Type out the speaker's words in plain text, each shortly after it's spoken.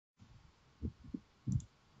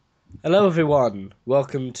Hello, everyone.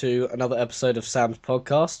 Welcome to another episode of Sam's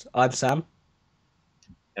podcast. I'm Sam.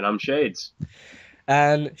 And I'm Shades.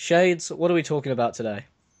 And Shades, what are we talking about today?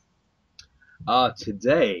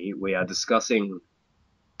 Today we are discussing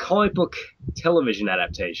comic book television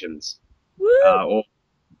adaptations, Woo! or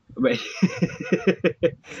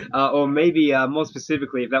or maybe more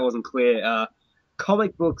specifically, if that wasn't clear,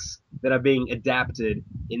 comic books that are being adapted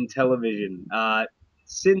in television.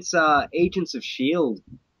 Since Agents of Shield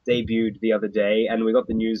debuted the other day, and we got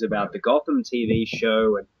the news about the Gotham TV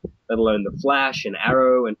show, and let alone the Flash and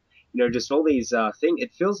Arrow, and just all these things.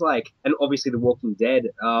 It feels like, and obviously The Walking Dead.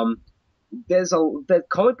 The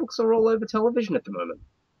comic books are all over television at the moment.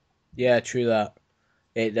 Yeah, true that.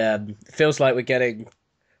 It feels like we're getting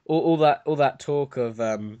all that talk of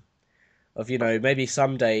maybe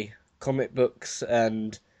someday comic books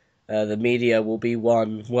and the media will be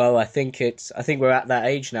one. Well, I think we're at that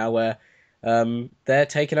age now where they're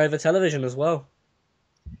taking over television as well.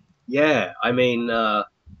 Yeah, I mean, the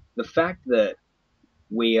fact that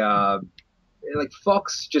we like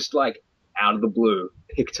Fox just like out of the blue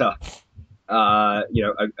picked up a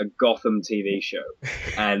Gotham TV show,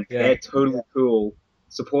 and Yeah. they're totally cool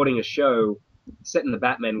supporting a show set in the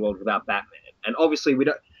Batman world without Batman. And obviously, we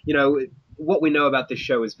don't, what we know about this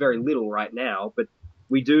show is very little right now, but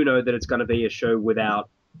we do know that it's going to be a show without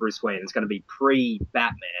Bruce Wayne. It's going to be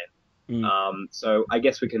pre-Batman. Mm. So I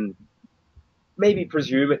guess we can maybe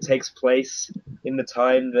presume it takes place in the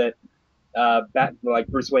time that like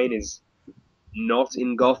Bruce Wayne is not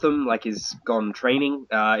in Gotham, like is gone training.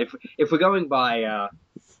 If we're going by,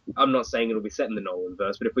 I'm not saying it'll be set in the Nolan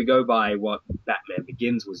verse, but if we go by what Batman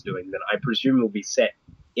Begins was doing, then I presume it'll be set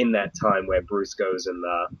in that time where Bruce goes and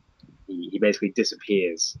he basically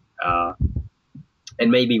disappears. And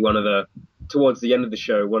maybe towards the end of the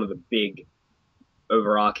show, one of the big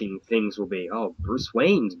overarching things will be, oh, Bruce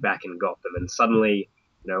Wayne's back in Gotham, and suddenly,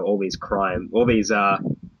 all these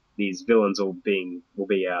these villains will be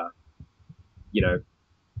you know,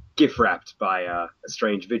 gift wrapped by a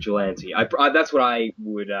strange vigilante. That's what I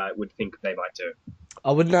would think they might do.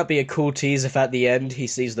 Oh, wouldn't that be a cool tease if at the end he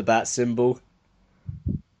sees the bat symbol?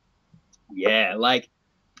 Yeah, like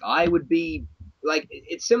I would be like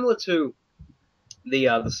it's similar to the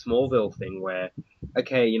Smallville thing where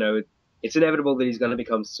okay, it's inevitable that he's going to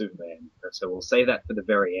become Superman, so we'll say that for the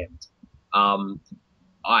very end. Um,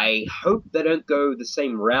 I hope they don't go the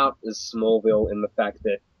same route as Smallville in the fact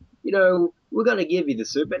that, we're going to give you the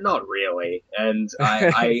suit, but not really. And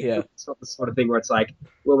I Yeah. hope it's not the sort of thing where it's like,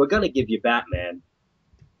 well, we're going to give you Batman,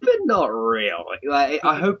 but not really. Like,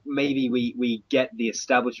 I hope maybe we get the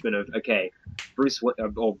establishment of, okay,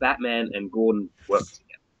 or Batman and Gordon work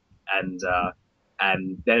together.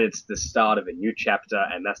 And then it's the start of a new chapter,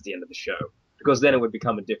 and that's the end of the show. Because then it would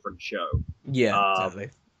become a different show. Yeah, Um, exactly.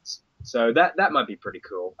 so that might be pretty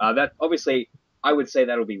cool. That obviously, I would say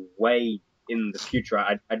that'll be way in the future.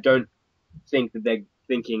 I don't think that they're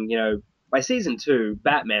thinking, by season two,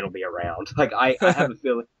 Batman will be around. Like I have a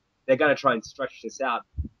feeling they're going to try and stretch this out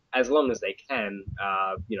as long as they can,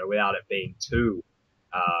 without it being too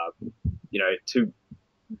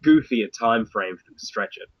goofy a time frame for them to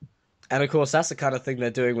stretch it. And of course, that's the kind of thing they're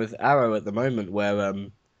doing with Arrow at the moment, where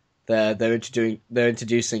they're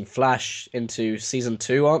introducing Flash into season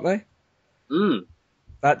two, aren't they? Mm,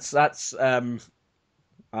 That's I'm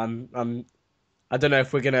I don't know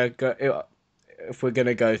if we're gonna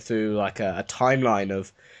go through like a timeline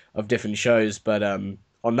of different shows, but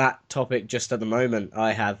on that topic, just at the moment,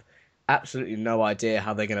 I have absolutely no idea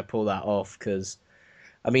how they're gonna pull that off because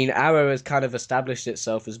I mean, Arrow has kind of established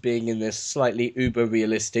itself as being in this slightly uber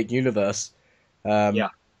realistic universe. Um, yeah,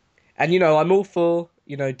 and I'm all for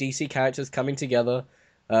DC characters coming together.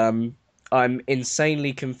 I'm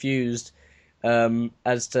insanely confused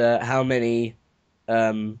as to how many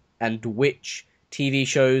and which TV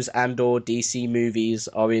shows and or DC movies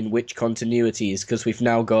are in which continuities because we've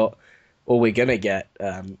now got, or we're gonna get,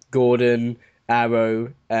 Gordon,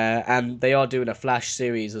 Arrow, and they are doing a Flash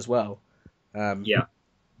series as well. Um, yeah.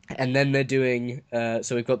 and then they're doing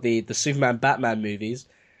so we've got the Superman Batman movies,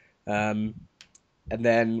 um, and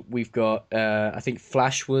then we've got I think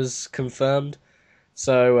Flash was confirmed.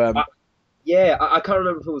 So Uh, yeah, I can't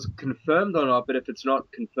remember if it was confirmed or not, but if it's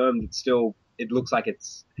not confirmed, it looks like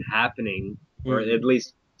it's happening, or mm, at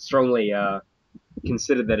least strongly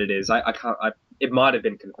considered that it is. I can't. It might have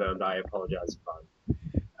been confirmed. I apologize if I'm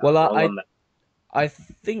well, wrong I on that. I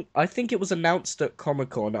think it was announced at Comic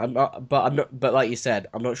Con. I'm not, but like you said,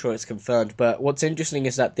 I'm not sure it's confirmed. But what's interesting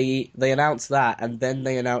is that they announced that, and then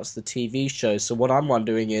they announced the TV show. So what I'm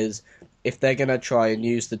wondering is if they're gonna try and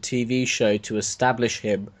use the TV show to establish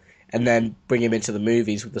him, and then bring him into the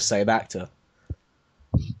movies with the same actor.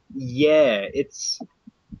 Yeah, it's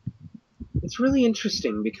really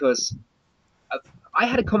interesting because uh, I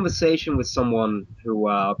had a conversation with someone who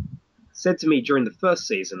said to me during the first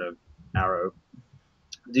season of Arrow,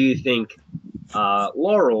 "Do you think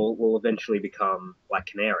Laurel will eventually become like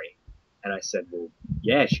Canary?" And I said, "Well,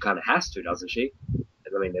 yeah, she kind of has to, doesn't she?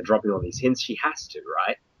 I mean, they're dropping all these hints. She has to,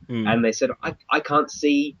 right?" Mm. And they said, I can't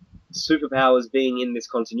see superpowers being in this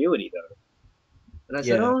continuity, though. And I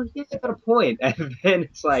said, Yeah. oh, yeah, you got a point. And then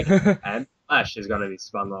it's like, and Flash is going to be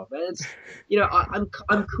spun off. And it's,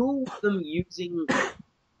 I'm cool with them using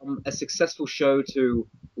a successful show to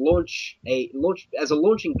launch as a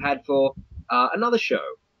launching pad for another show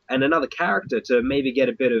and another character to maybe get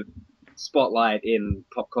a bit of spotlight in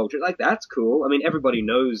pop culture. Like that's cool. I mean, everybody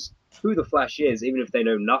knows who the Flash is, even if they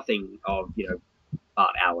know nothing of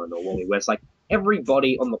Art Allen or Wally West. Like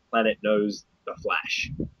everybody on the planet knows the Flash.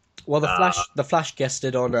 Well, Uh, The Flash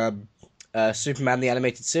guested on Superman the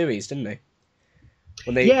animated series, didn't they?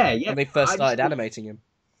 yeah, yeah. When they first I just started animating him.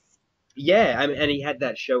 yeah. I mean, and he had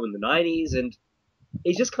that show in the '90s, and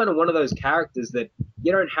he's just kind of one of those characters that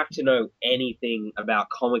you don't have to know anything about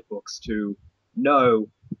comic books to know.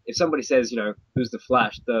 If somebody says, who's the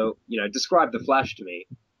Flash, they'll, describe the Flash to me.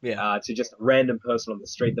 Yeah. To just a random person on the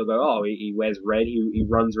street, they'll go, oh, he wears red, he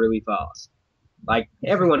runs really fast. Like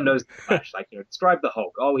everyone knows the Flash. Like describe the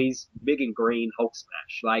Hulk. Oh, he's big and green, Hulk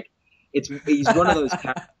smash. Like he's one of those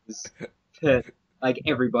characters that like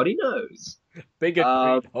everybody knows. Big and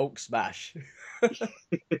green Um, Hulk smash.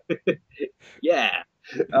 yeah.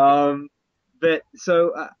 Um, but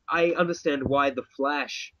so I understand why the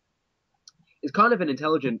Flash is kind of an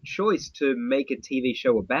intelligent choice to make a TV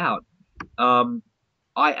show about. Um,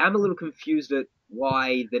 I am a little confused at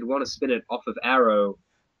why they'd want to spin it off of Arrow,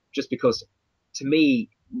 just because to me,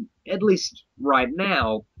 at least right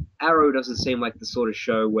now, Arrow doesn't seem like the sort of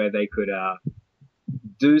show where they could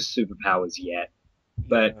do superpowers yet.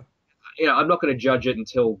 But Yeah. I'm not going to judge it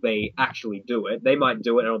until they actually do it. They might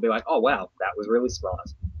do it and I'll be like, oh wow, that was really smart.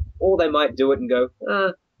 Or they might do it and go,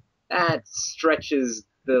 that stretches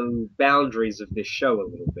the boundaries of this show a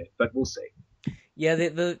little bit. But we'll see. Yeah,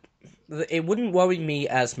 it wouldn't worry me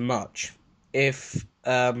as much if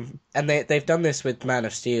and they've done this with Man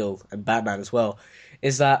of Steel and Batman as well,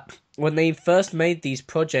 is that when they first made these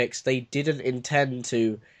projects, they didn't intend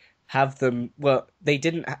to have them they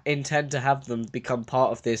didn't intend to have them become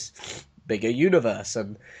part of this bigger universe,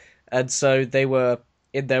 and so they were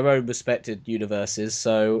in their own respected universes.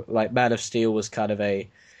 So like Man of Steel was kind of a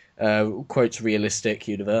quotes realistic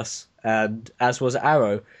universe, and as was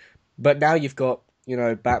Arrow. But now you've got,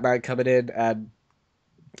 Batman coming in, and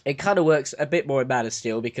it kind of works a bit more in Man of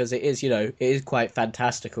Steel because it is, it is quite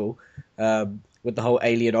fantastical, with the whole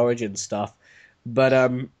alien origin stuff. But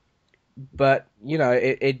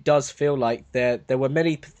it does feel like there were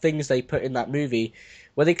many things they put in that movie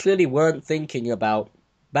where they clearly weren't thinking about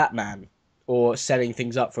Batman or setting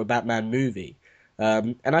things up for a Batman movie.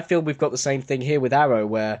 And I feel we've got the same thing here with Arrow,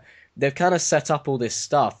 where they've kind of set up all this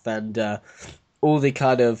stuff, and all the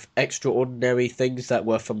kind of extraordinary things that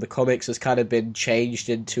were from the comics has kind of been changed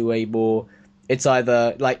into a more. It's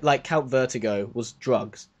either like Count Vertigo was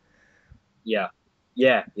drugs, Yeah,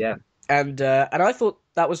 yeah, yeah, and I thought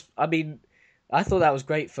that was. I mean, I thought that was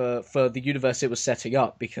great for the universe it was setting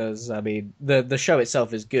up, because I mean the show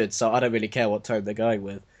itself is good, so I don't really care what tone they're going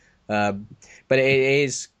with. Um, but it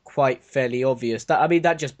is quite fairly obvious that, I mean,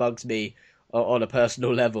 that just bugs me on a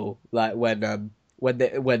personal level, like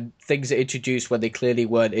when things are introduced when they clearly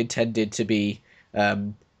weren't intended to be,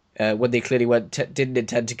 when they clearly weren't didn't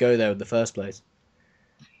intend to go there in the first place.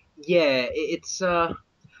 yeah. It's. I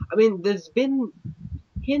mean, there's been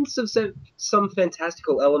hints of some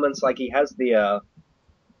fantastical elements, like he has the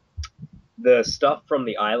stuff from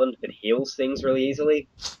the island that heals things really easily.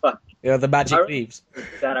 But The I magic remember leaves.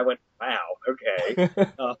 that I went, wow, okay.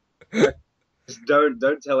 Uh, just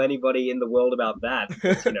don't tell anybody in the world about that,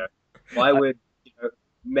 because why would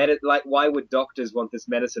why would doctors want this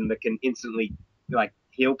medicine that can instantly like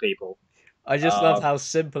heal people? I just love Um, how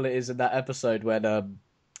simple it is in that episode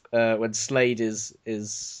when Slade is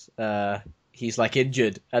he's like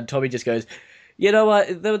injured, and Tommy just goes, you know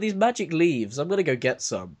what? There were these magic leaves. I'm gonna go get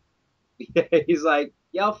some. he's like,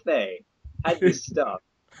 Yalfe had this stuff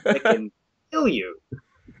that can heal you.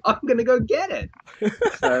 I'm gonna go get it.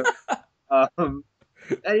 So, um,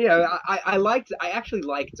 and I actually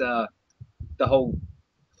liked the whole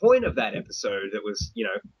point of that episode. That was,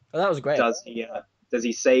 Well, that was great. does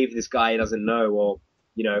he save this guy he doesn't know, or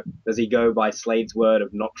does he go by Slade's word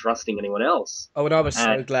of not trusting anyone else? Oh, and I was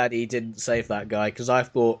And so glad he didn't save that guy, because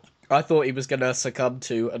I thought he was gonna succumb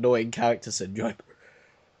to annoying character syndrome.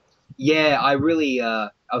 Yeah, I really, I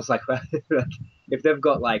was like, if they've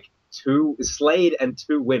got like two Slade and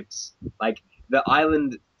two wimps, like the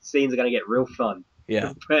island scenes are gonna get real fun.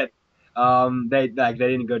 Yeah, But they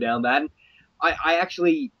didn't go down that. I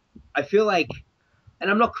actually, I feel like, and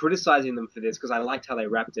I'm not criticizing them for this because I liked how they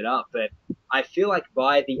wrapped it up, but I feel like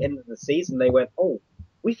by the end of the season they went, oh,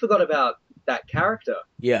 we forgot about that character.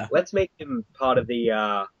 yeah, Let's make him part of the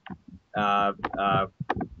uh, uh,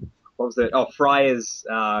 what was it? Oh, Fryer's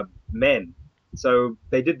men. So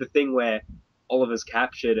they did the thing where Oliver's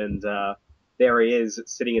captured and there he is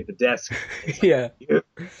sitting at the desk. It's like, yeah.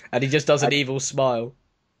 And he just does an I, evil smile.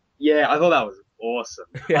 yeah, I thought that was awesome.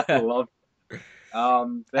 I Yeah, loved.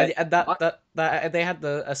 and But and I, that they had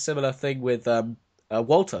a similar thing with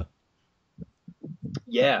Walter.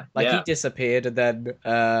 yeah, Like he yeah, disappeared, and then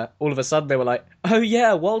all of a sudden they were like, "Oh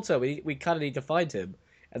yeah, Walter, we kind of need to find him."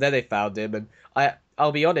 And then they found him, and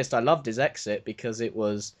I'll be honest, I loved his exit because it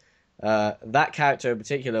was that character in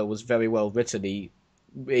particular was very well written. He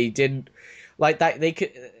didn't like that. They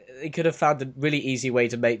could have found a really easy way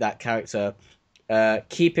to make that character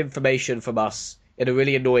keep information from us in a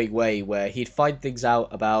really annoying way, where he'd find things out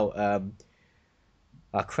about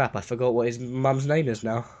oh crap, I forgot what his mum's name is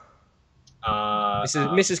now. uh, uh,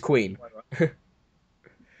 Mrs. Queen.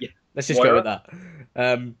 yeah, Let's just go with Moira. that.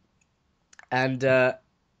 Um, and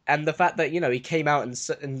and the fact that he came out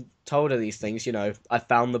and told her these things. I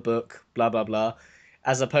found the book, blah blah blah,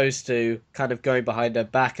 as opposed to kind of going behind her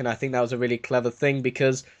back. And I think that was a really clever thing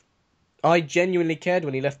because I genuinely cared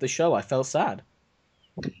when he left the show. I felt sad.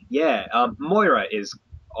 Yeah, Moira is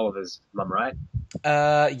Oliver's mum, right?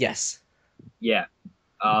 Yes. Yeah.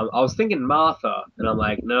 I was thinking Martha, and I'm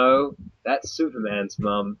like, no, that's Superman's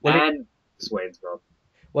mum Well, and Swain's mum.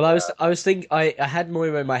 I was thinking I had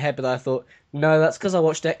Moira in my head, but I thought no, that's because I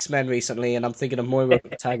watched X-Men recently, and I'm thinking of Moira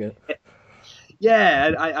Taggart. Yeah,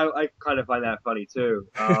 and I kind of find that funny too.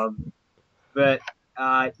 But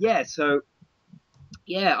yeah, so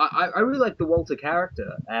yeah, I really like the Walter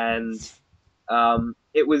character, and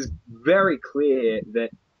it was very clear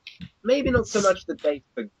that maybe not so much that they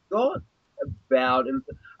forgot about him.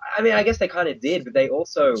 I mean, I guess they kind of did, but they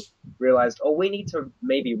also realized, oh, we need to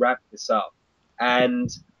maybe wrap this up, and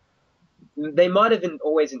they might have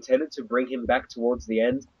always intended to bring him back towards the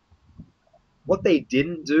end. What they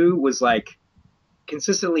didn't do was like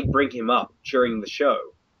consistently bring him up during the show,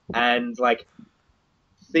 and like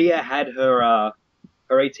Thea had her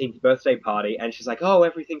 18th birthday party, and she's like, "Oh,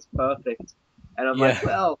 everything's perfect," and I'm like, Yeah.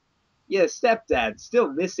 "Well, yeah, stepdad's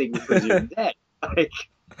still missing, presumed dead." Like,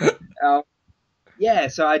 uh, yeah,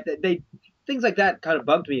 so they things like that kind of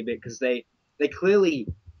bugged me a bit because they clearly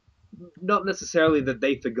not necessarily that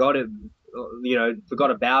they forgot him,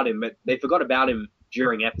 forgot about him, but they forgot about him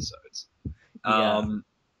during episodes. Yeah. Um,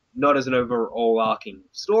 Not as an overall arcing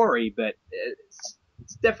story, but it's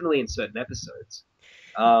definitely in certain episodes.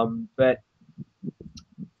 But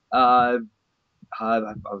uh, I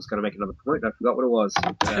was going to make another point. And I forgot what it was.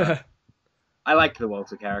 I liked the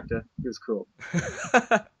Walter character. He was cool.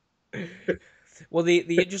 Well, the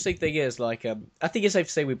interesting thing is, like, I think it's safe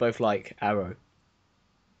to say we both like Arrow.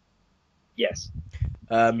 Yes,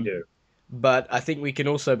 we Um, do. but I think we can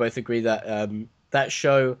also both agree that that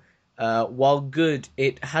show, while good,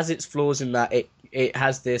 it has its flaws in that it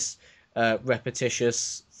has this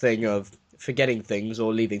repetitious thing of forgetting things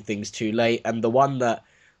or leaving things too late, and the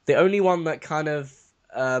only one that kind of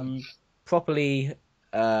properly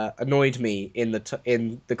annoyed me in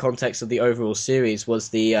in the context of the overall series was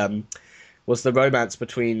the romance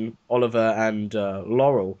between Oliver and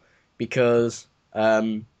Laurel, because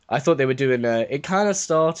I thought they were doing it kind of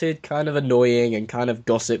started kind of annoying and kind of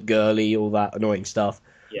gossip girly, all that annoying stuff.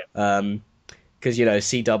 Yeah, Because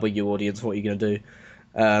CW audience, what are you gonna do?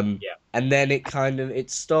 yeah, And then it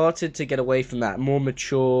started to get away from that, more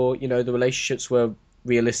mature. The relationships were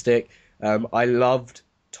realistic. I loved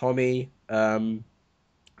Tommy, and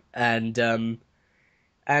and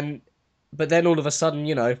but then all of a sudden,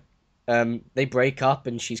 they break up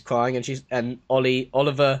and she's crying and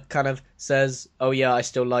Oliver kind of says, "Oh yeah, I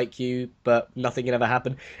still like you, but nothing can ever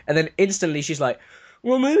happen." And then instantly she's like,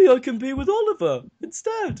 "Well, maybe I can be with Oliver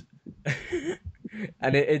instead."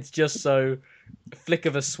 And it's just so flick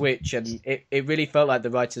of a switch, and it really felt like the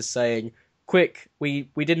writers saying, "Quick, we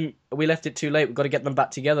left it too late. We've got to get them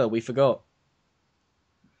back together. We forgot."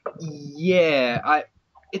 yeah.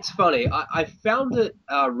 It's funny. I found it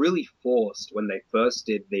really forced when they first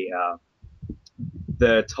did the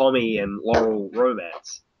Tommy and Laurel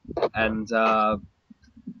romance, and I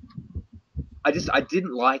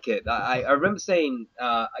didn't like it. I remember saying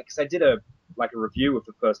because I did a like a review of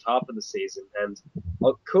the first half of the season, and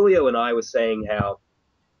Coolio and I were saying how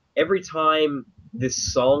every time this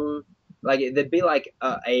song, like there'd be like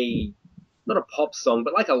a not a pop song,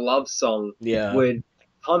 but like a love song Yeah. would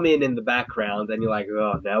come in the background, and you're like,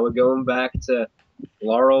 oh, now we're going back to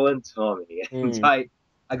Laurel and Tommy, and Mm.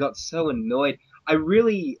 I got so annoyed. I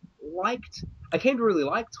really liked. I came to really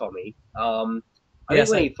like Tommy. I Yeah, think when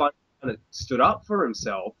same. he finally kind of stood up for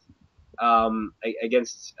himself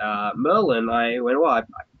against Merlin, I went, well,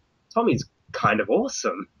 Tommy's kind of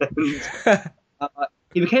awesome, and uh,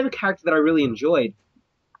 he became a character that I really enjoyed.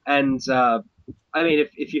 And I mean,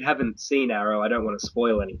 if you haven't seen Arrow, I don't want to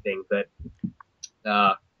spoil anything, but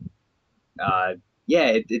uh, uh,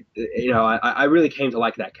 yeah, I really came to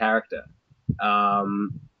like that character.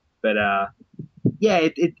 Um, but yeah,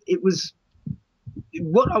 it was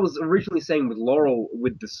what I was originally saying with Laurel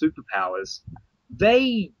with the superpowers.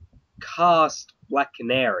 They cast Black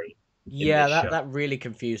Canary in Yeah, this that show. that really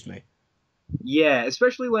confused me. Yeah,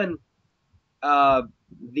 especially when uh,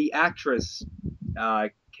 the actress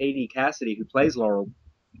Katie Cassidy, who plays Laurel,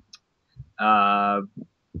 uh,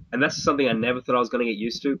 and that's something I never thought I was going to get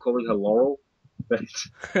used to, calling her Laurel, but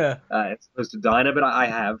as opposed to Dinah. But I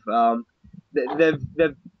have.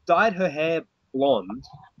 They've dyed her hair blonde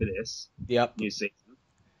for this Yep. new season,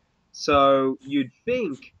 so you'd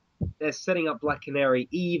think they're setting up Black Canary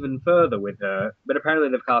even further with her, but apparently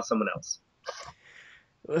they've cast someone else.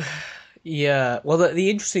 Yeah. Well, the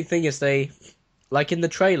interesting thing is they, like in the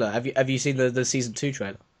trailer. Have you seen the season 2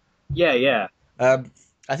 trailer? Yeah, yeah, Um,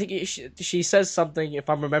 I think she says something. If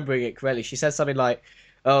I'm remembering it correctly, she says something like,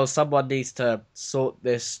 "Oh, someone needs to sort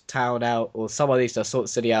this town out, or someone needs to sort the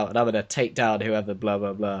city out, and I'm gonna take down whoever." Blah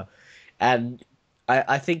blah blah. And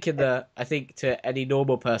I think to any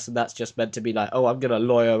normal person that's just meant to be like, "Oh, I'm gonna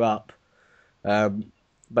lawyer up." Um,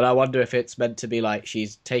 but I wonder if it's meant to be like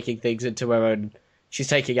she's taking things into her own. She's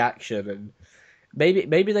taking action, and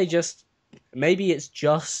maybe they just maybe it's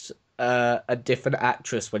just a different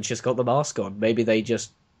actress when she's got the mask on. Maybe they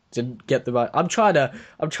just didn't get the right. I'm trying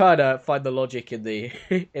to find the logic in the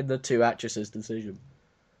in the two actresses' decision.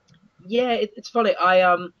 yeah. It's funny.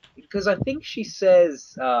 Because I think she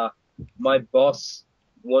says my boss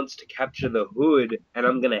wants to capture the Hood, and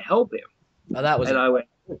I'm gonna help him. Oh, that was And it. I went,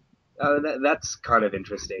 that's kind of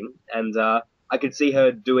interesting. And I could see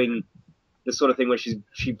her doing the sort of thing where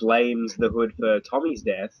she blames the Hood for Tommy's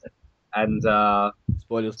death, and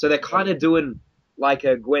Spoilers. so they're kind of doing like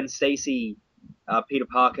a Gwen Stacy, Peter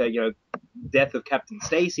Parker, death of Captain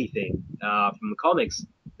Stacy thing from the comics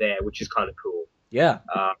there, which is kind of cool. Yeah.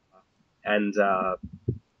 Uh, and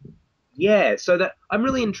yeah, so that I'm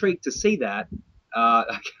really intrigued to see that.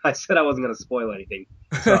 I said I wasn't going to spoil anything.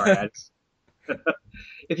 Sorry,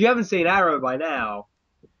 if you haven't seen Arrow by now,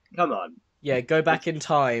 come on. Yeah, go back in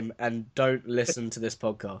time and don't listen to this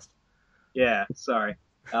podcast. Yeah, sorry.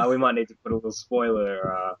 We might need to put a little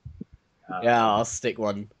spoiler. Yeah, I'll stick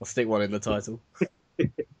one. I'll stick one in the title.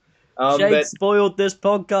 Shade But spoiled this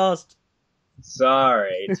podcast.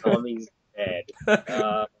 sorry, Tommy's dead.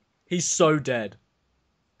 Uh, He's so dead.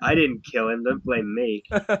 I didn't kill him. Don't blame me.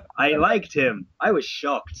 I liked him. I was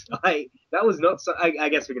shocked. That was not. I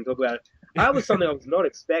guess we can talk about it. That was something I was not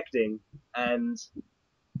expecting, and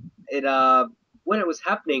it when it was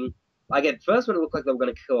happening, like at first when it looked like they were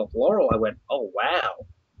going to kill off Laurel, I went, "Oh wow,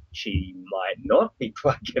 she might not be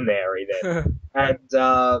Black Canary then."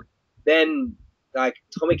 And then like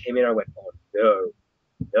Tommy came in, I went, "Oh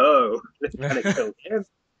no, they're going to kill him,"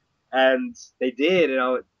 and they did,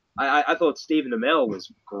 and I thought Stephen Amell was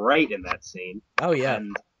great in that scene, Oh yeah.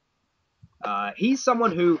 and he's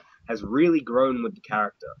someone who has really grown with the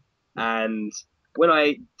character. And when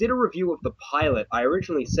I did a review of the pilot, I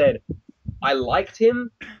originally said I liked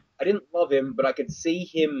him. I didn't love him, but I could see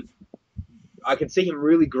him. I could see him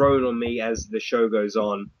really growing on me as the show goes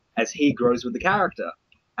on, as he grows with the character,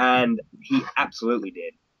 and he absolutely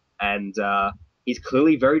did. And he's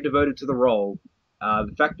clearly very devoted to the role.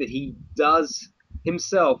 The fact that he does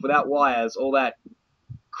himself without wires, all that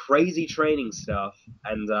crazy training stuff,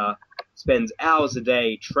 and spends hours a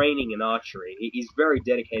day training in archery. He's very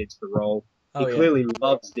dedicated to the role. He Oh yeah. clearly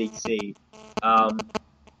loves DC.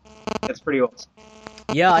 That's pretty awesome.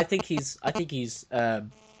 Yeah, I think he's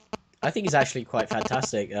actually quite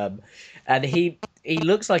fantastic. And he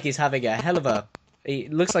looks like he's having a hell of a. He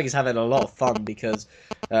looks like he's having a lot of fun because,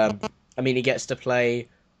 I mean, he gets to play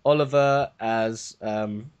Oliver as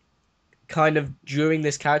kind of during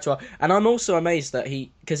this character, and I'm also amazed that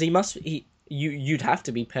because you'd have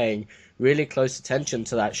to be paying really close attention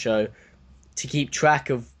to that show to keep track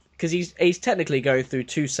of because he's technically going through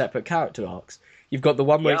two separate character arcs. You've got the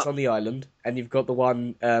one where Yeah. it's on the island, and you've got the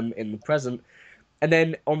one in the present. And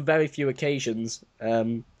then on very few occasions,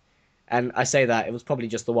 and I say that it was probably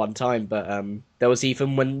just the one time, but there was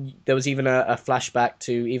even a flashback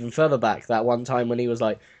to even further back, that one time when he was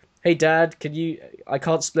like, "Hey Dad, can you? I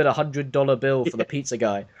can't split $100 bill for the pizza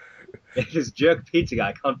guy." This jerk pizza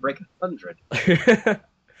guy can't break 100.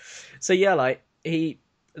 So yeah, like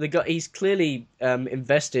he's clearly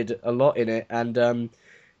invested a lot in it, and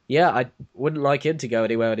yeah, I wouldn't like him to go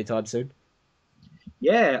anywhere anytime soon.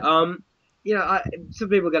 Yeah, some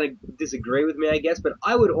people are going to disagree with me, I guess, but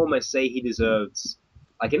I would almost say he deserves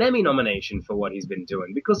like an Emmy nomination for what he's been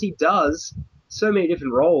doing because he does so many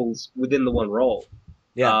different roles within the one role.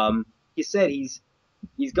 Yeah, Um, he said he's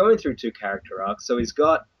going through two character arcs, so he's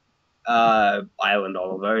got Island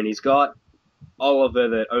Oliver, and he's got Oliver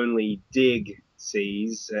that only Dig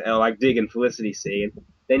sees, like Dig and Felicity see, and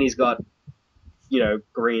then he's got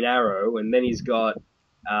Green Arrow, and then he's got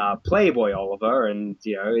Playboy Oliver, and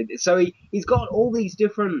so he's got all these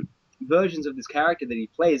different versions of this character that he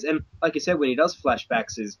plays, and like you said, when he does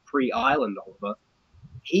flashbacks as pre-Island Oliver,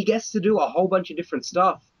 he gets to do a whole bunch of different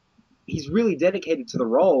stuff. He's really dedicated to the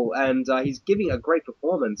role, and he's giving a great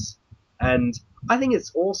performance. And I think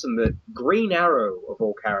it's awesome that Green Arrow, of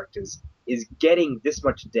all characters, is getting this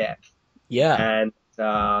much depth. yeah, And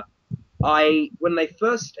when they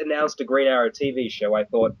first announced a Green Arrow TV show, I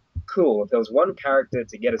thought, cool, if there was one character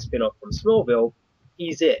to get a spin-off from Smallville,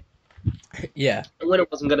 he's it. yeah. And when it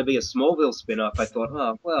wasn't going to be a Smallville spin-off, I thought,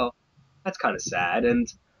 oh, well, that's kind of sad.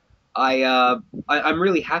 And I'm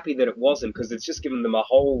really happy that it wasn't because it's just given them a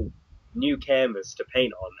whole new canvas to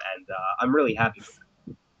paint on, and I'm really happy with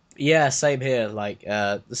it. Yeah, same here. Like,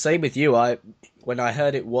 the same with you. When I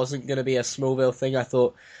heard it wasn't going to be a Smallville thing, I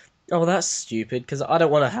thought, oh, that's stupid because I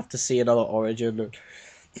don't want to have to see another origin.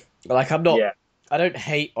 Like, Yeah, I don't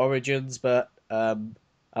hate origins, but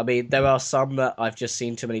I mean, there are some that I've just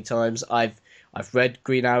seen too many times. I've read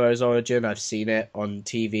Green Arrow's origin. I've seen it on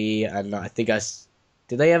TV, and I think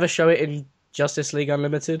did they ever show it in Justice League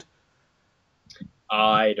Unlimited?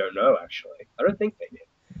 I don't know actually. I don't think they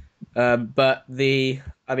did. But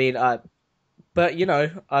I mean, but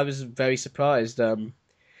I was very surprised.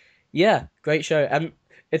 Yeah, great show. And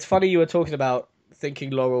it's funny you were talking about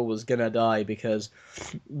thinking Laurel was gonna die because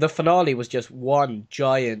the finale was just one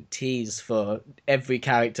giant tease for every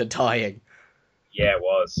character dying. Yeah, it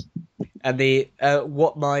was. And the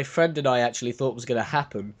what my friend and I actually thought was gonna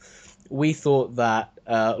happen, we thought that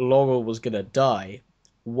Laurel was gonna die,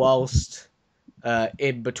 whilst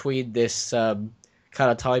in between this kind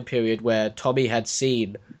of time period where Tommy had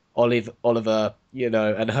seen Oliver,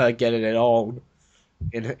 and her getting it on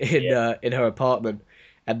Yeah, in her apartment,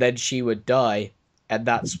 and then she would die, and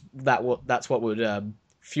that's what would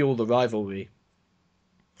fuel the rivalry.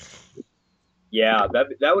 yeah, that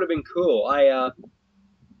would have been cool.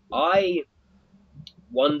 I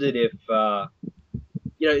wondered if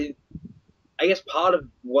you know I guess part of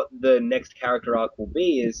what the next character arc will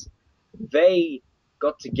be is they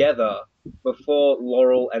got together before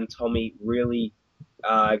Laurel and Tommy really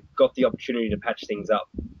got the opportunity to patch things up.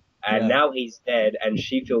 And Yeah, now he's dead and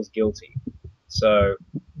she feels guilty. So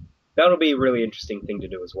that'll be a really interesting thing to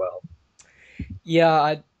do as well.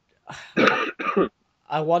 yeah.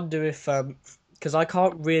 I wonder if because I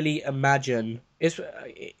can't really imagine.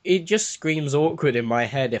 It just screams awkward in my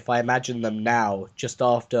head if I imagine them now, just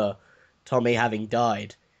after Tommy having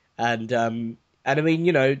died, and I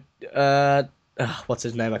mean, what's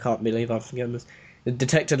his name? I can't believe I'm forgetting this.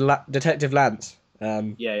 Detective Lance. Yeah,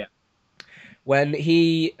 yeah. When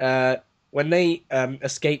when they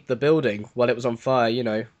escaped the building while it was on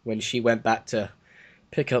fire, when she went back to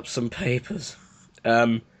pick up some papers,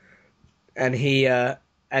 um, and he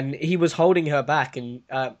was holding her back, and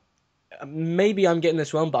maybe I'm getting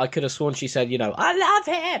this wrong, but I could have sworn she said, I love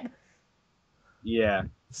him. Yeah.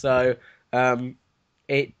 So um,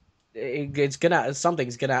 it's gonna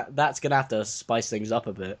something's gonna that's gonna have to spice things up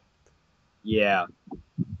a bit. Yeah.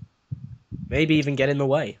 Maybe even get in the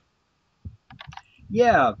way.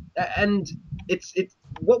 Yeah. And it's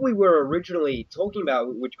what we were originally talking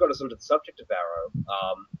about, which got us onto the subject of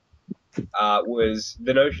Arrow, was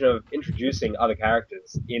the notion of introducing other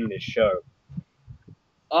characters in this show.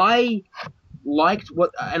 I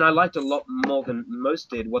and I liked a lot more than most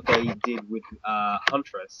did what they did with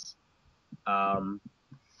Huntress. Um,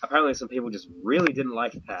 Apparently, some people just really didn't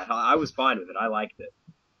like that. I was fine with it. I liked it.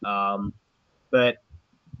 But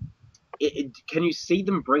can you see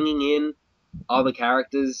them bringing in other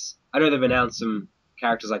characters? I know they've announced some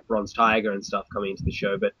characters like Bronze Tiger and stuff coming into the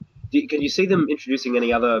show, but can you see them introducing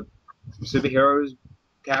any other superheroes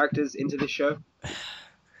characters into this show?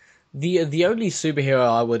 The only superhero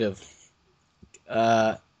I would have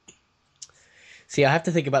uh see, I have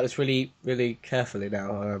to think about this really really carefully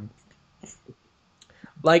now.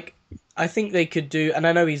 Like, I think they could do, and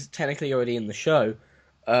I know he's technically already in the show,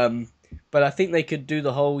 um, but I think they could do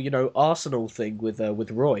the whole, Arsenal thing with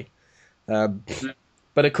Roy. Um, Mhm.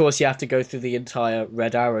 but of course, you have to go through the entire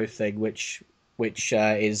Red Arrow thing, which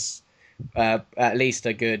is at least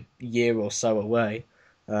a good year or so away.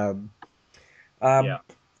 Um, Yeah, um,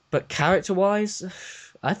 but character wise,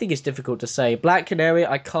 I think it's difficult to say. Black Canary,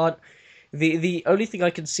 I can't. The only thing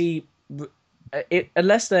I can see,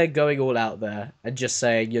 unless they're going all out there and just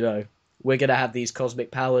saying, we're gonna have these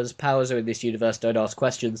cosmic powers. Powers are in this universe. Don't ask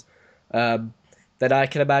questions. Um, then I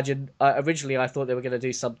can imagine. Originally, I thought they were gonna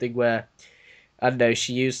do something where, I don't know,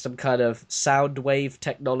 she used some kind of sound wave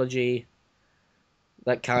technology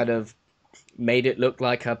that kind of made it look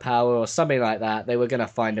like her power or something like that. They were gonna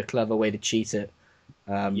find a clever way to cheat it.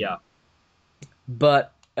 Um, yeah,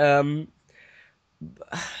 but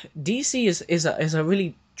DC is a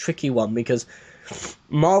really tricky one because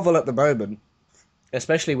Marvel at the moment,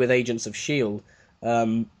 especially with Agents of Shield,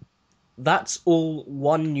 um, that's all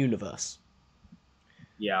one universe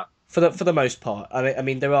yeah, for the most part. I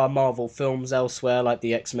mean, there are Marvel films elsewhere, like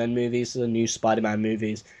the X-Men movies, the new Spider-Man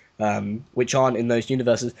movies, which aren't in those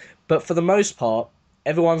universes. But for the most part,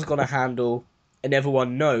 everyone's gonna handle, and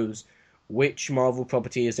everyone knows which Marvel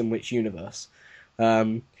property is in which universe.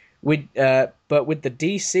 Um, but with the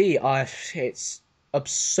DC, it's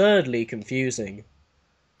absurdly confusing,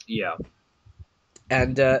 yeah,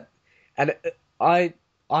 and I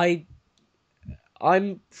I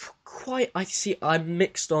I'm I see I'm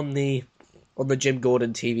mixed on the Jim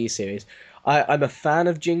Gordon TV series. I'm a fan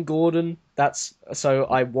of Jim Gordon. That's so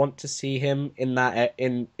I want to see him in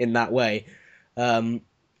that way. Um,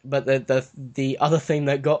 but the other thing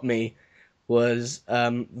that got me was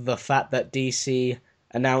the fact that DC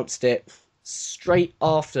announced it straight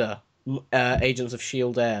after Agents of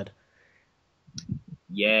Shield aired.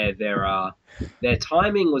 yeah. Their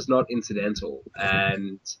timing was not incidental,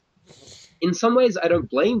 and in some ways, I don't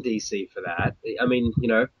blame DC for that. I mean,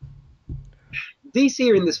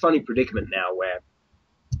 DC are in this funny predicament now where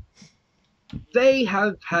they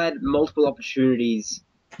have had multiple opportunities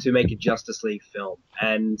to make a Justice League film,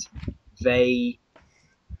 and they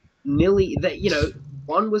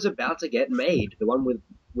one was about to get made, the one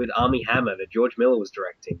with Army Hammer that George Miller was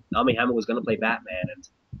directing. Army Hammer was going to play Batman, and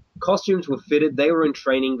costumes were fitted. They were in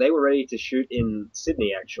training. They were ready to shoot in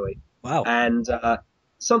Sydney, actually, Wow. and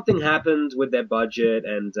something happened with their budget,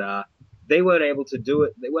 and they weren't able to do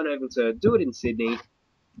it. They weren't able to do it in Sydney,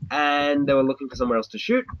 and they were looking for somewhere else to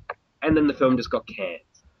shoot. And then the film just got canned.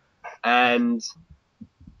 And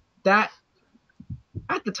that,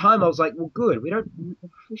 at the time, I was like, well, good.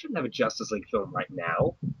 We shouldn't have a Justice League film right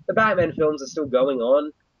now. The Batman films are still going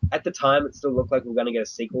on. At the time, it still looked like we were going to get a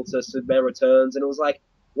sequel to Superman Returns, and it was like,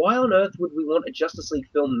 why on earth would we want a Justice League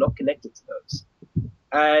film not connected to those?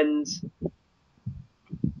 And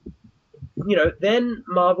then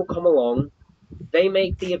Marvel come along, they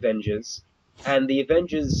make the Avengers, and the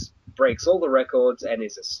Avengers breaks all the records and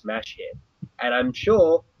is a smash hit. And I'm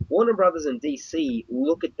sure Warner Brothers and DC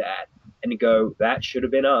look at that and go, that should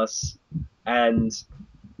have been us. And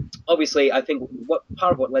obviously, I think what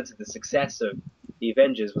part of what led to the success of the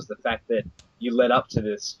Avengers was the fact that you led up to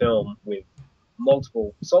this film with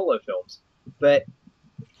multiple solo films. But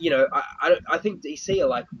I think DC are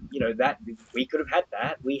like, that we could have had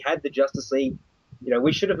that. We had the Justice League.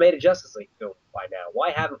 We should have made a Justice League film by now.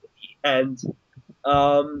 Why haven't we? And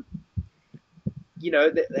um,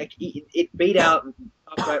 it beat out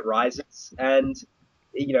Dark Knight Rises, and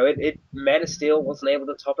Man of Steel wasn't able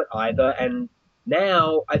to top it either. And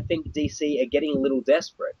now I think DC are getting a little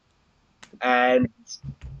desperate, and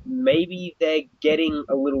maybe they're getting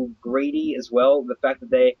a little greedy as well. The fact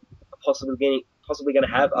that they are possibly going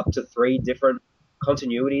to have up to 3 different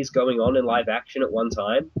continuities going on in live action at one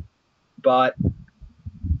time, but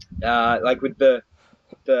like with the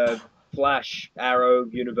Flash Arrow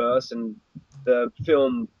universe and the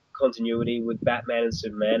film continuity with Batman and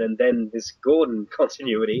Superman, and then this Gordon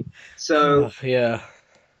continuity. So Yeah.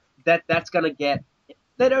 that's going to get.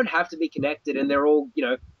 They don't have to be connected, and they're all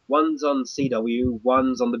one's on CW,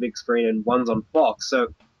 one's on the big screen, and one's on Fox. So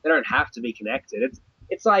they don't have to be connected.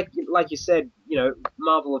 It's like you said,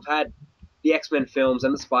 Marvel have had the X-Men films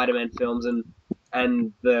and the Spider-Man films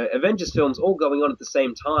and the Avengers films all going on at the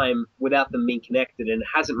same time without them being connected, and it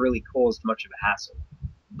hasn't really caused much of a hassle.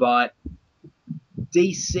 But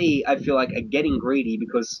DC, I feel like, are getting greedy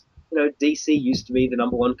because DC used to be the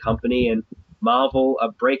number one company, and Marvel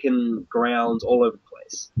are breaking ground all over the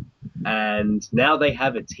place. and now they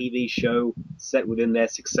have a TV show set within their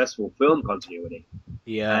successful film continuity.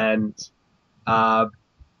 Yeah. And uh,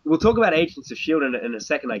 we'll talk about Agents of Shield in a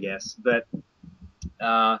second, I guess. But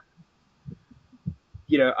uh,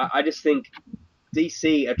 I just think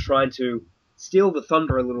DC are trying to steal the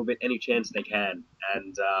thunder a little bit any chance they can,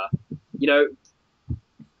 and you know,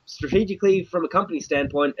 strategically from a company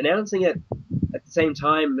standpoint, announcing it at the same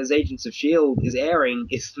time as Agents of Shield is airing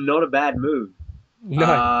is not a bad move. No.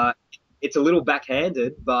 Uh, it's a little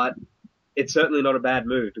backhanded, but it's certainly not a bad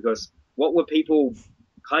move because what were people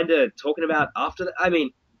kind of talking about after that? I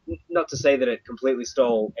mean, not to say that it completely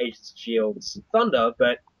stole Agents of Shield's thunder,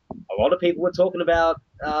 but a lot of people were talking about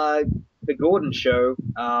the Gordon show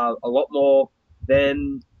a lot more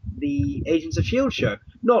than the Agents of Shield show.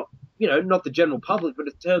 Not the general public, but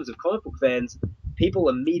in terms of comic book fans, people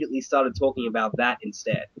immediately started talking about that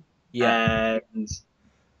instead. Yeah. And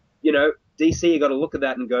DC, you got to look at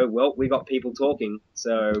that and go, well, we got people talking,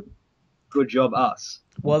 so good job us.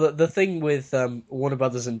 Well, the thing with Warner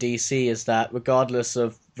Brothers and DC is that regardless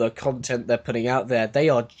of the content they're putting out there, they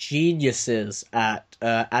are geniuses at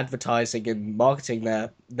advertising and marketing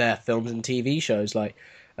their films and TV shows. Like,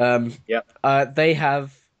 Yep. they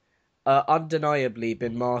have undeniably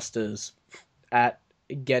been masters at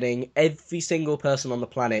getting every single person on the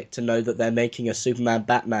planet to know that they're making a Superman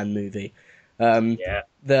Batman movie. Yeah.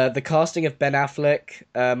 The casting of Ben Affleck,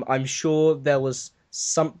 I'm sure there was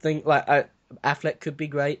something like Affleck could be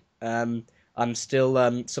great. I'm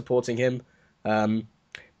still supporting him, um,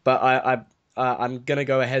 but I'm gonna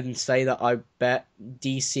go ahead and say that I bet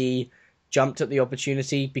DC jumped at the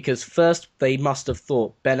opportunity because first they must have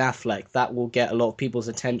thought Ben Affleck that will get a lot of people's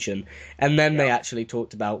attention, and then they Yeah. actually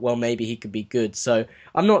talked about well maybe he could be good. So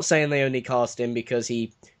I'm not saying they only cast him because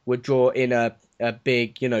he would draw in a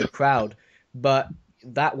big crowd, but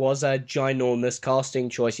that was a ginormous casting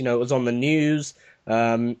choice. It was on the news.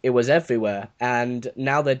 It was everywhere, and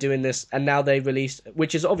now they're doing this, and now they released,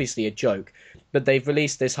 which is obviously a joke, but they've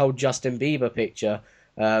released this whole Justin Bieber picture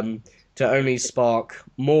to only spark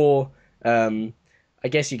more, I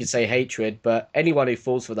guess you could say hatred, but anyone who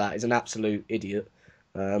falls for that is an absolute idiot.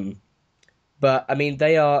 Um, but I mean,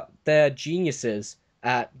 they're geniuses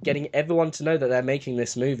at getting everyone to know that they're making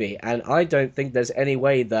this movie, and I don't think there's any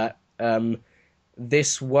way that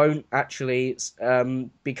this won't actually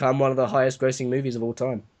become one of the highest grossing movies of all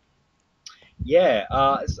time. Yeah.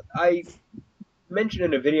 I mentioned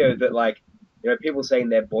in a video that people saying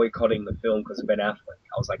they're boycotting the film because of Ben Affleck.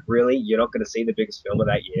 I was like, really? You're not going to see the biggest film of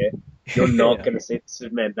that year? You're not Yeah. going to see the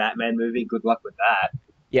Superman Batman movie? Good luck with that.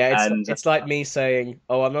 Yeah, And it's like me saying,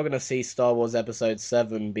 "Oh, I'm not going to see Star Wars Episode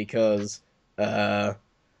 7 because I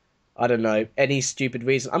don't know, any stupid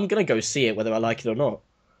reason. I'm going to go see it whether I like it or not."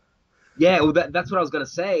 yeah, well, that's what I was going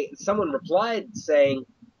to say. Someone replied saying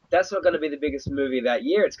that's not going to be the biggest movie that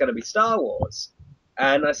year. It's going to be Star Wars.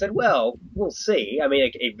 And I said, well, we'll see. I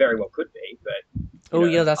mean, it very well could be, but Oh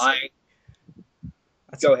yeah, I that's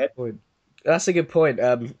a go ahead. good point. That's a good point.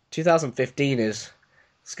 2015 is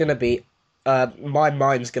it's going to be my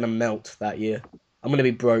mind's going to melt that year. I'm going to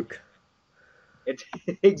be broke. It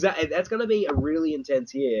exactly that's going to be a really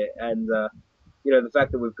intense year, and the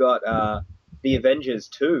fact that we've got the Avengers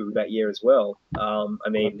 2 that year as well. I Oh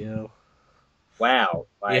mean, yeah. wow,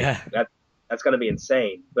 like Yeah. that's going to be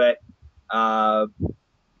insane. But uh,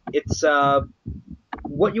 it's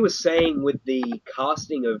what you were saying with the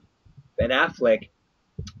casting of Ben Affleck.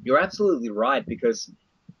 You're absolutely right because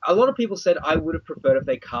a lot of people said I would have preferred if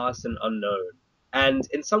they cast an unknown, and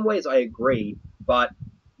in some ways I agree. But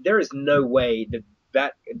there is no way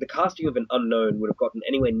that the casting of an unknown would have gotten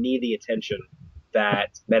anywhere near the attention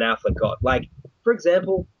that Ben Affleck got. Like, for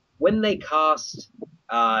example, when they cast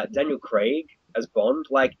Daniel Craig as Bond,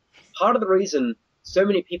 like part of the reason so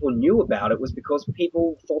many people knew about it was because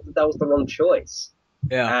people thought that was the wrong choice,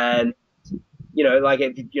 Yeah. and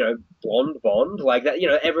blonde Bond, like that,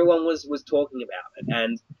 everyone was talking about it.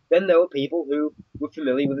 And then there were people who were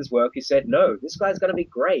familiar with his work who said, no, this guy's going to be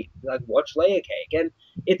great. Like, watch Layer Cake. And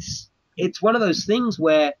it's one of those things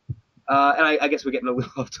where, and I guess we're getting a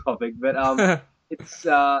little off topic, but it's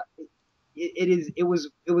it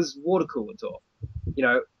was water cooler talk. You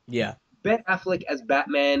know, Yeah. Ben Affleck as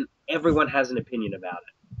Batman, everyone has an opinion about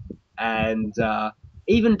it, and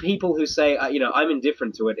even people who say, I'm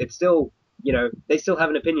indifferent to it, it's still, they still have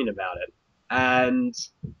an opinion about it, and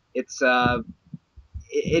it's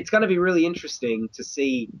it's going to be really interesting to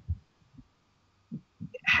see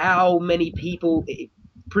how many people,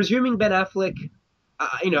 presuming Ben Affleck,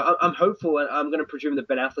 I'm hopeful, and I'm going to presume that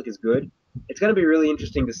Ben Affleck is good. It's going to be really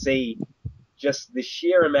interesting to see just the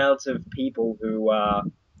sheer amount of people who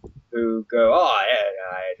who go, "Oh,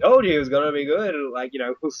 yeah, I told you it was gonna be good." Like,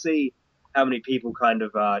 we'll see how many people kind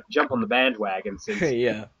of jump on the bandwagon since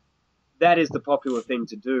Yeah. that is the popular thing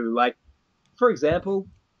to do. Like, for example,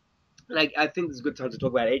 like I think this is a good time to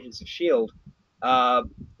talk about Agents of Shield. Uh,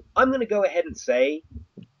 I'm going to go ahead and say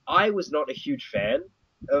I was not a huge fan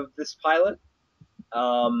of this pilot.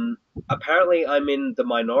 Um, Apparently, I'm in the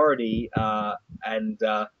minority, and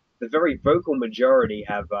the very vocal majority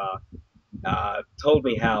have told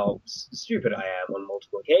me how stupid I am on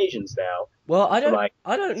multiple occasions now Well, I for don't my.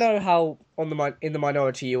 I don't know how in the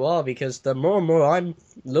minority you are, because the more and more I'm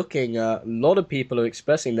looking, a lot of people are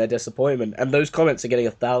expressing their disappointment, and those comments are getting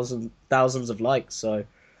thousands of likes. So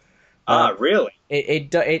Really?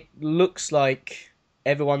 it looks like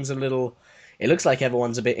everyone's a little. It looks like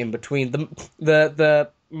everyone's a bit in between. The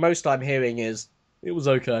most I'm hearing is it was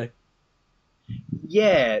okay.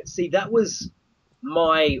 Yeah. See, that was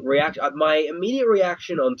my reaction. My immediate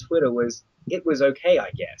reaction on Twitter was it was okay,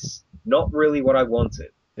 I guess. Not really what I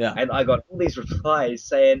wanted. Yeah. And I got all these replies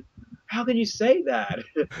saying, "How can you say that?"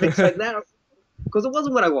 Things like that. Because it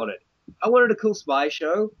wasn't what I wanted. I wanted a cool spy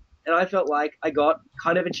show, and I felt like I got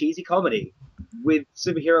kind of a cheesy comedy with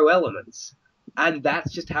superhero elements. And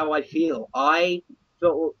that's just how I feel. I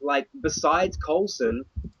felt like, besides Coulson,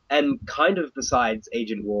 and kind of besides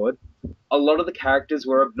Agent Ward, a lot of the characters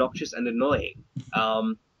were obnoxious and annoying.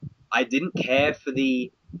 Um, I didn't care for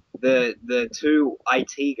the two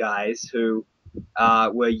IT guys who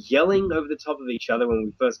were yelling over the top of each other when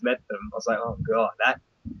we first met them. I was like, oh god,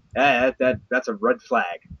 that's a red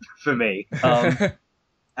flag for me.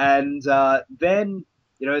 And then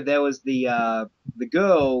there was the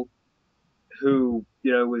girl who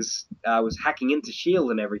was hacking into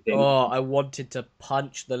Shield and everything. Oh, I wanted to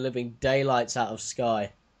punch the living daylights out of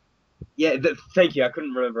Sky. Yeah, thank you. I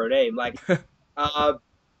couldn't remember her name. Like, uh,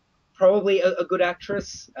 probably a good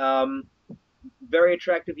actress. Very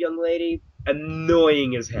attractive young lady.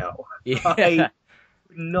 Annoying as hell. I Yeah.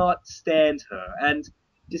 could not stand her. And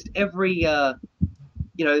just every the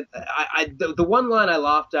one line I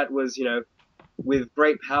laughed at was, with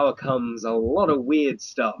great power comes a lot of weird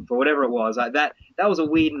stuff, or whatever it was. That was a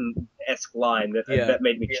Whedon-esque line Yeah. that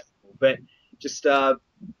made me chuckle. But just that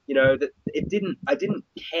it didn't. I didn't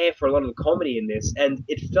care for a lot of the comedy in this, and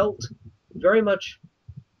it felt very much,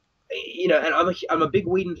 And I'm a big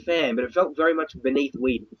Whedon fan, but it felt very much beneath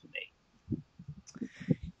Whedon for me.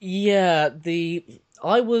 Yeah,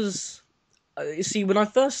 I was you see, when I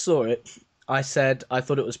first saw it, I said I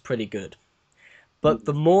thought it was pretty good. But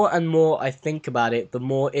the more and more I think about it, the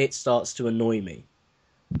more it starts to annoy me.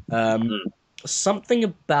 Um, Mm. Something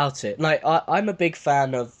about it, like I'm a big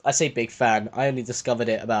fan of. I say big fan. I only discovered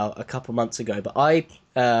it about a couple months ago, but I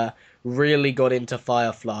really got into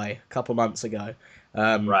Firefly a couple months ago,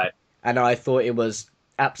 um, Right. and I thought it was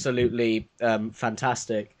absolutely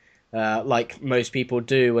fantastic, like most people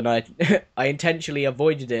do. And I I intentionally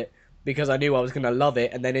avoided it because I knew I was going to love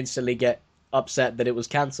it, and then instantly get upset that it was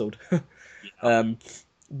cancelled. Yeah. um,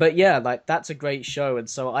 but yeah, like that's a great show, and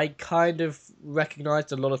so I kind of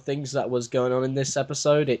recognized a lot of things that was going on in this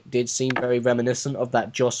episode. It did seem very reminiscent of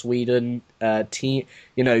that Joss Whedon team,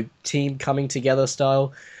 team coming together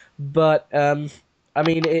style. But I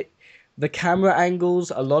mean, the camera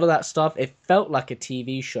angles, a lot of that stuff, it felt like a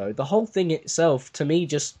TV show. The whole thing itself, to me,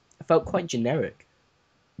 just felt quite generic.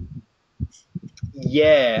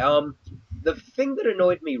 Yeah. The thing that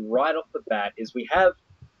annoyed me right off the bat is we have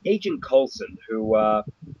Agent Coulson, who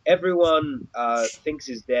everyone thinks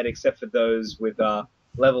is dead except for those with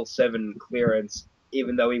level 7 clearance,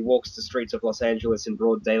 even though he walks the streets of Los Angeles in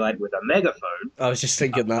broad daylight with a megaphone. I was just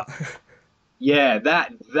thinking that. Yeah,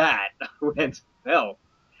 that went well.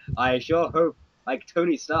 I sure hope, like,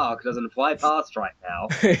 Tony Stark doesn't fly past right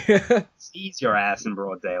now, sees your ass in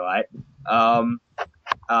broad daylight. Um,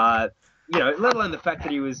 uh, let alone the fact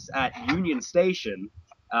that he was at Union Station,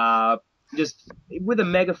 just with a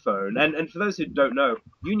megaphone. And for those who don't know,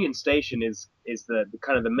 Union Station is the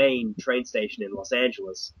kind of the main train station in Los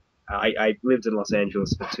Angeles. I lived in Los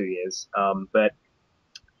Angeles for 2 years, but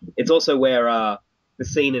it's also where the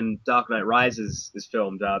scene in Dark Knight Rises is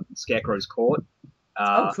filmed, Scarecrow's Court. Oh,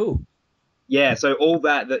 Uh, cool. yeah, so all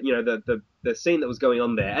that the scene that was going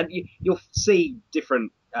on there, and you'll see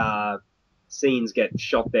different scenes get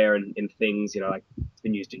shot there in things. Like it's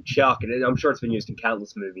been used in Chuck, and I'm sure it's been used in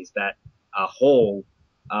countless movies. That hall,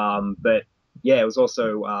 but yeah, it was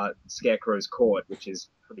also Scarecrow's Court, which is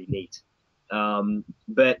pretty neat.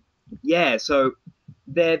 But yeah, so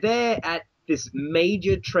they're there at this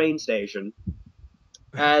major train station,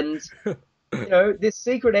 and this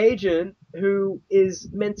secret agent who is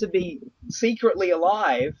meant to be secretly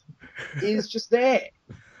alive is just there.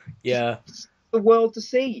 Yeah. The world to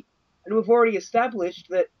see. And we've already established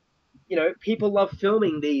that, people love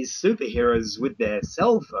filming these superheroes with their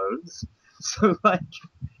cell phones. So, like,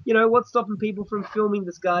 what's stopping people from filming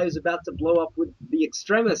this guy who's about to blow up with the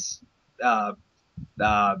extremis uh,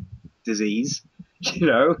 uh, disease?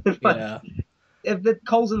 Like, Yeah. if the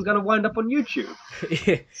Colson's going to wind up on YouTube.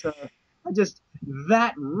 So, I just,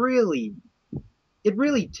 that really, it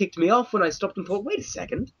really ticked me off when I stopped and thought, wait a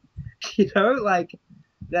second. Like,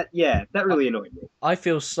 that, yeah, that really annoyed me. I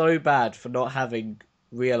feel so bad for not having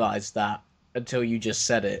realized that until you just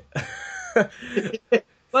said it.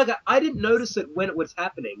 Like I didn't notice it when it was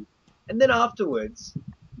happening, and then afterwards,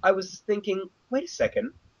 I was thinking, wait a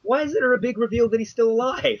second, why is there a big reveal that he's still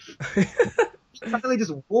alive? He finally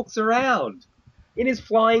just walks around in his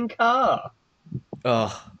flying car.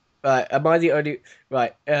 Oh, right. Am I the only?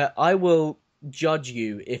 Right. I will judge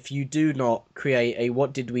you if you do not create a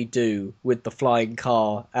 "What did we do" with the flying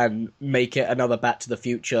car and make it another Back to the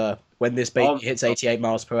Future when this baby Um, hits 88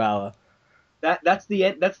 miles per hour. that's the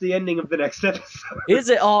end. That's the ending of the next episode. Is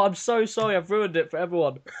it? Oh, I'm so sorry. I've ruined it for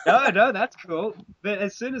everyone. No, that's cool. But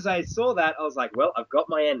as soon as I saw that, I was like, well, I've got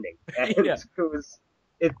my ending, and Yeah.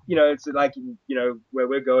 it's like where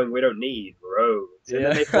we're going, we don't need roads, and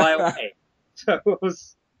then Yeah. they fly away. So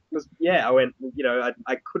yeah, I went,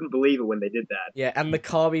 I couldn't believe it when they did that. Yeah, and the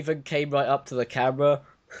car even came right up to the camera.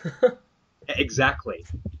 Exactly.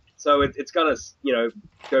 So it's gonna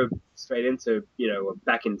go straight into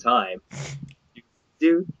back in time.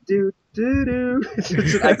 Do do do do.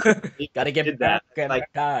 I couldn't believe Gotta they get did back that. in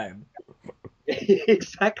Like time.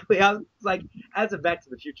 exactly. I was like, as a Back to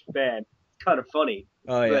the Future fan, it's kind of funny,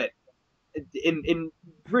 Oh yeah. but in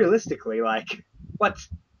realistically, like, what?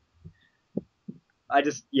 I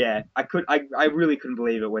really couldn't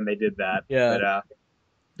believe it when they did that. Yeah.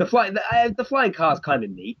 But the flying car is kind of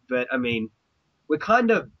neat. But I mean, we're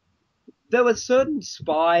kind of there were certain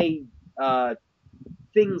spy uh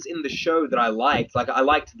things in the show that I liked. Like I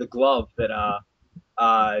liked the glove that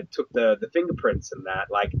took the fingerprints and that.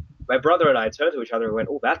 Like my brother and I turned to each other and went,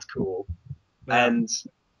 "Oh, that's cool." Yeah. And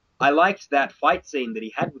I liked that fight scene that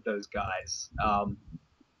he had with those guys.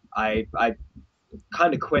 I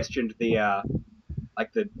kind of questioned the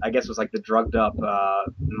like the I guess it was like the drugged up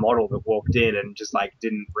model that walked in and just like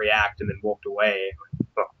didn't react and then walked away.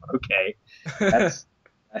 Oh, okay, that's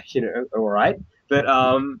all right. But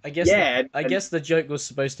I guess the yeah, I and guess the joke was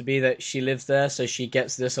supposed to be that she lives there, so she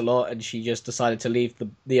gets this a lot, and she just decided to leave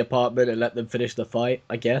the apartment and let them finish the fight.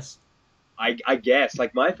 I guess. I guess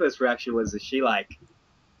like my first reaction was, is she like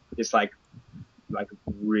just like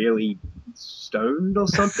really stoned or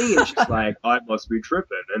something? And she's like, I must be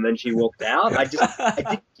tripping, and then she walked out. I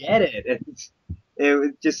didn't get it. It was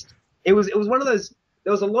just it was one of those.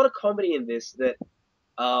 There was a lot of comedy in this that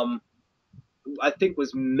um I think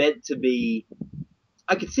was meant to be.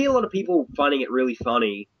 I could see a lot of people finding it really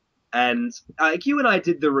funny, and like you and I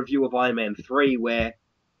did the review of Iron Man 3 where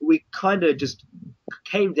we kind of just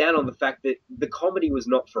came down on the fact that the comedy was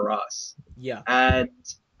not for us, Yeah. and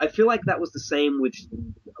I feel like that was the same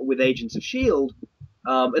with Agents of Shield.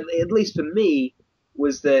 At least for me,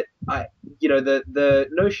 was that the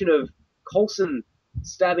notion of Coulson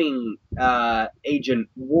stabbing Agent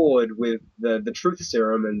Ward with the truth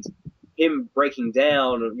serum and him breaking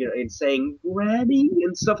down, and saying "Granny"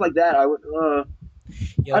 and stuff like that. I went, I don't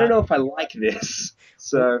Yeah. know if I like this. Well,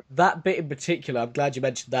 So that bit in particular, I'm glad you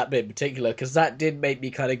mentioned that bit in particular because that did make me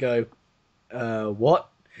kind of go, what?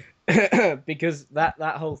 Because that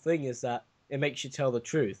whole thing is that it makes you tell the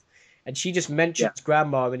truth, and she just yeah, mentions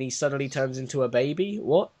grandma, and he suddenly turns into a baby.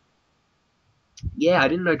 What? yeah, I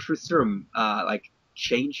didn't know truth serum like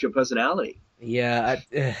changed your personality. Yeah,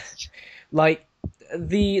 like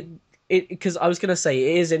the it because I was gonna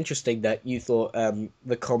say it is interesting that you thought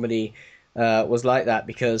the comedy was like that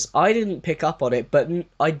because I didn't pick up on it, but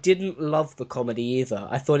I didn't love the comedy either.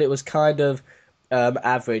 I thought it was kind of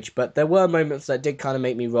average, but there were moments that did kind of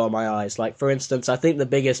make me roll my eyes. Like for instance, I think the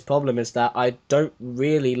biggest problem is that I don't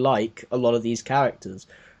really like a lot of these characters.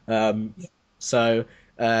 Um, so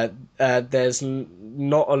there's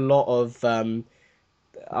not a lot of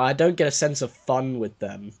I don't get a sense of fun with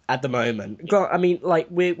them at the moment. I mean, like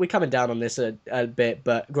we're coming down on this a bit,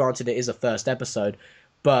 but granted, it is a first episode.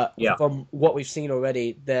 But Yeah, from what we've seen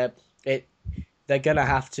already, it they're gonna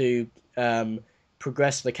have to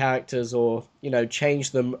progress the characters or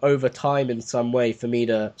change them over time in some way for me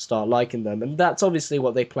to start liking them, and that's obviously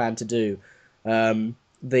what they plan to do.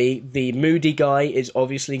 The moody guy is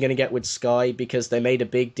obviously going to get with Sky because they made a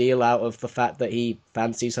big deal out of the fact that he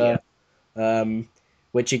fancies yeah. her. Um,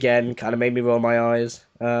 which again kind of made me roll my eyes.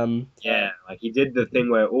 Yeah, like he did the thing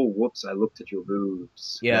where, oh, whoops, I looked at your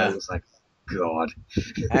boobs. And I Yeah, was like, God.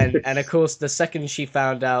 and of course, the second she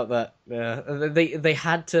found out that they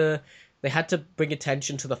had to bring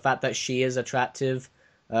attention to the fact that she is attractive,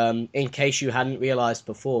 in case you hadn't realized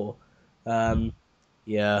before. Um,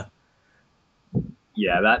 yeah,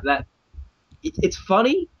 Yeah, it's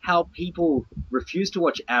funny how people refuse to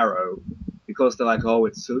watch Arrow because they're like, oh,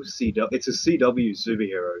 it's a CW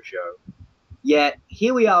superhero show. Yet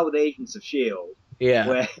here we are with Agents of Shield, yeah,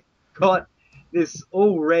 where got this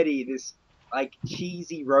like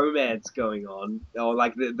cheesy romance going on, or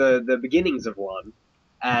like the beginnings of one,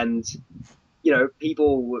 and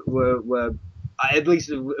people were at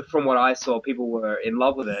least from what I saw, people were in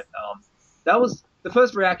love with it. That was the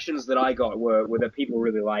first reactions that I got were that people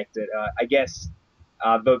really liked it. I guess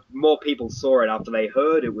the more people saw it after they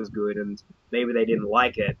heard it was good, and maybe they didn't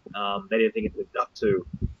like it. They didn't think it lived up to.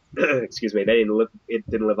 Excuse me. It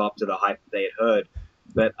didn't live up to the hype that they had heard.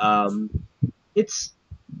 But it's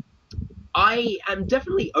I am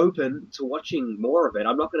definitely open to watching more of it.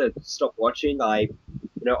 I'm not going to stop watching.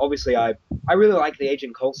 Obviously, I really like the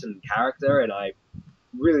Agent Coulson character, and I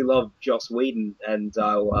really love Joss Whedon, and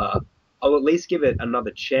I'll at least give it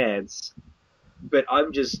another chance. But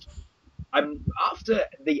I'm after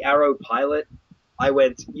the Arrow pilot. I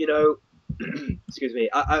went, excuse me.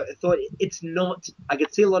 I thought it's not. I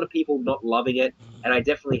could see a lot of people not loving it, and I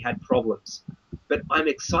definitely had problems. But I'm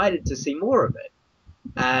excited to see more of it,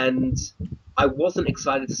 and I wasn't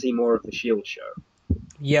excited to see more of the Shield show.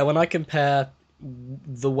 yeah. When I compare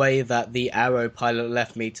the way that the Arrow pilot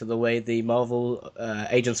left me to the way the Marvel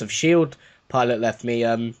Agents of Shield pilot left me,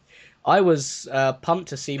 I was pumped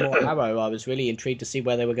to see more Arrow. I was really intrigued to see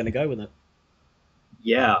where they were going to go with it.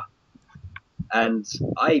 Yeah, and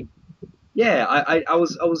I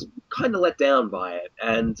was kind of let down by it,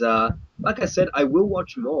 and like I said, I will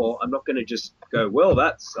watch more. I'm not going to just go, well,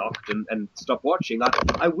 that sucked, and stop watching.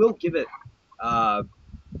 I will give it. Uh,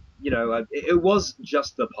 it was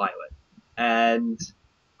just the pilot, and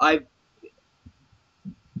I've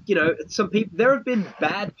some people. There have been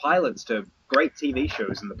bad pilots to great TV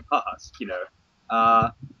shows in the past.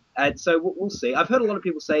 Uh, and so we'll see. I've heard a lot of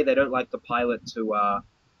people say they don't like the pilot to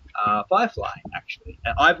Firefly. Actually,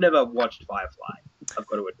 I've never watched Firefly. I've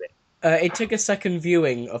got to admit. It took a second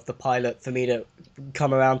viewing of the pilot for me to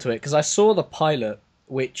come around to it because I saw the pilot,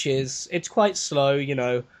 which is it's quite slow.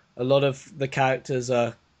 A lot of the characters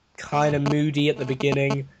are kind of moody at the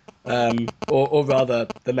beginning, or rather,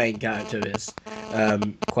 the main character is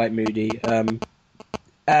quite moody.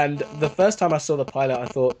 And the first time I saw the pilot, I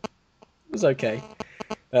thought it was okay.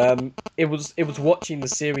 It was watching the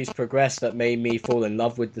series progress that made me fall in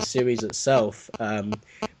love with the series itself.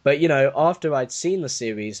 But after I'd seen the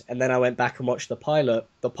series and then I went back and watched the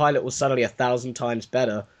pilot was suddenly 1,000 times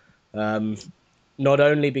better. Um, Not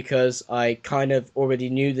only because I kind of already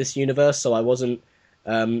knew this universe,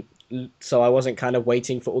 um, so I wasn't kind of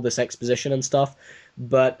waiting for all this exposition and stuff,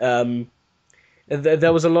 but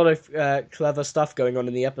there was a lot of clever stuff going on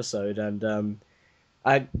in the episode, and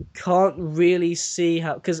I can't really see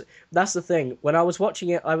how, because that's the thing. When I was watching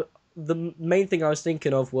it, the main thing I was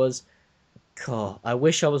thinking of was, God, I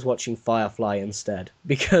wish I was watching Firefly instead,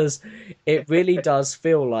 because it really does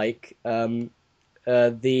feel like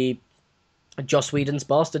the Joss Whedon's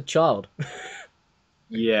bastard child.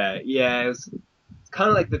 Yeah, yeah. It's kind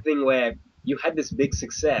of like the thing where you had this big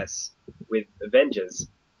success with Avengers.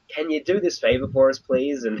 Can you do this favor for us,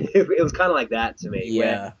 please? And it was kind of like that to me,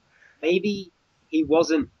 where Yeah, maybe he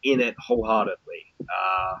wasn't in it wholeheartedly.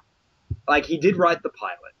 Like he did write the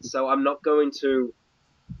pilot, so I'm not going to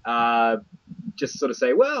uh, just sort of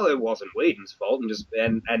say, well, it wasn't Whedon's fault,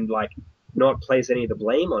 and like not place any of the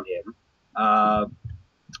blame on him.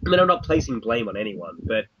 I mean, I'm not placing blame on anyone,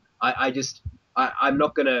 but I just I'm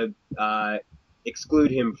not going to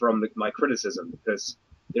exclude him from my criticism because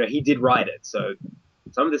he did write it, so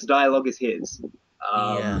some of this dialogue is his.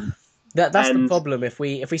 yeah. Um, That's the and problem. If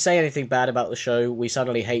we say anything bad about the show, we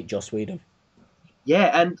suddenly hate Joss Whedon.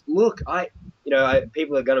 yeah, and look,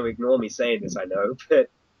 people are going to ignore me saying this, I know, but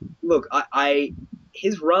look,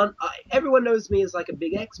 his run. Everyone knows me as like a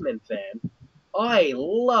big X-Men fan. I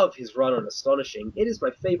love his run on Astonishing. It is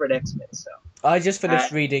my favorite X-Men stuff. I just Uh,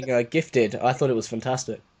 finished reading Gifted. I thought it was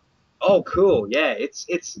fantastic. oh, cool. Yeah, it's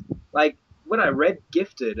like when I read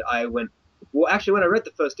Gifted, I went. Well, actually, when I read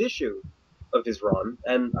the first issue of his run,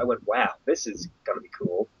 and I went, "Wow, this is gonna be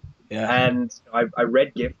cool." Yeah. And I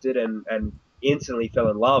read Gifted and instantly fell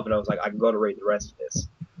in love, and I was like, "I've got to read the rest of this."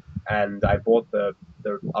 And I bought the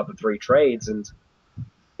other three trades, and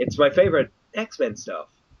it's my favorite X-Men stuff.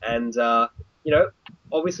 And you know,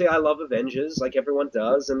 obviously I love Avengers like everyone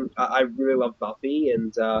does, and I really love Buffy,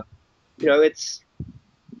 and you know, it's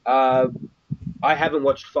uh, I haven't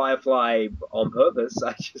watched Firefly on purpose.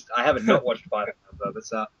 I haven't not watched Firefly on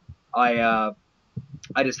purpose. I uh,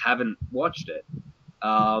 I just haven't watched it.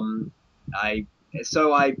 Um, I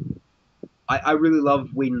so I really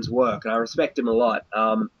love Whedon's work and I respect him a lot.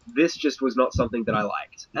 This just was not something that I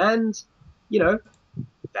liked, and you know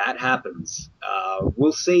that happens.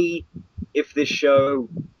 We'll see if this show.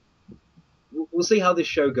 We'll see how this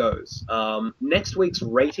show goes. Next week's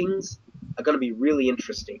ratings are going to be really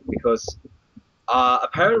interesting because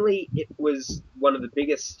apparently it was one of the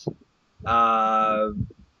biggest uh,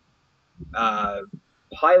 uh,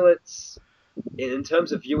 pilots in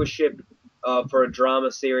terms of viewership for a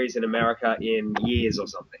drama series in America in years or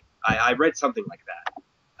something. I read something like that.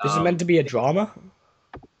 This is meant to be a drama.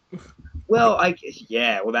 Well,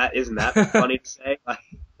 yeah, well that isn't that funny to say.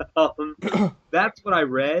 um, that's what I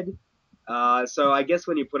read. So I guess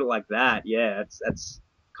when you put it like that, yeah, that's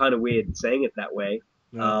kind of weird saying it that way.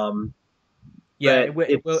 Yeah, Um, yeah, but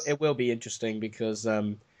it's it will be interesting because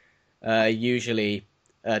usually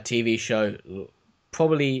a TV show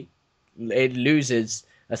probably it loses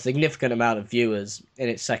a significant amount of viewers in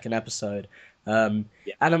its second episode. yeah,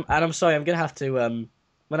 And I'm sorry, I'm gonna have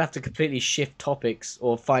to completely shift topics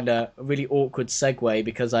or find a really awkward segue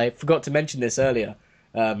because I forgot to mention this earlier.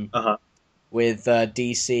 uh-huh. With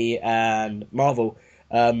DC and Marvel.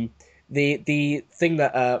 The thing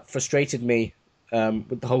that frustrated me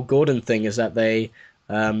with the whole Gordon thing is that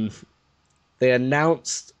um, they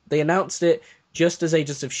announced it just as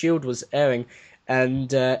Agents of Shield was airing, and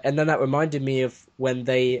then that reminded me of when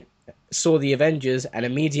they saw the Avengers and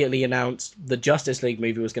immediately announced the Justice League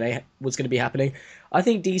movie was gonna be happening. I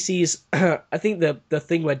think DC's I think the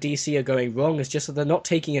thing where DC are going wrong is just that they're not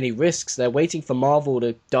taking any risks. They're waiting for Marvel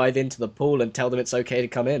to dive into the pool and tell them it's okay to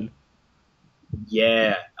come in.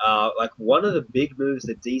 Yeah, like one of the big moves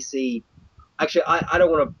that DC. Actually, I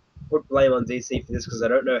don't want to put blame on DC for this because I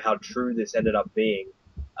don't know how true this ended up being.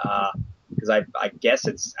 Because I guess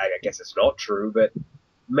I guess it's not true, but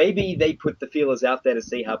maybe they put the feelers out there to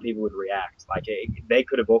see how people would react. Like they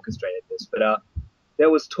could have orchestrated this, but there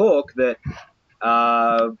was talk that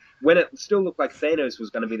when it still looked like Thanos was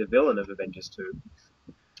going to be the villain of Avengers 2,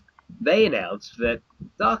 they announced that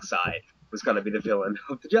Darkseid was going to be the villain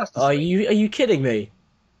of the Justice League. Are you kidding me?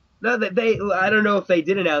 No, that they I don't know if they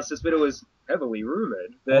did announce this, but it was heavily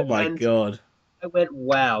rumored Oh that, my and god. I went,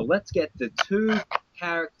 wow, let's get the two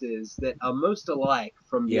characters that are most alike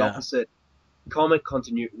from the Yeah. opposite comic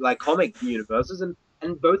universes,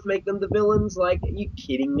 and both make them the villains. Like, are you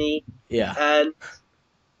kidding me? Yeah. And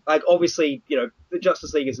like, obviously, the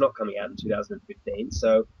Justice League is not coming out in 2015,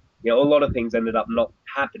 so a lot of things ended up not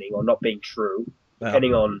happening or not being true, Well,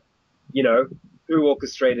 depending on you know who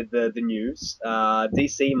orchestrated the news.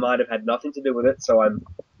 DC might have had nothing to do with it, so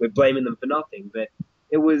we're blaming them for nothing. But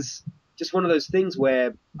it was just one of those things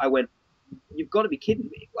where I went, "You've got to be kidding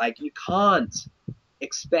me! Like, you can't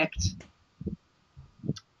expect."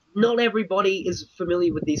 Not everybody is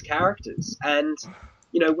familiar with these characters, and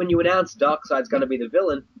when you announce Darkseid's going to be the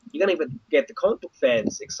villain, you're going to get the comic book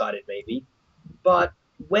fans excited, maybe. But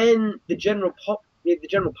when the general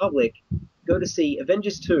public go to see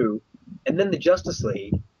Avengers 2 and then the Justice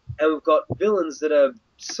League, and we've got villains that are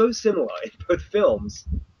so similar in both films,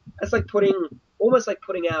 that's like almost like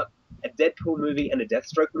putting out a Deadpool movie and a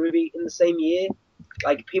Deathstroke movie in the same year.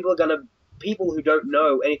 Like, people who don't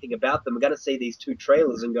know anything about them are gonna see these two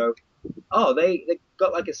trailers and go, "Oh, they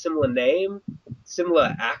got like a similar name,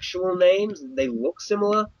 similar actual names. They look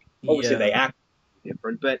similar. Obviously, yeah. they act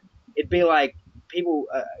different, but it'd be like people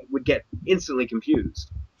would get instantly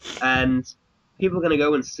confused, and people are going to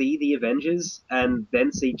go and see the Avengers and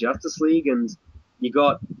then see Justice League, and you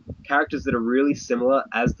got characters that are really similar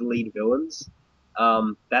as the lead villains.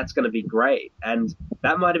 That's going to be great, and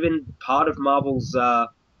that might have been part of Marvel's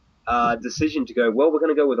decision to go. Well, we're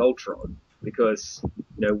going to go with Ultron because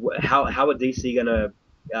how are DC going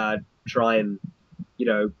to try and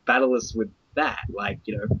battle us with that? Like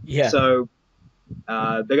Yeah. so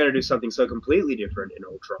they're going to do something so completely different in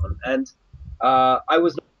Ultron. And I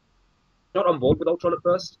was not on board with Ultron at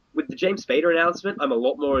first. With the James Spader announcement, I'm a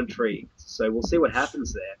lot more intrigued. So we'll see what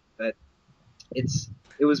happens there. But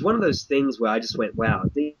it was one of those things where I just went, wow,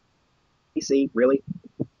 DC, really?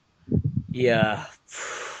 Yeah.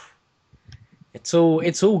 It's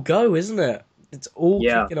all go, isn't it? It's all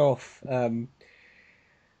Yeah. kicking off.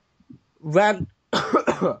 Ran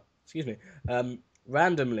excuse me.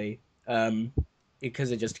 Randomly,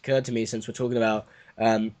 because it just occurred to me since we're talking about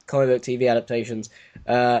comic book TV adaptations.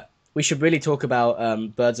 we should really talk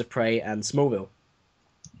about Birds of Prey and Smallville.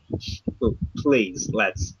 Oh, please,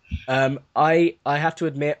 let's. I have to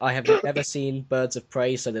admit I have never seen Birds of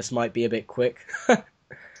Prey, so this might be a bit quick.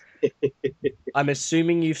 I'm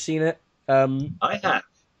assuming you've seen it. I have.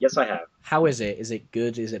 Yes, I have. How is it? Is it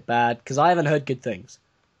good? Is it bad? Because I haven't heard good things.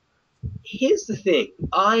 Here's the thing.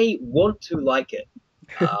 I want to like it.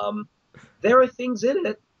 Um, there are things in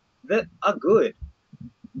it that are good.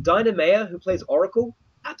 Dinah Mayer, who plays Oracle,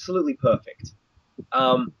 absolutely perfect.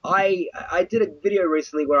 I did a video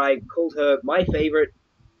recently where I called her my favorite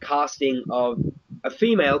casting of a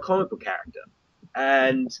female comic book character,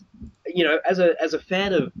 and as a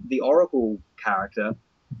fan of the Oracle character,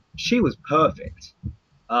 she was perfect.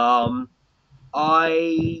 Um,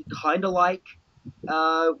 I kind of like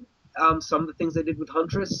uh, some of the things they did with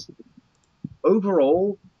Huntress.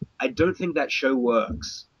 Overall, I don't think that show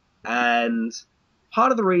works, and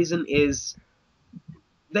part of the reason is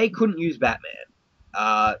they couldn't use Batman.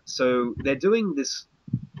 So they're doing this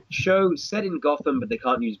show set in Gotham, but they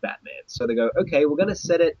can't use Batman. So they go, okay, we're going to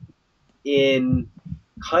set it in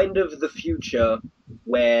kind of the future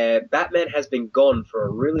where Batman has been gone for a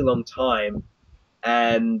really long time,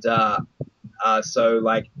 and so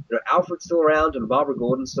like Alfred's still around and Barbara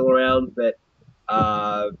Gordon's still around, but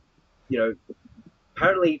uh, you know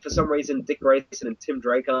apparently for some reason Dick Grayson and Tim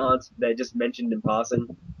Drake aren't. They're just mentioned in passing.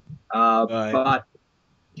 Right. But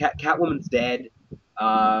Catwoman's dead.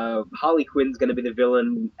 Harley Quinn's going to be the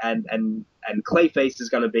villain, and Clayface is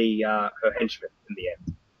going to be her henchman in the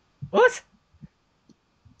end. What?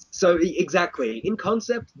 So exactly, in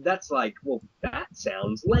concept, that's like, well, that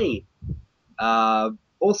sounds lame.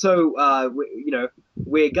 Also,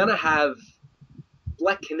 we're gonna have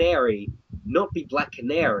Black Canary not be Black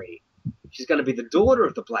Canary. She's gonna be the daughter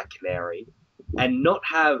of the Black Canary, and not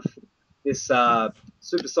have this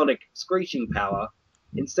supersonic screeching power.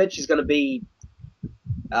 Instead, she's gonna be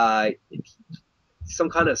uh, some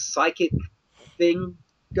kind of psychic thing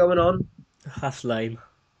going on, That's lame.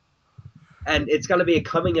 and it's gonna be a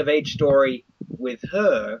coming of age story with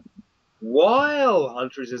her, while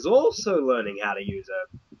Huntress is also learning how to use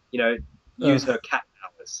her cat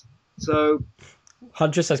powers. So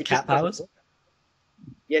Huntress has it just cat powers?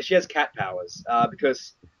 yeah, she has cat powers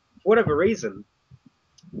because for whatever reason,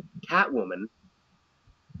 Catwoman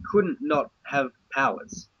couldn't not have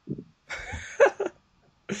powers.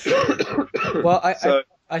 Well, So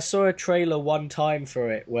I saw a trailer one time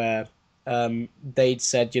for it where they'd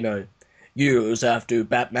said, use have to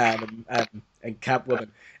Batman and Catwoman.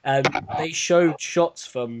 And they showed shots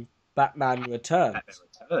from Batman Batman Returns.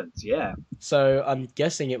 Returns, yeah. So I'm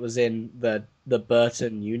guessing it was in the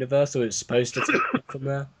Burton universe, or it's supposed to take from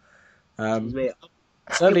there. Excuse me.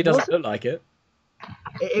 Certainly It doesn't wasn't. look like it.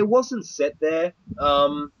 It wasn't set there.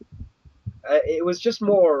 It was just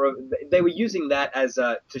more of they were using that as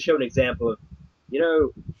to show an example of, you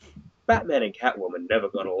know, Batman and Catwoman never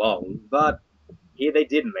got along, but here they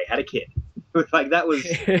did, and they had a kid. Like that was,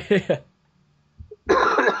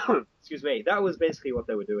 excuse me, that was basically what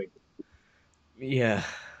they were doing. Yeah,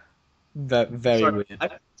 very Sorry,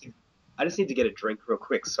 weird. I just need to get a drink real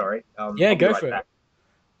quick. Sorry, Yeah, I'll be go right for it. back.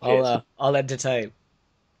 Cheers. I'll entertain.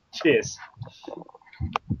 Cheers.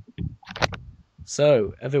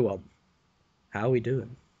 So, everyone, how are we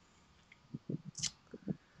doing?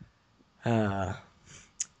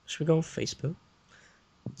 Should we go on Facebook?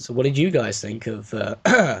 So, what did you guys think of?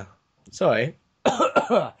 Sorry,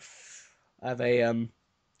 I have a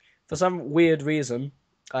for some weird reason,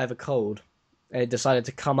 I have a cold, and it decided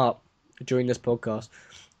to come up during this podcast.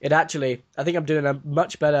 It actually, I think I'm doing a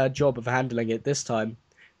much better job of handling it this time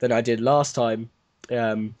than I did last time.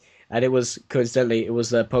 And it was coincidentally, it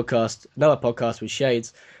was another podcast with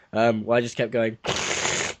Shades, where I just kept going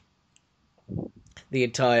the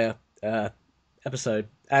entire episode.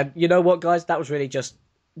 And you know what, guys? That was really just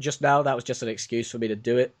now. That was just an excuse for me to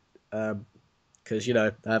do it, because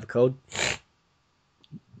I have a cold.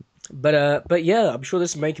 But yeah, I'm sure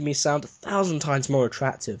this is making me sound 1,000 times more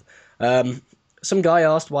attractive. Some guy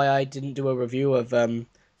asked why I didn't do a review of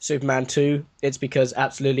Superman 2. It's because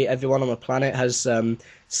absolutely everyone on the planet has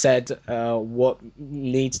said what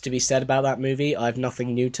needs to be said about that movie. I have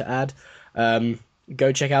nothing new to add.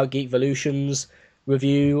 Go check out Geekvolution's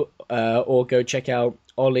review, or go check out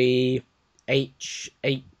Ollie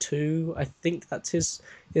H82. I think that's his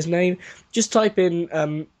name. Just type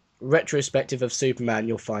in retrospective of Superman.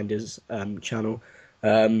 You'll find his channel.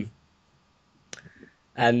 And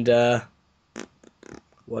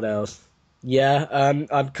what else? Yeah,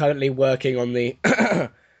 I'm currently working on the.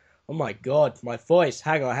 Oh my god, my voice.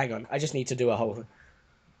 Hang on. I just need to do a whole.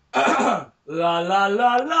 La la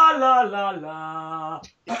la la la la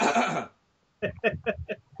la.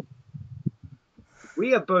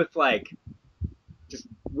 We are both like just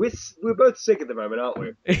we're both sick at the moment, aren't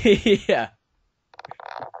we? Yeah.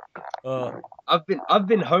 Oh, I've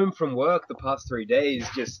been home from work the past 3 days,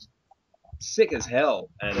 just sick as hell,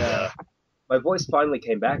 and yeah. my voice finally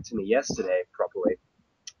came back to me yesterday properly,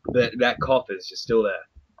 but that cough is just still there.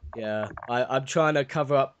 Yeah. I'm trying to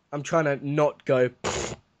cover up. I'm trying to not go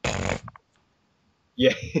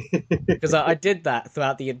Yeah, because I did that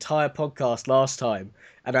throughout the entire podcast last time,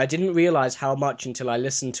 and I didn't realize how much until I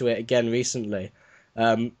listened to it again recently.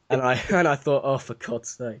 And I and I thought, oh, for God's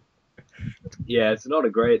sake. yeah, it's not a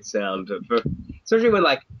great sound, especially when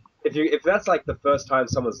like if that's like the first time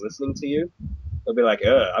someone's listening to you, they'll be like,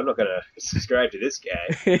 I'm not gonna subscribe to this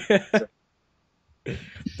guy. So,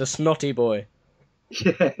 The snotty boy.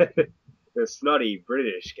 yeah, the snotty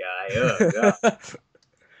British guy, oh god, and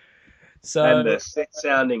So, the sick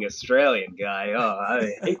sounding Australian guy, oh,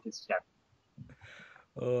 I hate this chap.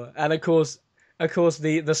 and of course,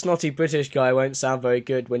 the snotty British guy won't sound very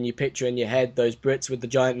good when you picture in your head those Brits with the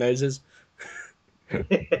giant noses.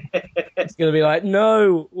 It's gonna be like,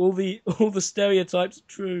 no, all the stereotypes are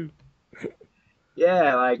true.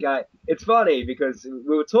 Yeah, like it's funny because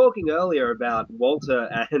we were talking earlier about Walter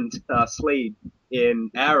and Sleed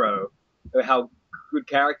in Arrow, how good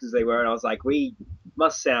characters they were, and I was like, we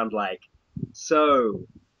must sound like so,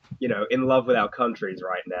 in love with our countries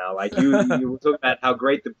right now. Like you were talking about how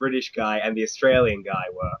great the British guy and the Australian guy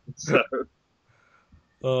were. So I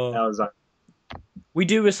Oh, was like, we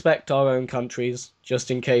do respect our own countries,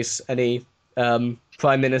 just in case any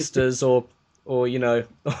prime ministers or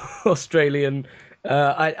Australian.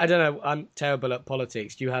 I don't know. I'm terrible at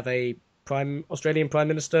politics. Do you have a Australian prime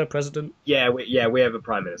minister, president? yeah, we have a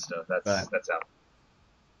prime minister. Right. That's out.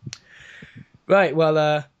 Right.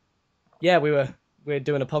 Well, yeah, we're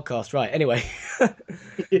doing a podcast, right? Anyway,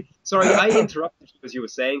 Sorry, I interrupted you as you were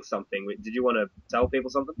saying something. Did you want to tell people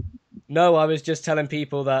something? no, I was just telling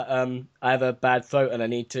people that I have a bad throat and I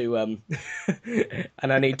need to and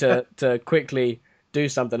I need to quickly do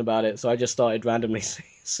something about it. So I just started randomly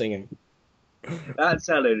singing. That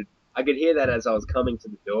sounded. I could hear that as I was coming to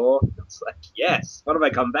the door. It's like, yes. What have I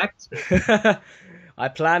come back to? I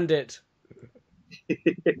planned it.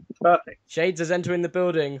 Perfect. Shades is entering the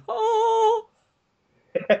building. Oh!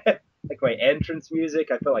 Like my entrance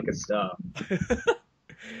music, I feel like a star.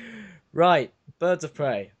 Right, Birds of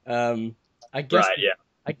Prey. I guess Right. Yeah.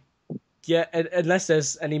 I yeah. Unless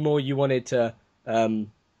there's any more you wanted to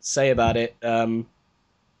say about it.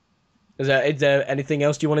 Is there anything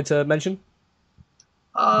else you wanted to mention?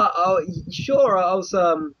 Oh, sure. I was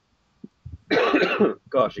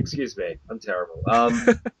Gosh, excuse me. I'm terrible.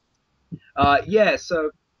 Yeah.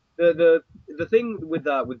 So the thing with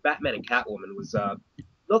Batman and Catwoman was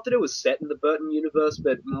not that it was set in the Burton universe,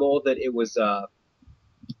 but more that it was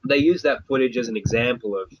they used that footage as an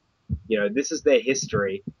example of, this is their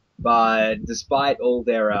history, but despite all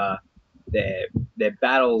their their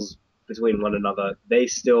battles between one another, they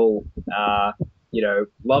still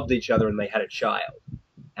loved each other and they had a child.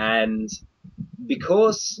 And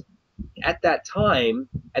because at that time,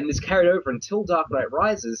 and this carried over until Dark Knight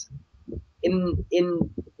Rises, in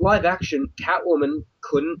live action, Catwoman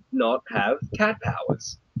couldn't not have cat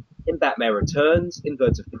powers. In Batman Returns, in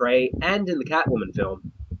Birds of Prey, and in the Catwoman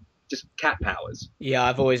film, just cat powers. Yeah,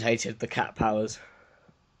 I've always hated the cat powers.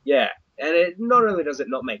 Yeah, and it not only does it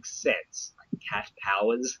not make sense, like cat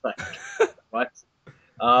powers, like what?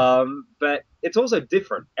 But it's also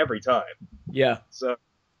different every time. Yeah, So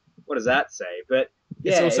what does that say? But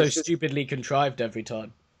it's yeah, also it's just stupidly contrived every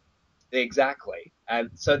time. exactly.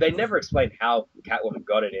 And so they never explained how Catwoman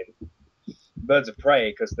got it in Birds of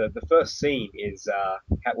Prey because the first scene is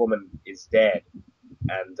Catwoman is dead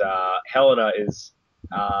and Helena is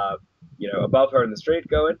above her in the street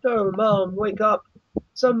going, "No, Mom, wake up!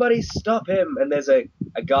 Somebody stop him!" And there's a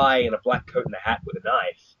guy in a black coat and a hat with a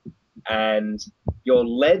knife, and you're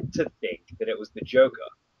led to think that it was the Joker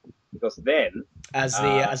because then, As the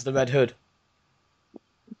uh, as the Red Hood.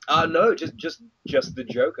 no, just the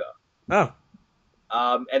Joker. Oh,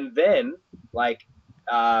 And then like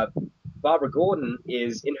uh, Barbara Gordon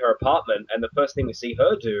is in her apartment, and the first thing we see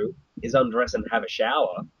her do is undress and have a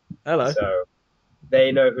shower. hello. So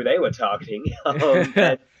they know who they were targeting.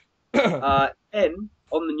 And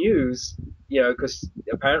on the news, because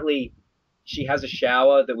apparently she has a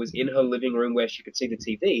shower that was in her living room where she could see the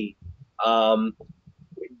TV. Um,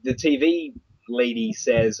 the TV lady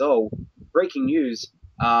says, "Oh, breaking news!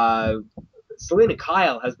 Selena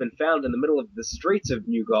Kyle has been found in the middle of the streets of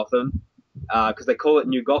New Gotham. because they call it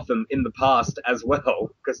New Gotham in the past as well,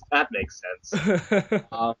 because that makes sense.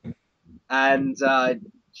 Um, and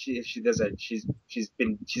she's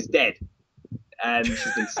dead, and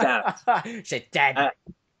she's been stabbed. She's dead. Uh,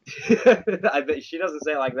 I bet she doesn't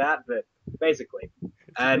say it like that, but basically.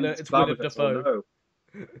 And It's Barbara Willem goes, "Oh Dafoe.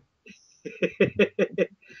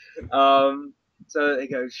 no." um, so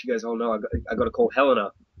she goes, "Oh no, I got to call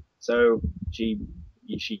Helena." So she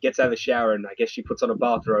she gets out of the shower and I guess she puts on a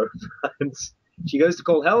bathrobe and she goes to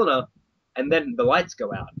call Helena, and then the lights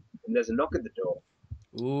go out and there's a knock at the door.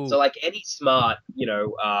 So Ooh, like any smart,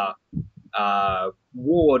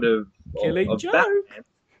 ward killing of joke. Batman.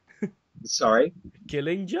 Sorry,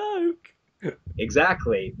 Killing joke.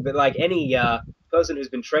 exactly. But like any person who's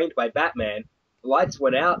been trained by Batman, the lights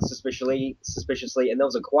went out suspiciously, and there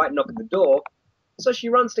was a quiet knock at the door. So she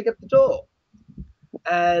runs to get the door,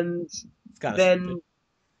 and It's kind of stupid. then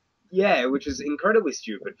yeah, which is incredibly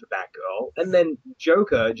stupid for Batgirl. And then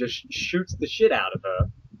Joker just shoots the shit out of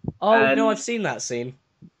her, Oh no, I've and seen that scene.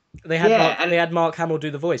 yeah, and They had Mark Hamill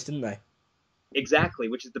do the voice, didn't they? exactly,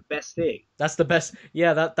 which is the best thing. That's the best.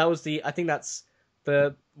 Yeah, that was the. I think that's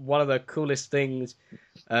the one of the coolest things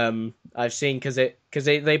I've seen because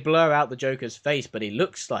they blur out the Joker's face, but he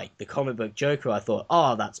looks like the comic book Joker. I thought,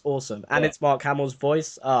 oh, that's awesome, and Yeah, it's Mark Hamill's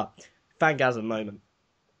voice. Ah, fangasm moment.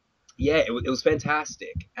 yeah, it was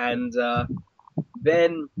fantastic. And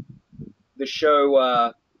then the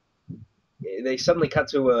show, they suddenly cut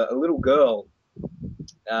to a little girl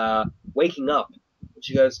uh, waking up. And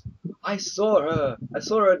she goes, I saw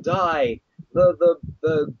her die.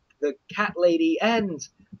 The cat lady and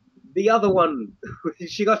the other one,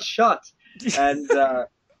 she got shot." And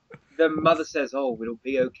the mother says, "Oh, it'll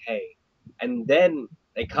be okay." And then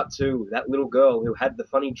they cut to that little girl who had the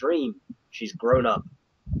funny dream. She's grown up,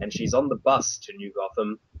 and she's on the bus to New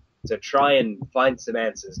Gotham to try and find some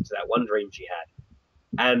answers to that one dream she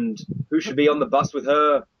had. And who should be on the bus with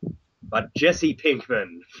her but Jesse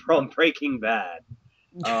Pinkman from Breaking Bad,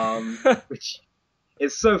 which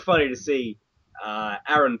is so funny to see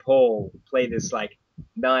Aaron Paul play this like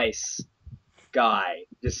nice guy,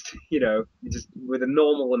 just with a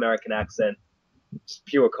normal American accent, just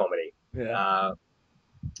pure comedy. Yeah.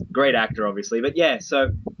 Great actor, obviously, but yeah.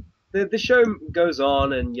 So the show goes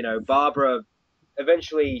on, and Barbara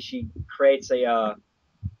eventually she creates a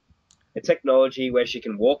technology where she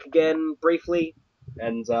can walk again briefly,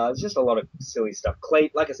 and it's just a lot of silly stuff.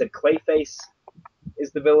 Like I said, Clayface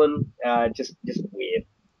is the villain. Just weird.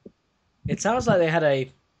 It sounds like they had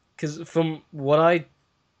because from what I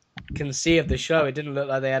can see of the show, it didn't look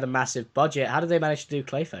like they had a massive budget. How did they manage to do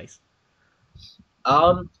Clayface?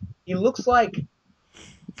 He looks like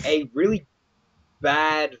a really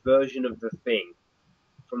bad version of the Thing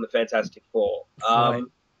from the Fantastic Four. Right.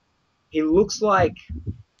 He looks like,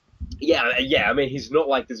 yeah. I mean, he's not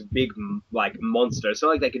like this big like monster. It's not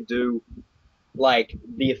like they could do like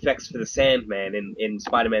the effects for the Sandman in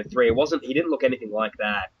Spider-Man 3. He didn't look anything like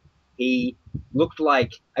that. He looked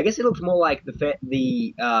like, I guess he looked more like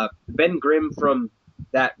the Ben Grimm from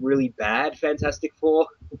that really bad Fantastic Four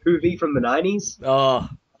movie from the 90s. Oh,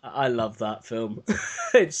 I love that film.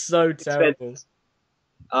 It's so It's terrible.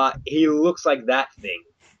 fantastic. He looks like that Thing.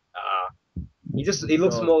 He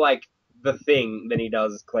looks God. more like the Thing than he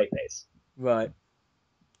does Clayface. Right.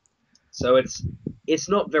 So it's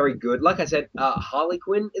not very good. Like I said, Harley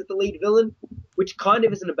Quinn is the lead villain, which kind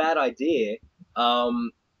of isn't a bad idea.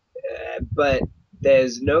 But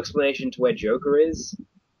there's no explanation to where Joker is,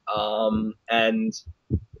 and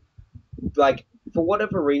like for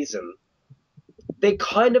whatever reason, they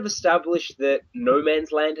kind of established that No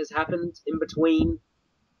Man's Land has happened in between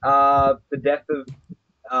the death of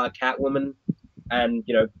Catwoman and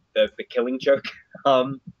the Killing Joke,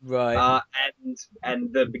 Right. uh,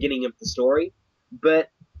 and the beginning of the story, but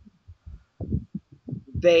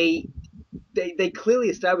they they clearly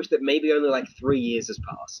established that maybe only like 3 years has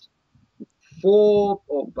passed, 4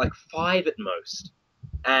 or like 5 at most,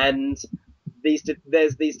 and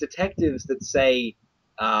there's these detectives that say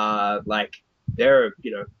like there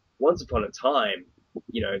once upon a time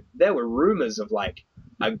there were rumors of like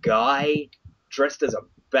a guy dressed as a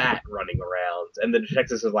bat running around, and the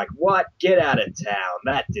detectives are like, what, get out of town,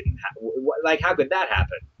 that didn't happen, like how could that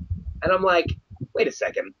happen? And I'm like, wait a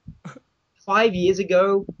second, 5 years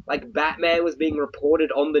ago, like Batman was being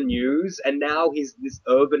reported on the news, and now he's this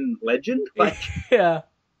urban legend. Like, Yeah.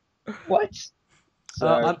 what? So,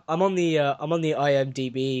 I'm on the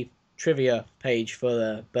IMDb trivia page for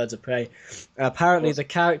the Birds of Prey. Apparently, the awesome.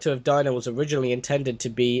 character of Dinah was originally intended to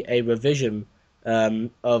be a revision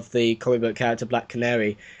of the comic book character Black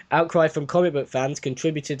Canary. Outcry from comic book fans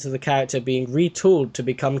contributed to the character being retooled to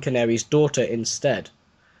become Canary's daughter instead.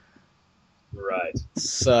 Right.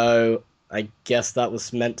 So I guess that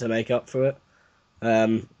was meant to make up for it.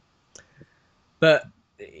 Um, but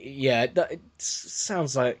yeah, it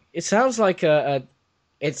sounds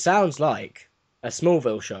like a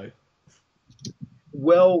Smallville show.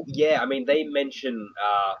 Well, yeah, I mean, they mention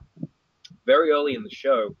very early in the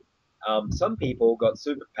show, some people got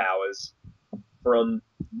superpowers from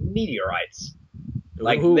meteorites.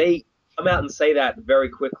 Like, Ooh, they come out and say that very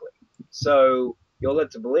quickly. So you're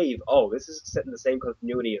led to believe, oh, this is set in the same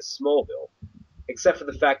continuity as Smallville, except for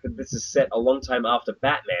the fact that this is set a long time after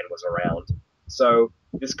Batman was around. So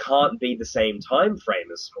this can't be the same time frame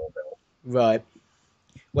as Smallville. right.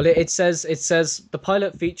 Well, it says the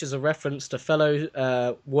pilot features a reference to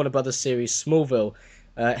fellow Warner Brothers series Smallville.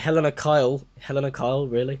 Helena Kyle,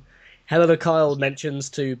 really? Helena Kyle mentions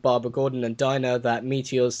to Barbara Gordon and Dinah that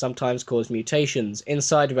meteors sometimes cause mutations.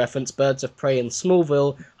 Inside reference, Birds of Prey and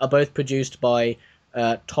Smallville are both produced by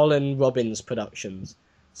Tolin Robbins Productions.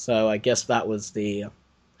 So I guess that was the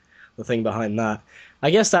thing behind that.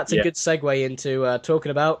 I guess that's a Yeah. good segue into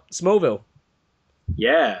talking about Smallville.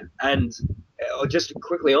 Yeah, and just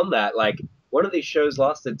quickly on that, like one of these shows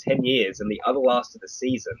lasted 10 years, and the other lasted a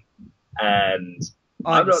season. And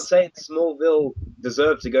I'm I'm not saying Smallville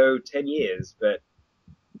deserved to go 10 years, but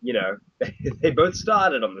they both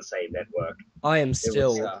started on the same network. I am It was,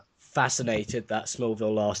 still fascinated that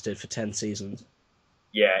Smallville lasted for 10 seasons.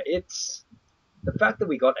 yeah, it's the fact that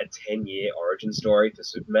we got a 10-year origin story for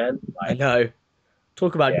Superman. I Like, know.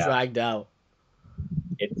 Talk about yeah, dragged out.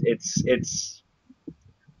 it's.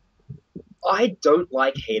 I don't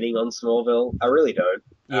like hating on Smallville. I really don't.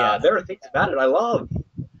 Yeah. There are things about it I love.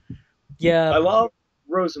 Yeah. I love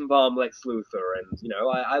Rosenbaum, Lex Luthor, and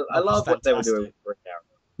I Oh, he's love what they were doing fantastic. with Rick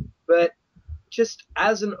Arrow. But just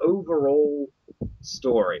as an overall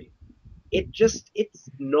story, it's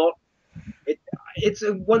not it. It's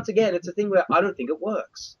once again, it's a thing where I don't think it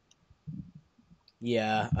works.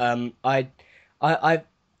 Yeah. I, I've,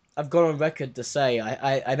 I've gone on record to say,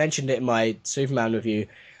 I mentioned it in my Superman review.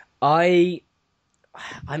 I,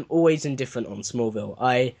 I'm always indifferent on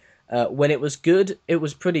Smallville. When it was good, it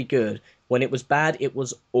was pretty good. When it was bad, it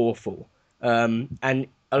was awful. And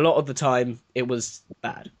a lot of the time, it was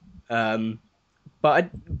bad. Um,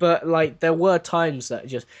 but like there were times that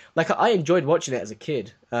just like I enjoyed watching it as a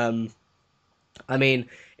kid. I mean,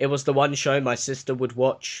 it was the one show my sister would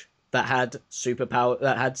watch that had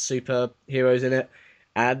superheroes in it,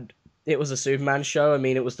 and it was a Superman show. I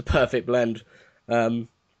mean, it was the perfect blend. Um,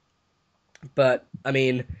 but I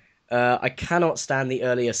mean, I cannot stand the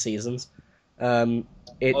earlier seasons. Um,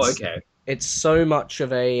 Oh, it's okay. it's so much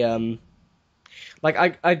of a like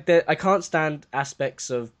I can't stand aspects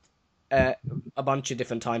of uh, a bunch of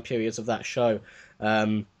different time periods of that show.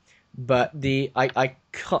 Um, but I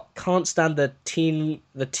can't stand the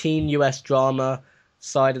teen US drama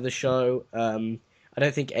side of the show. I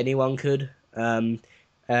don't think anyone could.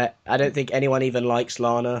 I don't think anyone even likes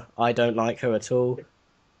Lana. I don't like her at all.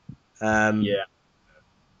 Um, Yeah,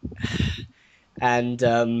 and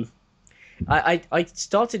I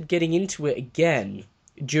started getting into it again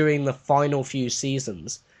during the final few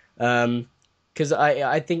seasons. Because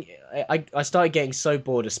I think I started getting so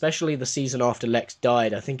bored, especially the season after Lex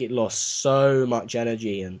died. I think it lost so much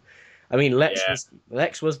energy, and I mean yeah,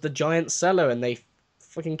 Lex was the giant seller, and they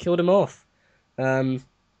fucking killed him off. Um,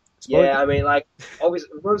 spoiler. yeah. I mean, like, obviously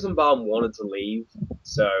Rosenbaum wanted to leave,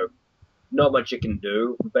 so not much you can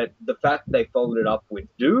do. But the fact that they followed it up with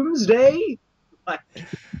Doomsday, like,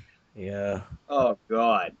 Yeah, oh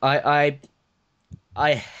god, I I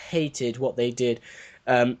I hated what they did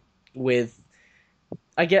um, with.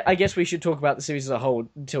 I guess we should talk about the series as a whole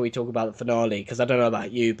until we talk about the finale because I don't know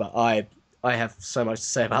about you, but I have so much to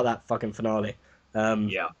say about that fucking finale. Um,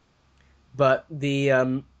 yeah, but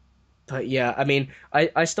the but yeah, I mean,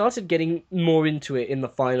 I started getting more into it in the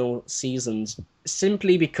final seasons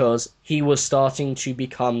simply because he was starting to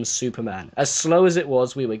become Superman. As slow as it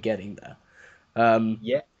was, we were getting there. Um,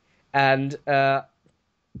 yeah, and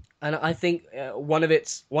and I think one of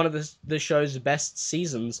the show's best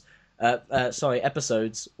seasons, sorry,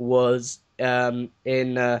 episodes was in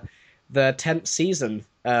the 10th season.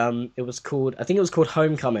 It was called, I think it was called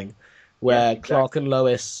Homecoming, yeah, where Clark exactly. and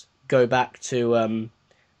Lois go back to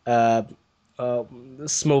uh,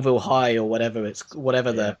 Smallville High or whatever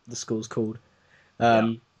Yeah, the school's called. yeah.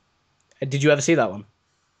 Um, did you ever see that one?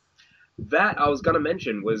 That I was gonna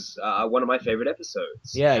mention was one of my favorite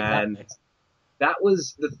episodes, Yeah, and exactly. that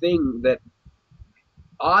was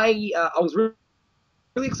I was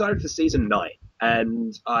really excited for season 9,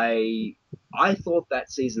 and I thought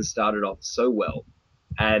that season started off so well,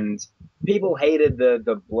 and people hated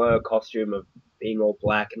the Blur costume of being all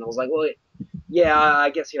black, and I was like, well, yeah, I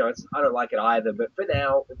guess I don't like it either, but for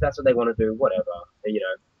now, if that's what they want to do, whatever, you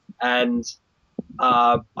know. And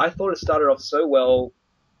I thought it started off so well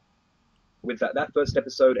with that first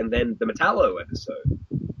episode, and then the Metallo episode.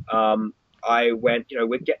 I went,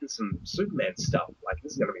 we're getting some Superman stuff. Like,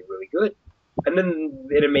 this is going to be really good. And then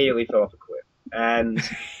it immediately fell off a cliff.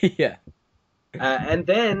 Yeah. And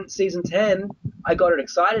then season 10, I got it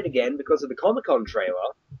excited again because of the Comic Con trailer,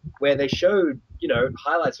 where they showed,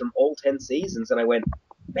 highlights from all 10 seasons, and I went,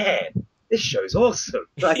 man, this show's awesome.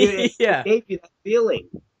 Like, Yeah. it gave you that feeling.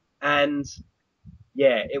 And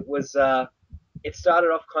yeah, it was. It started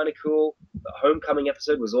off kind of cool. The Homecoming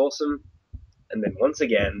episode was awesome, and then once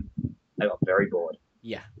again, I got very bored.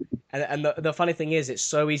 Yeah. And the funny thing is, it's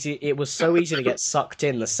so easy. It was so easy to get sucked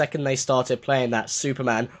in the second they started playing that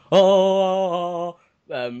Superman theme,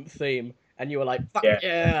 and you were like, "Fuck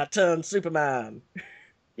yeah, turn Superman!"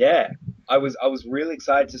 Yeah, I was really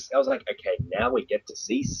excited to. I was like, okay, now we get to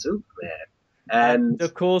see Superman, and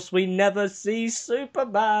of course we never see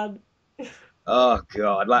Superman. Oh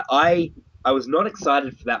god, like I was not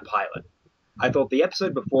excited for that pilot. I thought the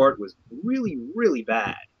episode before it was really, really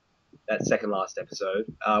bad. That second last episode,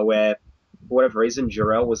 where for whatever reason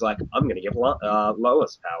Jor-El was like, "I'm going to give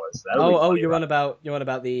Lois powers." You're on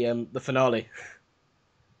about the finale.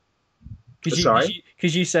 Sorry,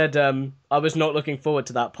 because you said I was not looking forward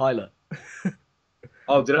to that pilot.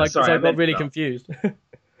 Oh, did I? Sorry, I got really confused.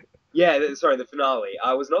 Yeah, sorry, the finale.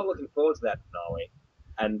 I was not looking forward to that finale,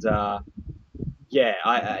 and yeah,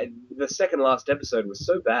 the second last episode was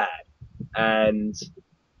so bad, and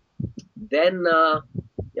then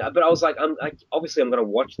yeah, but I was like, obviously I'm going to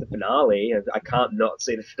watch the finale. I can't not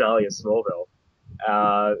see the finale of Smallville.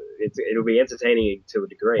 It'll be entertaining to a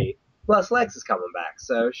degree. Plus, Lex is coming back,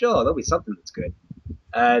 so sure, there'll be something that's good.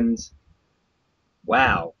 And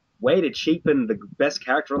wow, way to cheapen the best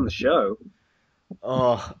character on the show.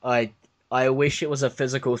 Oh, I wish it was a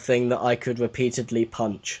physical thing that I could repeatedly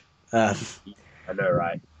punch. I know,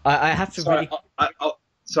 right? I have to sorry, really.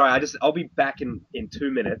 Sorry, I'll be back in 2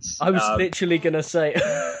 minutes. I was literally gonna say,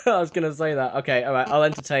 I was gonna say that. Okay, all right, I'll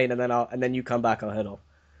entertain, and then you come back. I'll head off,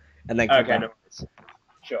 and then come back. No worries.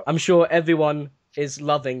 Sure. I'm sure everyone is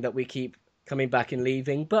loving that we keep coming back and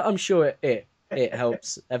leaving, but I'm sure it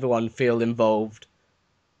helps everyone feel involved.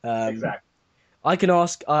 Exactly. I can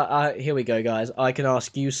ask. Here we go, guys. I can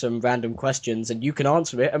ask you some random questions, and you can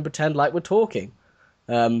answer it and pretend like we're talking.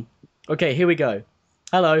 Okay, here we go.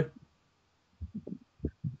 Hello.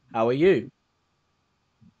 How are you?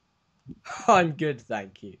 I'm good,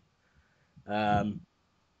 thank you.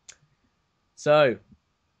 So,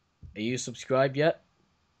 are you subscribed yet?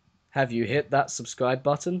 Have you hit that subscribe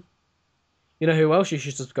button? You know who else you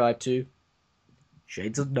should subscribe to?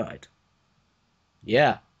 ShadesAtKnight.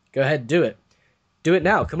 Yeah, go ahead, do it. Do it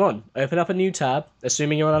now, come on. Open up a new tab,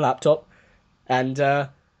 assuming you're on a laptop, and go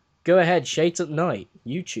ahead, ShadesAtKnight,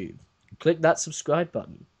 YouTube. Click that subscribe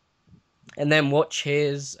button. And then watch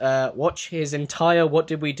his entire What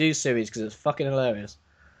Did We Do series, because it's fucking hilarious.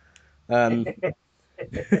 Thanks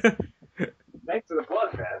for the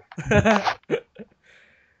plug,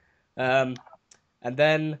 man. And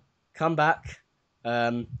then come back,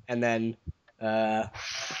 and then I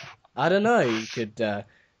don't know. You could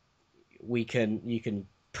you can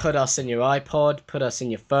put us in your iPod, put us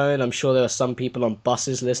in your phone. I'm sure there are some people on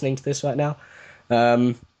buses listening to this right now.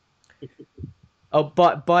 Oh,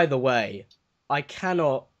 but by the way, I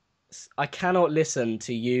cannot listen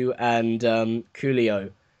to you and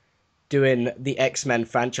Coolio doing the X-Men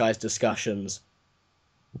franchise discussions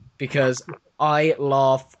because I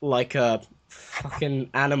laugh like a fucking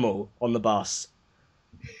animal on the bus.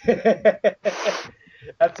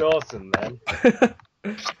 That's awesome, man.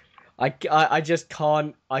 I just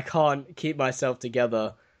can't keep myself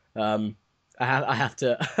together. I have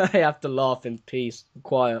to laugh in peace,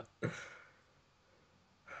 quiet.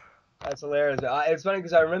 That's hilarious. It's funny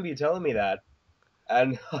because I remember you telling me that,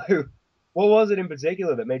 and what was it in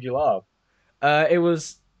particular that made you laugh? It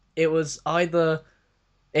was either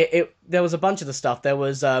there was a bunch of the stuff. There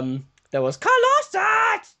was Colossus.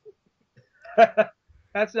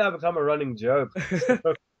 That's now become a running joke.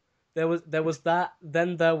 There was that.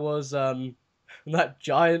 Then there was that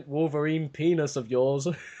giant Wolverine penis of yours.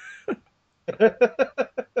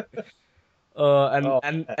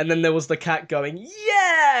 And then there was the cat going,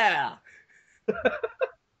 yeah!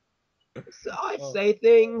 So I say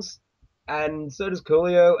things, and so does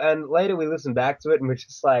Coolio, and later we listen back to it, and we're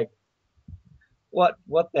just like, what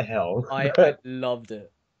the hell? I loved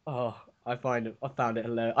it. Oh, I found it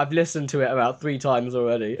hilarious. I've listened to it about 3 times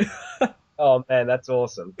already. Oh man, that's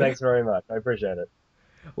awesome. Thanks very much. I appreciate it.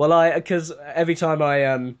 Well, because every time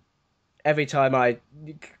I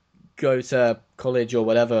go to college or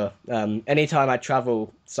whatever, anytime I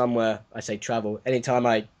travel somewhere, I say travel. Anytime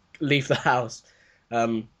I leave the house,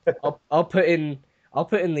 um, I'll put in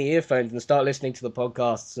the earphones and start listening to the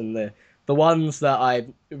podcasts, and the ones that I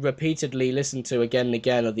repeatedly listen to again and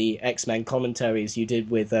again are the X-Men commentaries you did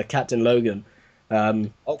with Captain Logan, Oh,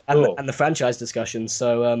 cool. and the franchise discussions.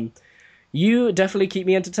 So you definitely keep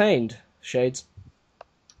me entertained, Shades.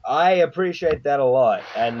 I appreciate that a lot,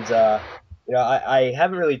 and I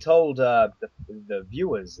haven't really told the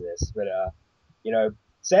viewers this, but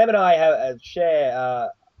Sam and I share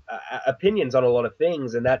opinions on a lot of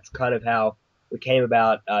things, and that's kind of how we came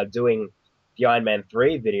about doing the Iron Man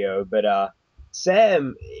 3 video. But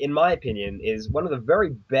Sam, in my opinion, is one of the very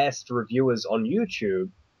best reviewers on YouTube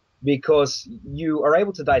because you are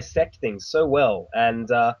able to dissect things so well and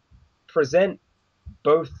present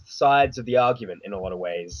both sides of the argument in a lot of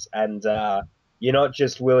ways. And you're not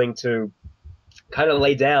just willing to kind of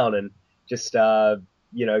lay down and just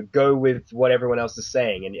go with what everyone else is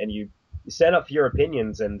saying, and you stand up for your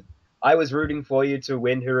opinions. And I was rooting for you to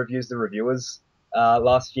win Who Reviews the Reviewers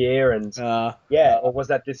last year, and Uh, yeah, or was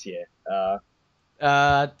that this year? Uh,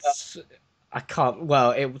 I can't.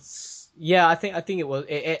 Well, it was. Yeah, I think it was.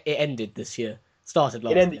 It ended this year. Started It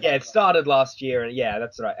last ended. year. Yeah, it started last year, and yeah,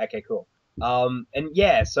 that's right. Okay, cool. And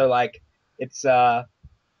yeah, so like it's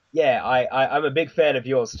yeah, I'm a big fan of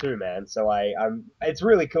yours too, man. So I'm. It's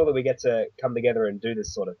really cool that we get to come together and do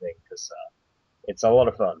this sort of thing because it's a lot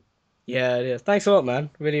of fun. Yeah, it is. Thanks a lot, man.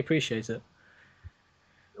 Really appreciate it.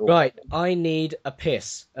 Cool. Right, I need a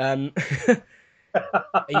piss. Are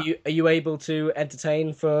you able to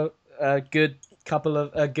entertain for a good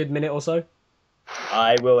a good minute or so?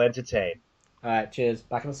 I will entertain. All right, cheers.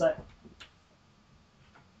 Back in a sec.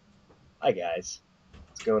 Hi guys,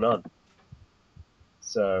 what's going on?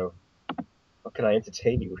 So, what can I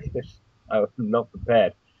entertain you with? I'm not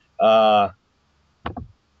prepared. Uh,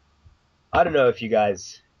 I don't know if you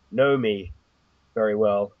guys know me very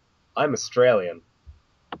well. I'm Australian,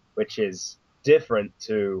 which is different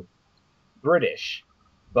to British,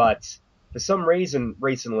 but for some reason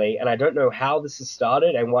recently, and I don't know how this has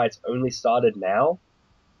started and why it's only started now,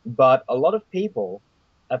 but a lot of people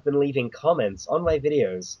have been leaving comments on my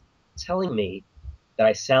videos telling me that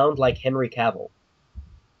I sound like Henry Cavill.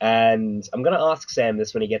 And I'm going to ask Sam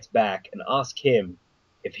this when he gets back and ask him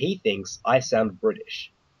if he thinks I sound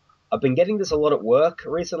British. I've been getting this a lot at work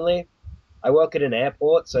recently. I work at an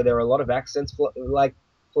airport, so there are a lot of accents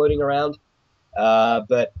floating around.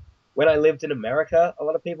 But when I lived in America, a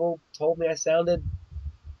lot of people told me I sounded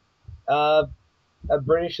uh,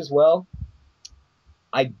 British as well.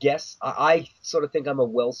 I guess I sort of think I'm a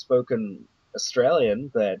well-spoken Australian,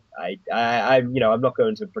 but I'm not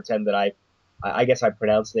going to pretend that I guess I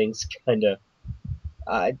pronounce things kind of.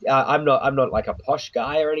 I'm not like a posh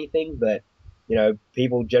guy or anything, but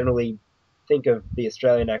people generally think of the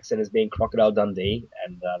Australian accent as being Crocodile Dundee,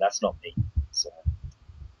 and that's not me. So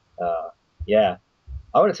uh, yeah,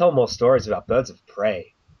 I want to tell more stories about Birds of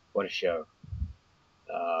Prey. What a show!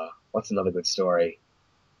 What's another good story?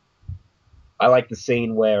 I like the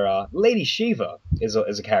scene where Lady Shiva is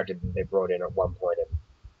a character that they brought in at one point, and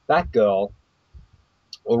Batgirl,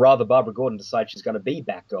 or rather Barbara Gordon, decides she's going to be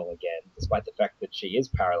Batgirl again, despite the fact that she is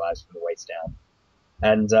paralyzed from the waist down,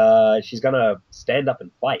 and she's going to stand up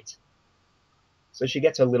and fight. So she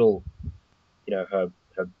gets her little, her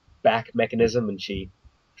back mechanism, and she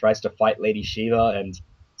tries to fight Lady Shiva, and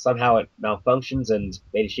somehow it malfunctions, and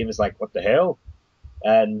Lady Shiva's like, "What the hell?"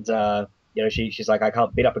 And she's like, "I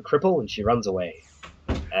can't beat up a cripple," and she runs away.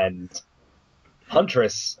 And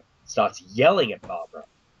Huntress starts yelling at Barbara,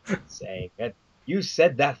 saying that you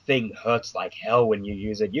said that thing hurts like hell when you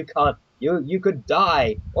use it. You can't. You could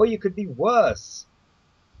die, or you could be worse.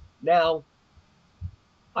 Now,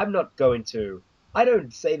 I'm not going to. I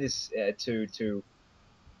don't say this to.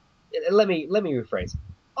 Let me rephrase.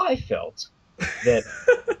 I felt that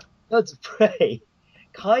Birds of Prey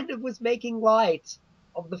kind of was making light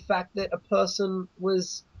of the fact that a person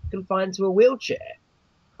was confined to a wheelchair.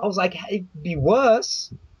 I was like, it'd be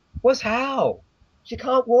worse. Worse how? She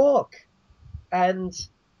can't walk. And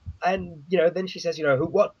then she says,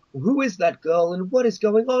 who is that girl and what is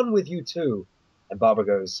going on with you two? And Barbara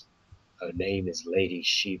goes, her name is Lady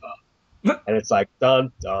Shiva. And it's like,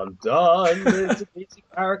 dun dun dun, it's a DC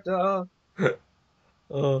character.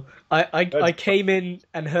 I came in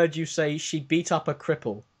and heard you say she beat up a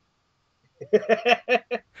cripple.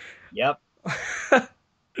 Yep.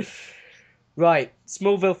 Right,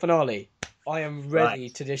 Smallville finale. I am ready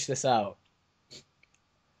Right. to dish this out.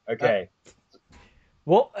 Uh, Okay.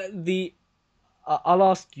 what the? I'll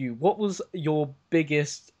ask you. What was your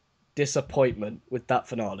biggest disappointment with that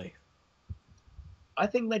finale? I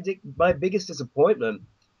think my biggest disappointment,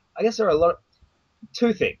 I guess there are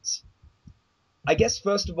two things. I guess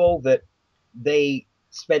first of all that they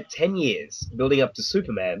spent 10 years building up to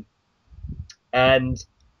Superman and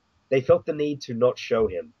they felt the need to not show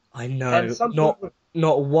him. I And know, some people,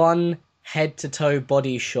 not one head to toe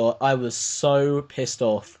body shot. I was so pissed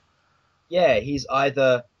off. yeah, he's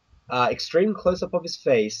either extreme close up of his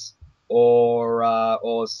face or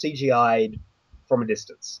CGI'd from a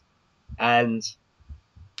distance. And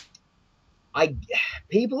I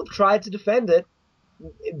people have tried to defend it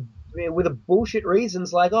with a bullshit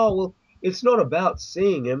reasons like, oh well, it's not about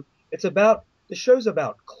seeing him. It's about the show's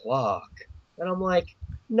about Clark, and I'm like,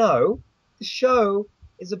 no, the show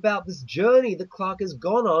is about this journey that Clark has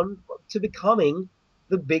gone on to becoming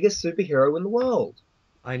the biggest superhero in the world.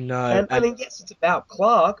 I know, And I and mean, yes, it's about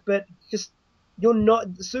Clark, but just you're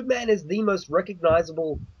not. Superman is the most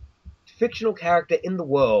recognizable fictional character in the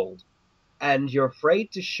world, and you're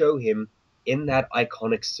afraid to show him in that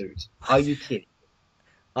iconic suit. Are you kidding?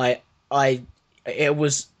 I, I, it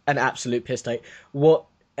was an absolute piss take. What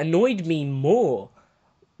annoyed me more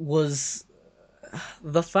was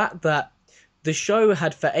the fact that the show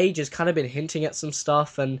had for ages kind of been hinting at some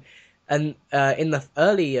stuff, and in the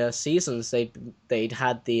earlier seasons they'd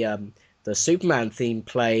had the Superman theme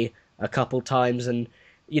play a couple times, and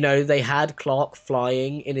they had Clark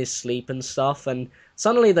flying in his sleep and stuff, and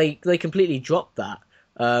suddenly they completely dropped that.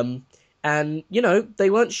 Um, and they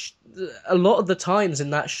weren't a lot of the times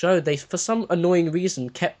in that show, they for some annoying reason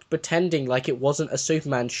kept pretending like it wasn't a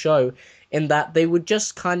Superman show, in that they would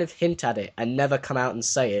just kind of hint at it and never come out and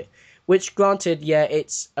say it. Which, granted, yeah,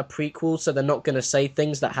 it's a prequel, so they're not going to say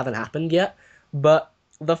things that haven't happened yet. But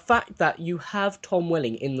the fact that you have Tom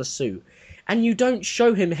Welling in the suit and you don't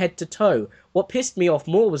show him head to toe, what pissed me off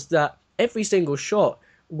more was that every single shot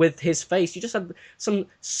with his face, you just had some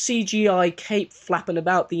CGI cape flapping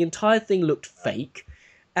about. The entire thing looked fake,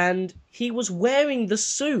 and he was wearing the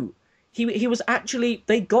suit. He was actually,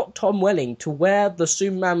 they got Tom Welling to wear the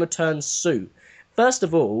Superman Returns suit. First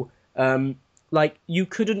of all, like, you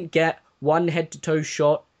couldn't get one head to toe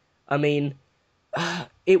shot. I mean,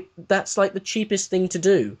 it that's like the cheapest thing to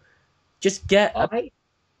do. Just get a I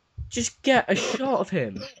just get a shot of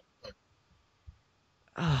him.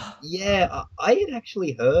 Ah, Yeah, I had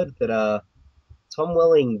actually heard that Tom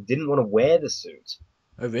Welling didn't want to wear the suit.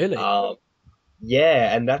 oh really? Um,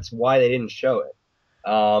 yeah, and that's why they didn't show it.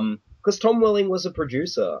 Because Tom Welling was a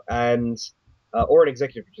producer and or an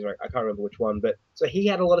executive producer, I can't remember which one, but so he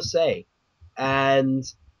had a lot of say. And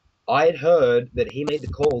I had heard that he made the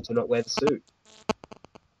call to not wear the suit,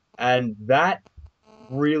 and that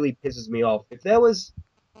really pisses me off. If there was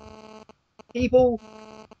people,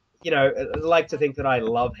 like to think that I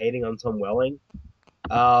love hating on Tom Welling.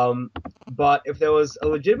 Um, but if there was a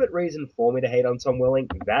legitimate reason for me to hate on Tom Welling,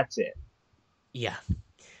 that's it. Yeah.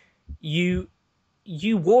 You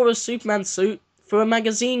you wore a Superman suit for a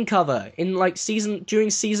magazine cover in like during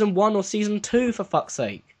season 1 or season 2, for fuck's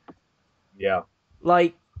sake. Yeah.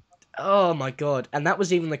 Like, oh my god. And that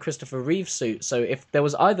was even the Christopher Reeve suit. So if there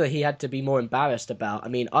was either he had to be more embarrassed about, I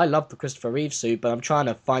mean, I love the Christopher Reeve suit, but I'm trying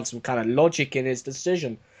to find some kind of logic in his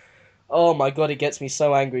decision. Oh my god, it gets me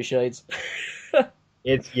so angry, Shades.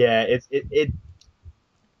 It's yeah, it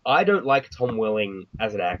I don't like Tom Welling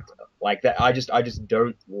as an actor. Like that I just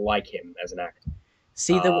don't like him as an actor.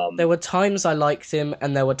 See, there Um were times I liked him,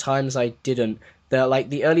 and there were times I didn't. Like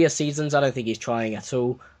the earlier seasons, I don't think he's trying at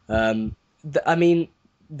all. I mean,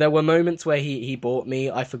 there were moments where he bought me.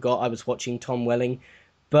 I forgot I was watching Tom Welling,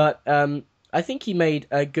 but I think he made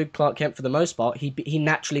a good Clark Kent for the most part. He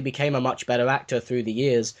naturally became a much better actor through the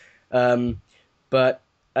years. Um, but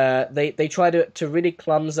they try to really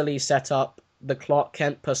clumsily set up the Clark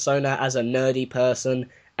Kent persona as a nerdy person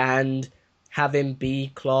and have him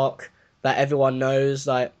be Clark that everyone knows.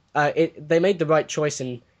 Like, they made the right choice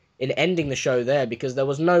in ending the show there, because there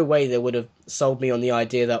was no way they would have sold me on the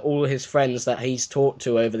idea that all his friends that he's talked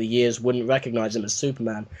to over the years wouldn't recognize him as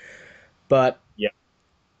Superman. But yeah.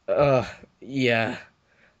 uh, yeah,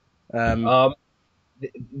 um, Um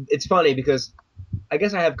it's funny because I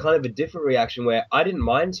guess I have kind of a different reaction where I didn't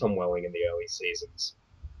mind Tom Welling in the early seasons.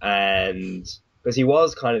 And because he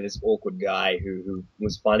was kind of this awkward guy who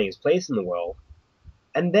was finding his place in the world.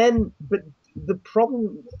 And then but the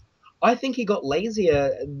problem I think he got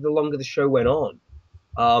lazier the longer the show went on.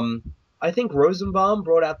 Um, I think Rosenbaum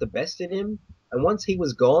brought out the best in him, and once he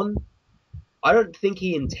was gone, I don't think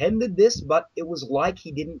he intended this, but it was like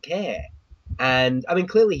he didn't care. And I mean,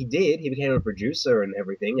 clearly he did. He became a producer and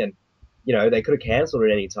everything, and they could have cancelled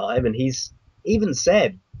at any time. And he's even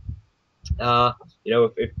said, uh,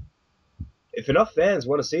 if enough fans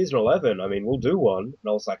want a season 11, I mean, we'll do one. And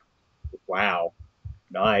I was like, wow,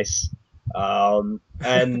 nice.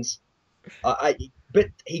 And but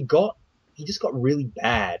he just got really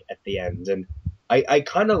bad at the end, and I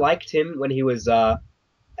kind of liked him when he was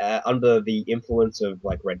under the influence of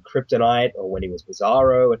like Red Kryptonite, or when he was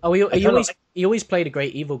Bizarro. Oh, I kind of he always played a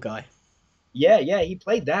great evil guy. yeah, he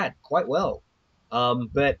played that quite well.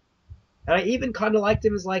 But and I even kind of liked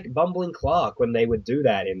him as like Bumbling Clark when they would do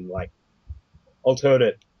that in like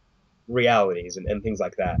alternate realities and things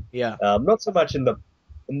like that. Yeah. Not so much in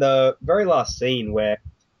the very last scene where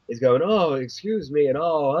he's going, "Oh, excuse me," and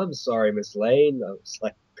 "Oh, I'm sorry, Miss Lane." I was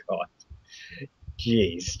like, God,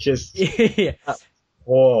 jeez, just Yeah.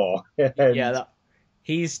 poor. Yeah, And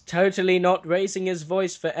he's totally not raising his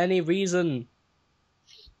voice for any reason.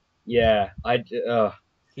 yeah,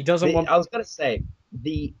 He doesn't want. I was gonna say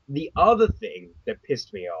the other thing that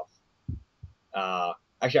pissed me off.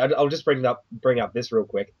 Actually, I'll just bring up this real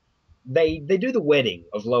quick. They do the wedding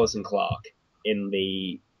of Lois and Clark in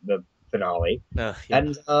the finale, Yeah.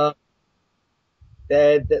 and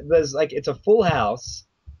there's like it's a full house.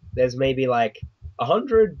 There's maybe like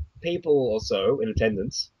 100 people or so in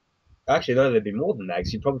attendance. Actually, no, there'd be more than that,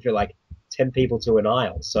 because you'd probably feel like 10 people to an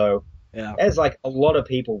aisle. So Yeah. there's like a lot of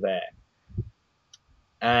people there,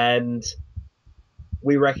 and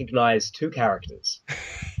we recognize two characters.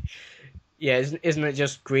 Yeah, isn't it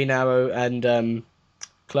just Green Arrow and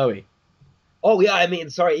Chloe? Oh yeah, I mean,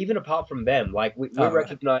 sorry, even apart from them, like we Oh, right.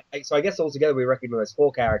 recognize. So I guess altogether we recognize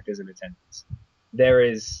four characters in attendance. There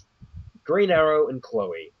is Green Arrow and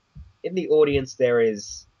Chloe. In the audience, there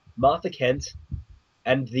is Martha Kent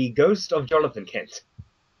and the ghost of Jonathan Kent.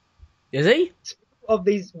 Is he?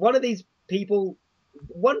 One of these people,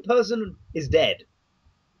 one person is dead,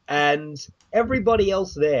 and everybody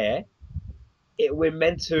else there, we're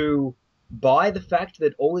meant to buy the fact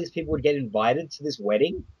that all these people would get invited to this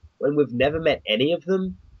wedding when we've never met any of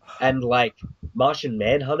them, and like Martian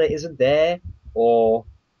Manhunter isn't there, or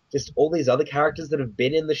just all these other characters that have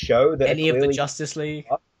been in the show that are Any of the clearly Justice League?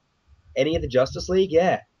 any of the Justice League.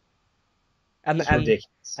 Yeah, And just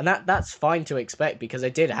ridiculous. and that's fine to expect because they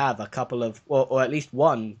did have a couple of, or at least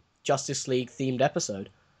one Justice League themed episode.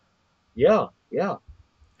 Yeah, yeah,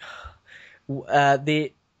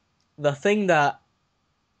 The thing that,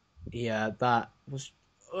 yeah, that was,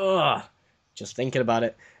 ugh, just thinking about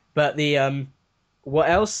it. But what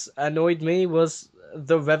else annoyed me was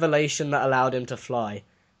the revelation that allowed him to fly.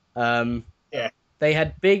 Um, yeah, they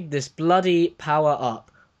had this bloody power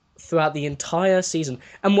up throughout the entire season,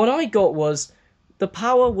 and what I got was the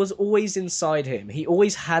power was always inside him. He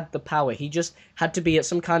always had the power. He just had to be at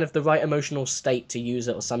some kind of the right emotional state to use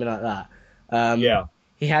it, or something like that. yeah.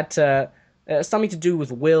 He had to something to do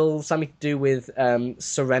with will, something to do with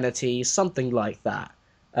serenity, something like that.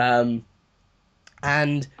 Um,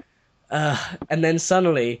 and and then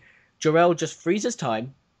suddenly, Jor-El just freezes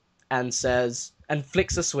time and says, and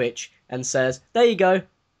flicks a switch and says, "There you go.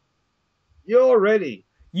 You're ready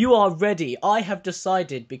You are ready. I have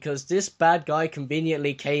decided because this bad guy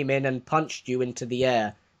conveniently came in and punched you into the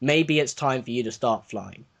air. Maybe it's time for you to start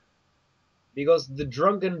flying." because the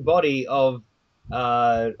drunken body of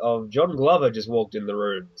John Glover just walked in the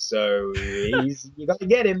room. So you got to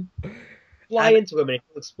get him, fly And into him, and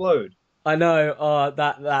he'll explode. I know,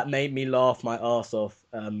 that made me laugh my arse off.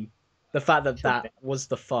 The fact that that was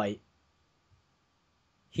the fight.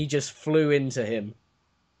 He just flew into him.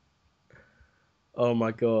 Oh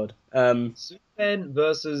my god. Superman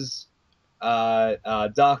versus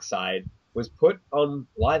Darkseid was put on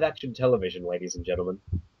live action television, ladies and gentlemen,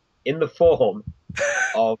 in the form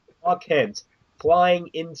of Clark Kent flying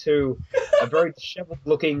into a very disheveled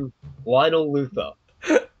looking Lionel Luthor.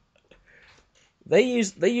 They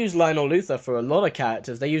used Lionel Luthor for a lot of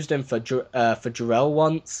characters. They used him for Jor-El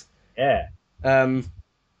once. Yeah. Um,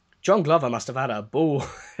 John Glover must have had a ball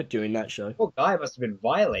doing that show. Poor guy must have been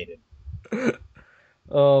violated.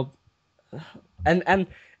 Uh, and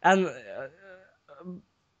and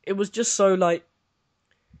it was just so like,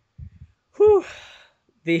 whew,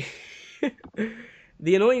 the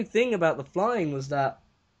the annoying thing about the flying was that,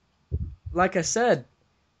 like I said,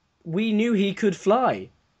 we knew he could fly.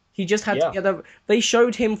 He just had to Yeah. get that. They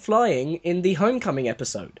showed him flying in the Homecoming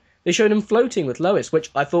episode. They showed him floating with Lois,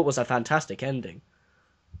 which I thought was a fantastic ending.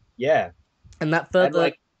 Yeah. And And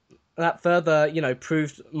like, that further,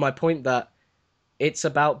 proved my point that it's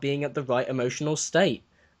about being at the right emotional state.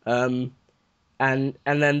 And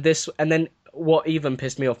then what even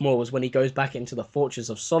pissed me off more was when he goes back into the Fortress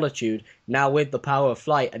of Solitude, now with the power of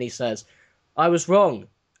flight, and he says, I was wrong.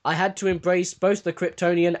 I had to embrace both the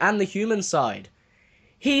Kryptonian and the human side.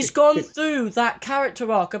 He's gone through that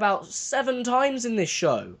character arc about 7 times in this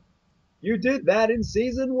show. You did that in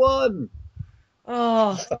season 1.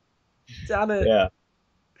 Oh, damn it. Yeah,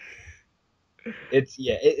 it's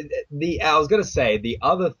yeah. The I was gonna say the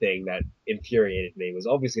other thing that infuriated me was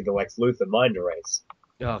obviously the Lex Luthor mind erase.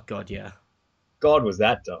 Oh, God, yeah. God, was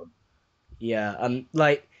that dumb? Yeah,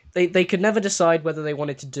 like they could never decide whether they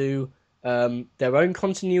wanted to do their own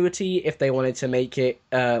continuity, if they wanted to make it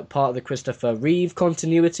part of the Christopher Reeve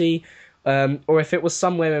continuity, or if it was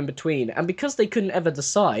somewhere in between. And because they couldn't ever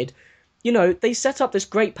decide, they set up this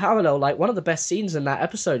great parallel. Like one of the best scenes in that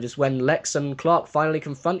episode is when Lex and Clark finally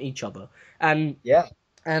confront each other, and Yeah,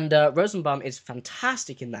 Rosenbaum is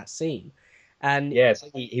fantastic in that scene, and yeah. It's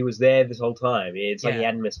like he was there this whole time. It's like he yeah,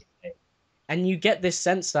 hadn't missed a thing. and you get this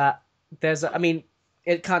sense that I mean,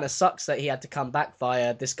 it kind of sucks that he had to come back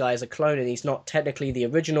via this guy as a clone and he's not technically the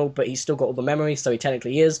original, but he's still got all the memories, so he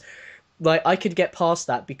technically is. Like, I could get past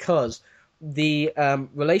that because the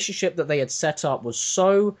relationship that they had set up was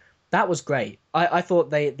that was great. I thought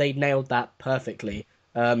they nailed that perfectly.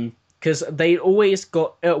 Because they always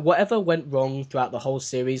got, whatever went wrong throughout the whole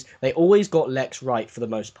series, they always got Lex right for the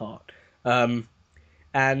most part.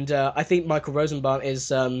 And I think Michael Rosenbaum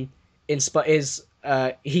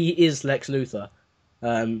he is Lex Luthor.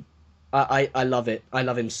 I love it. I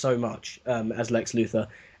love him so much as Lex Luthor,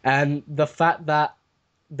 and the fact that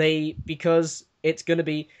because it's going to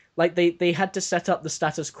be like they had to set up the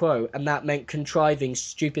status quo, and that meant contriving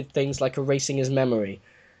stupid things like erasing his memory.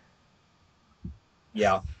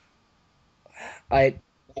 Yeah. I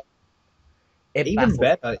it Even baffles.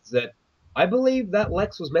 better is that I believe that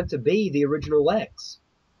Lex was meant to be the original Lex.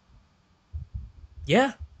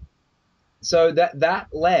 Yeah, So that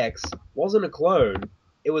Lex wasn't a clone;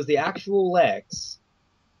 it was the actual Lex,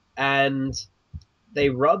 and they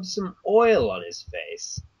rub some oil on his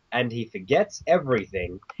face, and he forgets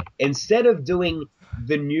everything. Instead of doing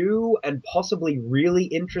the new and possibly really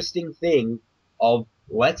interesting thing of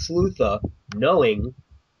Lex Luthor knowing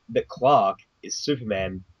that Clark is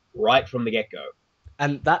Superman right from the get go.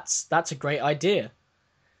 and that's a great idea.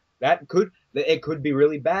 It could be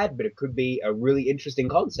really bad, but it could be a really interesting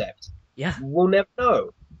concept. Yeah, We'll never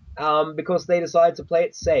know, because they decided to play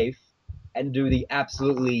it safe and do the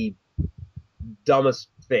absolutely dumbest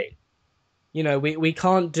thing. we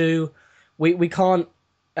can't do we can't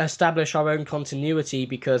establish our own continuity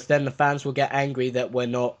because then the fans will get angry that we're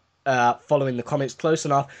not following the comics close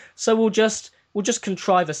enough. So we'll just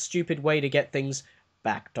contrive a stupid way to get things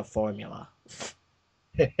back to formula.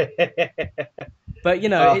 But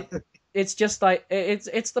uh, it's just like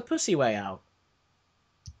it's the pussy way out.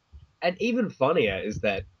 and even funnier is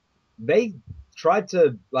that they tried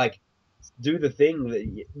to like do the thing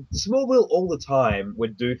that Smallville all the time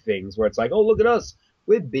would do things where it's like, oh, look at us,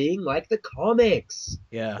 we're being like the comics.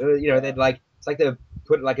 Yeah, They'd like it's like they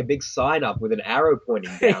put like a big sign up with an arrow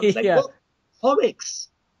pointing down, saying, yeah, "Look, comics."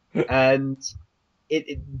 And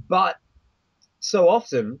but so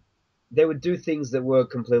often they would do things that were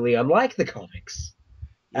completely unlike the comics,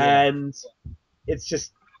 yeah, and it's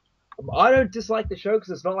just I don't dislike the show because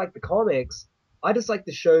it's not like the comics. I dislike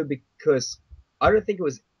the show because I don't think it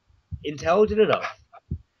was intelligent enough.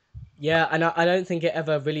 yeah. And I don't think it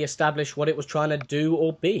ever really established what it was trying to do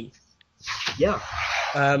or be. Yeah,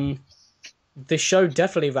 Um, the show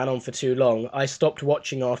definitely ran on for too long. I stopped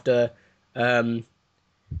watching after. Um,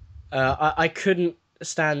 I couldn't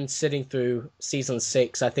stand sitting through season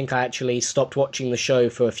 6. I think I actually stopped watching the show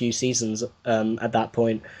for a few seasons at that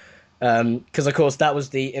point. Because, of course, that was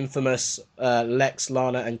the infamous Lex,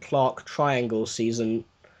 Lana, and Clark triangle season,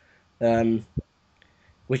 um,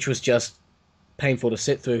 which was just painful to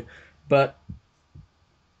sit through. But,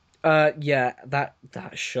 yeah, that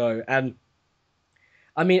show. And,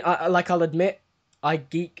 I mean, I'll admit, I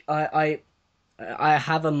geek. I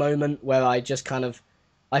have a moment where I just kind of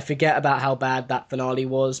I forget about how bad that finale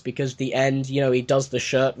was because the end, he does the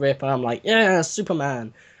shirt rip, and I'm like, yeah,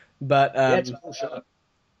 Superman. But yeah, it's a cool shot.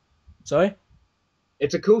 sorry,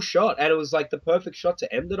 It's a cool shot, and it was like the perfect shot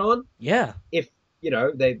to end it on. yeah, If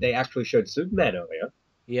they actually showed Superman earlier.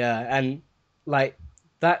 yeah, and like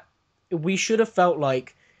that, we should have felt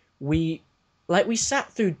we we sat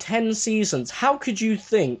through 10 seasons. How could you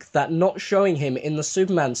think that not showing him in the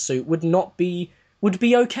Superman suit would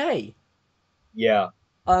be okay? Yeah,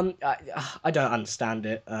 I don't understand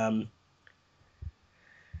it.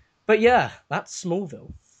 But yeah, that's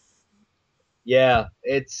Smallville. yeah.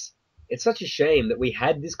 It's such a shame that we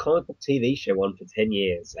had this comic book TV show on for 10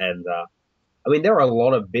 years, and I mean, there are a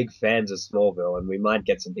lot of big fans of Smallville, and we might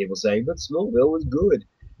get some people saying, but Smallville was good.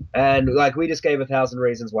 And like we just gave 1,000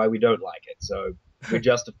 reasons why we don't like it, so we're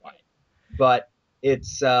justified. But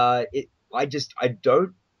I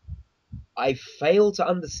don't I fail to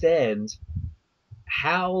understand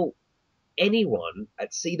how anyone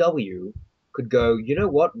at CW could go, you know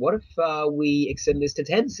what? What if we extend this to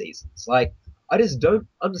 10 seasons? Like, I just don't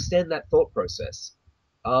understand that thought process.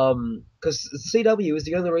 Because CW is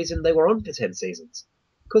the only reason they were on for 10 seasons.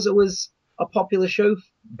 Because it was a popular show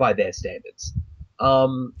by their standards.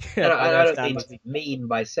 And By I their don't mean to standards. be mean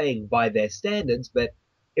by saying by their standards, but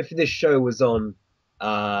if this show was on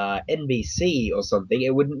NBC or something,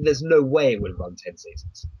 it wouldn't. There's no way it would run 10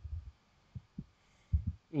 seasons.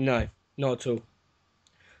 No, not at all.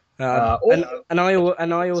 And Or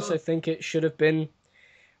and I it's also on. think it should have been.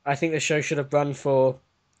 I think the show should have run for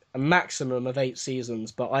a maximum of 8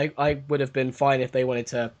 seasons, but I would have been fine if they wanted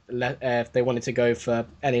to if they wanted to go for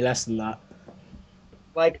any less than that.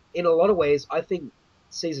 Like in a lot of ways, I think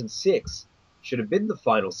season 6 should have been the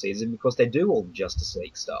final season because they do all the Justice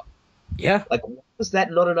League stuff. Yeah, Like, was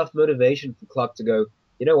that not enough motivation for Clark to go?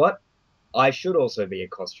 You know what? I should also be a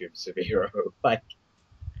costume superhero. Like,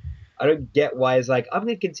 I don't get why it's like I'm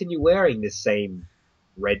going to continue wearing this same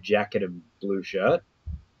red jacket and blue shirt.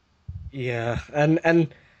 yeah, and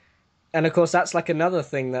of course that's like another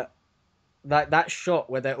thing that that shot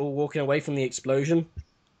where they're all walking away from the explosion,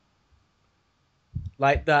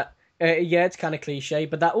 like that. Yeah, it's kind of cliche,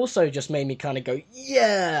 but that also just made me kind of go,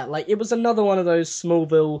 yeah, like it was another one of those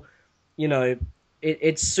Smallville, you know,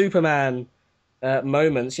 it's Superman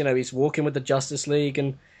moments. You know, he's walking with the Justice League,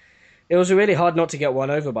 and it was really hard not to get won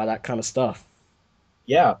over by that kind of stuff.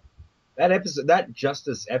 Yeah, that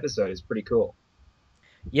Justice episode is pretty cool.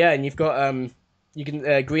 Yeah, and you've got you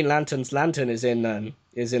can Green Lantern's lantern is in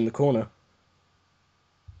the corner.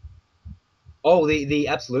 Oh, the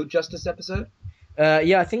Absolute Justice episode.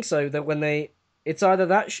 Yeah, I think so. That when they, it's either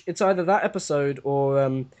that episode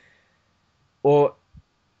or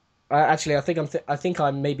actually I think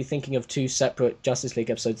I'm maybe thinking of two separate Justice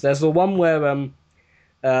League episodes. There's the one where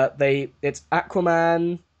they it's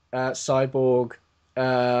Aquaman, Cyborg,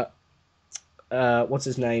 uh, what's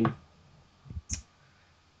his name?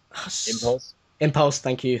 Impulse. Impulse.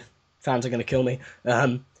 Thank you. Fans are gonna kill me.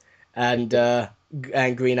 And and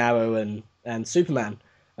Green Arrow and Superman.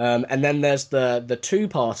 And then there's the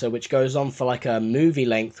two-parter which goes on for like a movie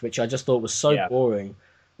length, which I just thought was so Yeah, boring.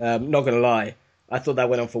 Not gonna lie, I thought that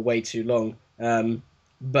went on for way too long.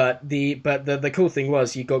 But the cool thing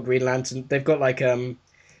was you got Green Lantern. They've got like a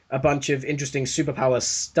bunch of interesting superpower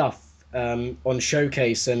stuff on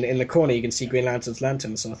showcase, and in the corner you can see Green Lantern's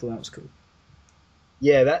lantern. So I thought that was cool.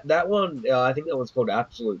 yeah. That one. I think that one's called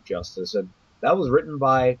Absolute Justice, and that was written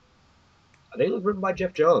by. I think it was written by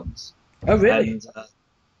Jeff Johns. Oh really? And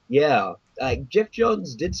yeah, Jeff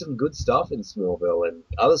Johns did some good stuff in Smallville, and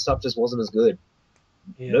other stuff just wasn't as good.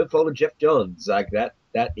 Yeah. No fault of Jeff Johns, like that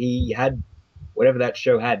he had whatever that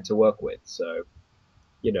show had to work with. So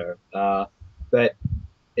you know, but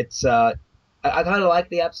it's I kind of like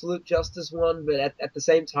the Absolute Justice one, but at the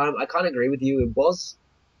same time, I kind of agree with you.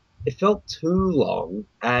 It felt too long,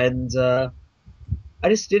 and I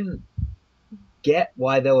just didn't get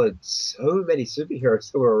why there were so many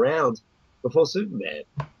superheroes that were around before Superman.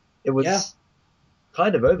 It Yeah. was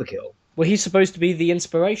kind of overkill. Well, he's supposed to be the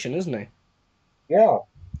inspiration, isn't he? Yeah.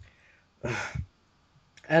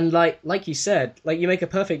 And like you said, like you make a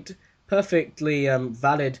perfectly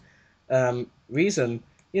valid reason.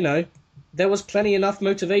 You know, there was plenty enough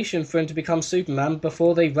motivation for him to become Superman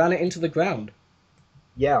before they ran it into the ground.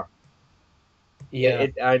 Yeah. Yeah,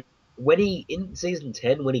 When he in season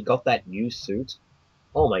 10 when he got that new suit,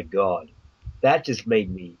 oh my god, that just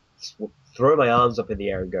made me throw my arms up in the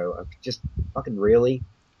air and go, just fucking really?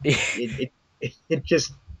 It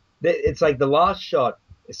just it's like the last shot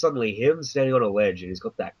is suddenly him standing on a ledge and he's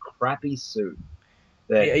got that crappy suit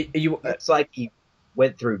that you. looks like he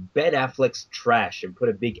went through Ben Affleck's trash and put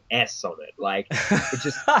a big S on it. Like it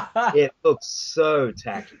just it looks so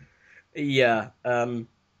tacky. Yeah. I'm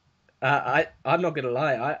not gonna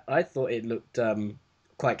lie. I thought it looked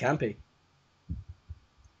quite campy.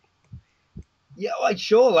 Yeah, like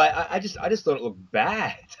sure, like I just thought it looked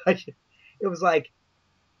bad. It was like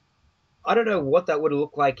I don't know what that would have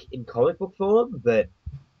looked like in comic book form, but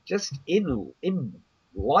just in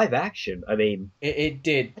live action, I mean, It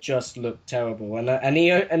did just look terrible,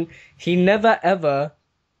 and he never ever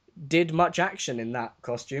did much action in that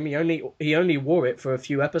costume. He only wore it for a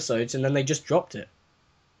few episodes, and then they just dropped it.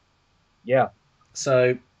 yeah,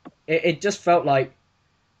 So it just felt like,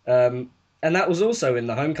 and that was also in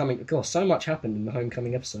the Homecoming. Of course, so much happened in the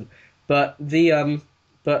Homecoming episode, But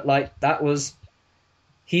but like that was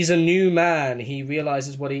he's a new man. He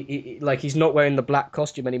realizes what like he's not wearing the black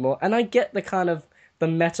costume anymore. And I get the kind of the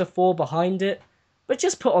metaphor behind it, but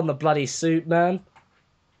just put on the bloody suit, man.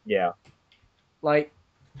 Yeah. Like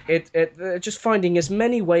they're just finding as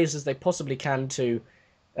many ways as they possibly can to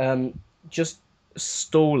um just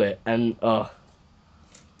stall it and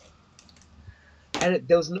And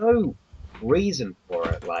there was no reason for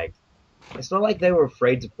it. Like, it's not like they were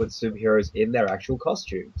afraid to put superheroes in their actual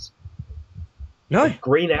costumes. no. Like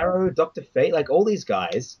Green Arrow, Doctor Fate, like all these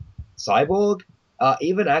guys, Cyborg,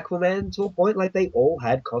 even Aquaman to a point, like they all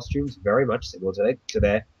had costumes very much similar to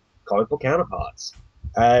their comic book counterparts.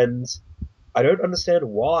 And I don't understand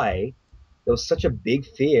why there was such a big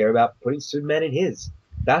fear about putting Superman in his.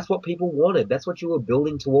 That's what people wanted. That's what you were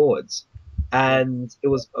building towards. And it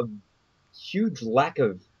was a huge lack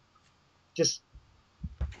of just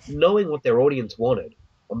knowing what their audience wanted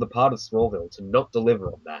on the part of Smallville to not deliver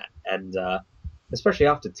on that. And especially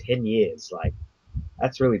after 10 years, like,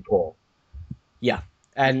 that's really poor. Yeah.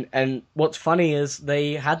 And what's funny is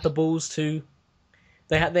they had the balls to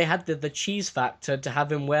they had the cheese factor to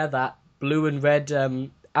have him wear that blue and red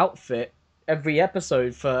outfit every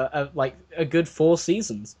episode for like a good 4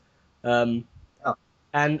 seasons. Um, Yeah,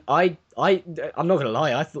 and I'm not gonna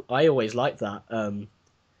lie, I always liked that.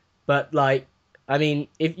 But like, I mean,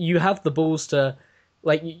 if you have the balls to,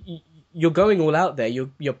 like, you're going all out there.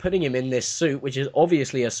 You're putting him in this suit, which is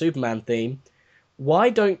obviously a Superman theme. Why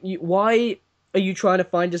don't you? Why are you trying to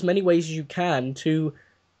find as many ways as you can to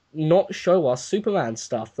not show us Superman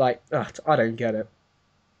stuff? Like, ugh, I don't get it.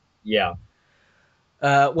 yeah,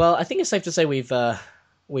 Well, I think it's safe to say we've ran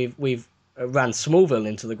Smallville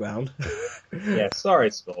into the ground. yeah. Sorry,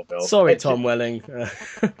 Smallville. Sorry, Tom Welling.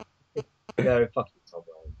 No, fuck you, Tom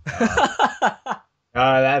Welling.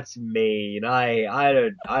 That's mean. I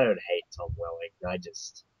don't hate Tom Welling.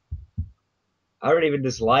 I don't even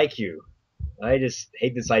dislike you. I just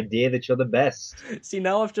hate this idea that you're the best. See,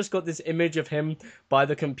 now I've just got this image of him by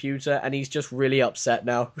the computer, and he's just really upset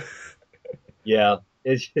now. Yeah,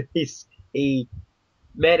 he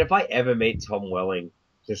man. If I ever meet Tom Welling,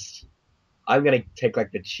 just I'm gonna take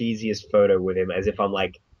like the cheesiest photo with him as if I'm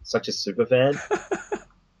like such a super fan.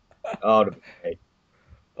 Oh, it'd be great.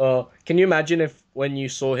 Can you imagine if when you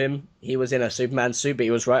saw him, he was in a Superman suit, but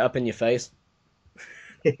he was right up in your face?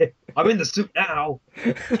 I'm in the suit now.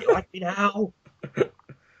 Do you like me now? Uh,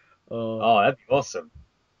 Oh, that'd be awesome. I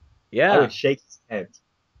yeah, would shake his hand.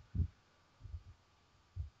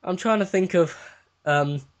 I'm trying to think of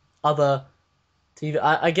um, other TV.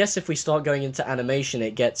 I guess if we start going into animation,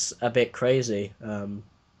 it gets a bit crazy.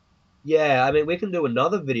 Yeah, I mean, we can do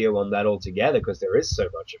another video on that altogether because there is so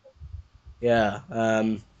much of it. Yeah,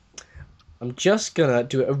 I'm just gonna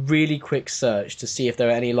do a really quick search to see if there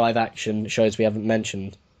are any live action shows we haven't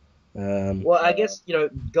mentioned. Um, Well, I guess,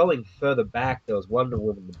 going further back, there was Wonder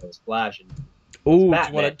Woman, there was Flash, and there was oh,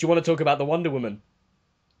 Batman. do you want to talk about the Wonder Woman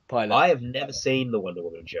pilot? I have never seen the Wonder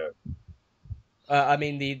Woman show. I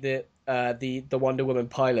mean the Wonder Woman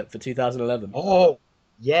pilot for 2011. Oh,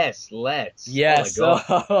 yes, let's. Oh my Yes.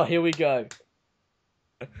 God. Oh, here we go.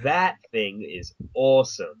 That thing is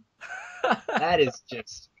awesome. That is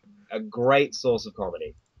just a great source of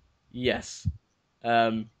comedy. Yes.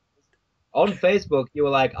 Um, On Facebook, you were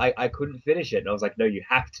like, I couldn't finish it. And I was like, no, you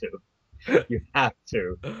have to. You have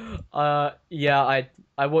to. yeah,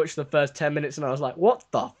 I watched the first 10 minutes and I was like, what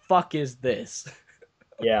the fuck is this?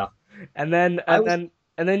 Yeah. And then I and was, then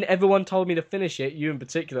and then everyone told me to finish it, you in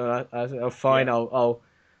particular. And I said, oh, fine, yeah.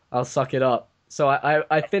 I'll suck it up. So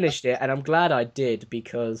I finished it, and I'm glad I did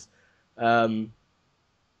because, um,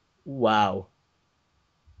 wow,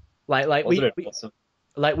 like Wasn't it awesome?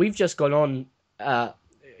 we've just gone on,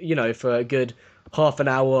 for a good half an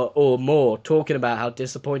hour or more talking about how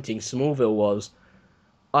disappointing Smallville was.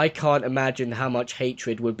 I can't imagine how much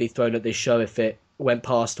hatred would be thrown at this show if it went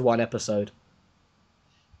past one episode.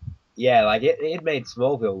 Yeah, like it made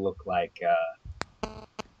Smallville look like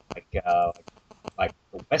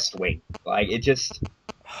the West Wing. Like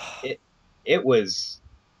it it was.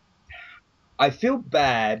 I feel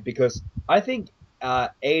bad because I think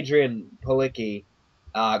Adrian Palicki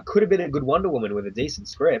could have been a good Wonder Woman with a decent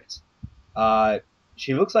script. Uh,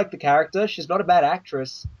 she looks like the character. She's not a bad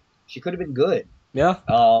actress. She could have been good. Yeah.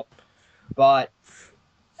 Uh, but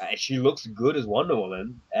she looks good as Wonder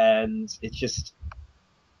Woman, and it's just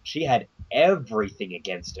she had everything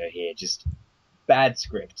against her here. Just bad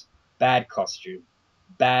script, bad costume,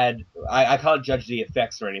 bad. I can't judge the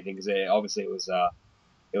effects or anything because obviously it was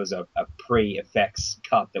a pre-effects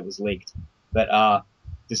cut that was leaked, but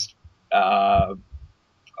just oh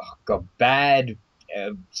god, bad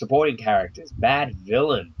supporting characters, bad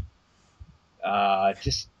villain,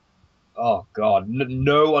 just oh god,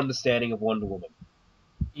 no understanding of Wonder Woman.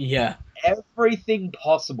 Yeah, Everything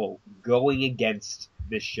possible going against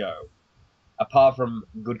this show, apart from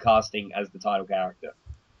good casting as the title character.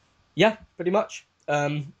 yeah, pretty much.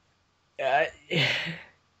 Uh,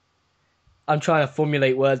 I'm trying to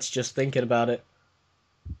formulate words just thinking about it.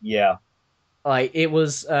 Yeah, Like it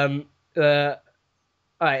was. Uh,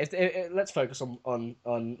 all right, let's focus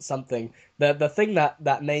on something. The thing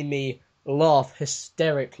that made me laugh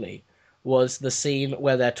hysterically was the scene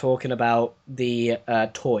where they're talking about the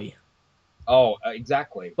toy. oh,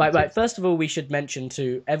 exactly. Me too. Right. First of all, we should mention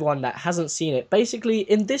to everyone that hasn't seen it. Basically,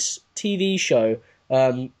 in this TV show,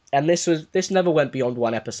 and this never went beyond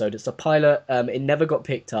one episode. It's a pilot. It never got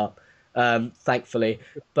picked up, thankfully.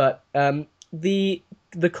 But the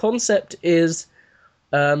concept is,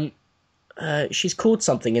 um, she's called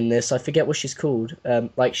something in this. I forget what she's called.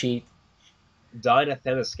 Like she, Dinah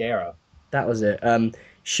Themyscira. that was it.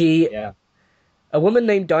 She, Yeah. a woman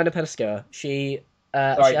named Dinah Penascara. She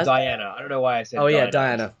Sorry, has. Diana. I don't know why I Oh said yeah, Dinah.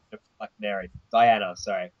 Diana. Like Mary. Diana,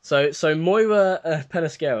 sorry. So Moira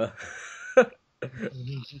Penascara.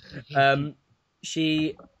 Um,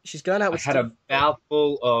 she's going out I with had Steve. a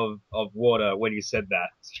mouthful of water when you said that.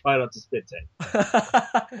 Try not to spit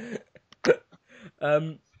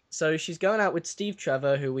it. So she's going out with Steve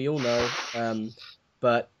Trevor, who we all know.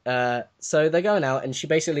 So they're going out, and she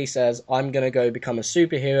basically says, "I'm gonna go become a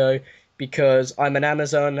superhero because I'm an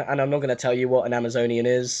Amazon, and I'm not gonna tell you what an Amazonian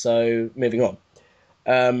is." So moving on.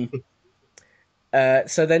 Um,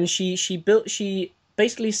 so then she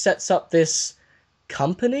basically sets up this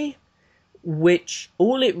company which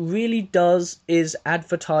all it really does is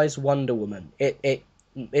advertise Wonder Woman. It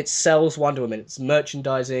sells Wonder Woman. It's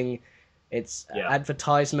merchandising, it's Yeah.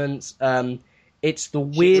 advertisements. It's the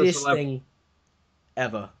She's a weirdest celebrity. thing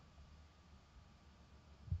ever.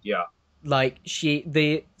 Yeah. Like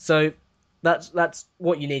that's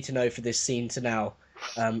what you need to know for this scene to now.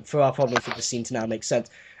 For our problem for this scene to now make sense.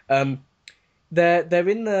 Um, they're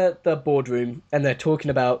in the boardroom and they're talking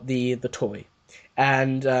about the toy,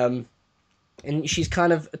 and she's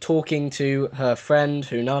kind of talking to her friend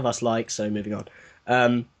who none of us like. So moving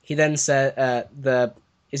on. He then said,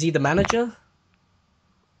 is he the manager?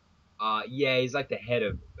 Yeah, he's like the head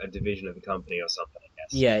of a division of the company or something, I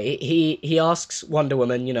guess. Yeah, he asks Wonder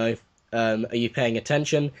Woman, are you paying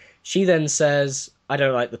attention? She then says, I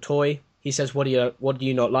don't like the toy. He says, what do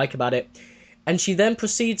you not like about it? And she then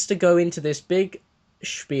proceeds to go into this big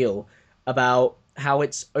spiel about how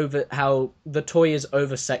the toy is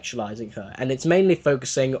over sexualizing her, and it's mainly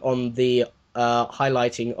focusing on the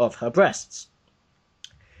highlighting of her breasts.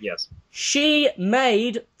 Yes. She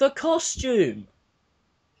made the costume.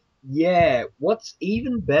 Yeah, what's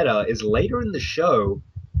even better is later in the show,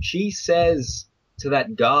 she says to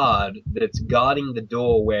that guard that's guarding the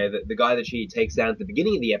door where the guy that she takes down at the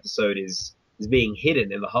beginning of the episode is being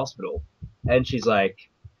hidden in the hospital. And she's like,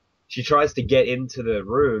 she tries to get into the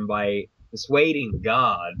room by persuading the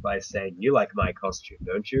guard by saying, "You like my costume,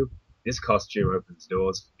 don't you? This costume opens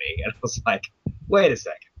doors for me." And I was like, wait a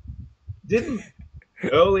second. Didn't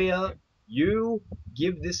earlier you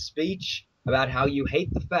give this speech about how you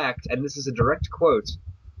hate the fact, and this is a direct quote,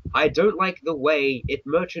 "I don't like the way it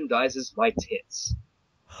merchandises my tits."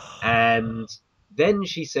 And then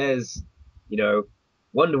she says, you know,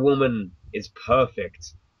 Wonder Woman is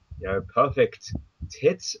perfect. Perfect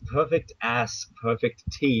tits, perfect ass, perfect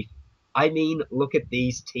teeth. I mean, look at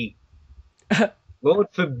these teeth. Lord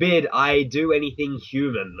forbid I do anything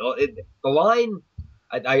human. The line,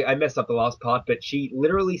 I messed up the last part, but she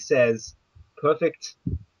literally says, perfect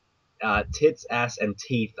tits, ass, and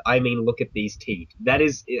teeth. I mean, look at these teeth. That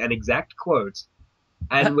is an exact quote.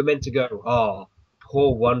 And we're meant to go, oh,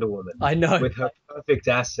 poor Wonder Woman. I know. With her perfect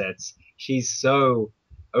assets. She's so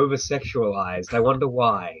over sexualized. I wonder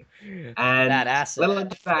why. That And asset. let alone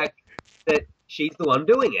the fact that she's the one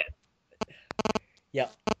doing it.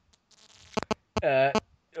 Yep.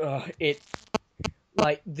 It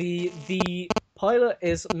like the pilot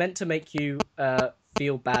is meant to make you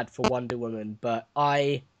feel bad for Wonder Woman, but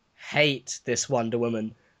I hate this Wonder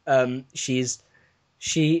Woman. She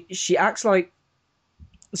acts like,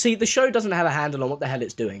 see, the show doesn't have a handle on what the hell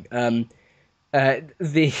it's doing.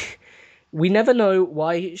 The We never know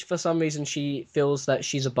why, for some reason, she feels that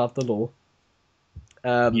she's above the law.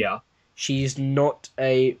 Yeah. She's not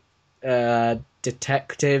a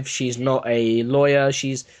detective. She's not a lawyer.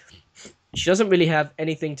 She doesn't really have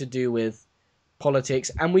anything to do with politics,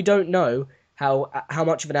 and we don't know how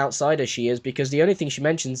much of an outsider she is, because the only thing she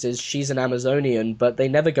mentions is she's an Amazonian, but they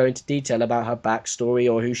never go into detail about her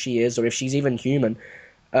backstory or who she is or if she's even human.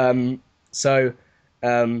 So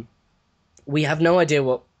we have no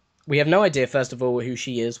idea first of all who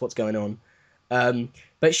she is, what's going on.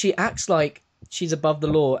 But she acts like she's above the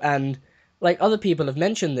law, and like other people have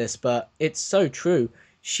mentioned this, but it's so true.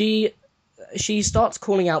 She starts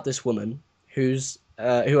calling out this woman who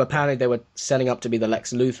apparently they were setting up to be the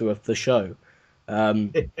Lex Luthor of the show.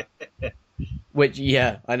 Um, which,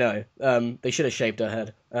 yeah, I know. They should have shaved her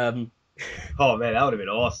head. Oh man, that would have been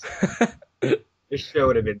awesome. This show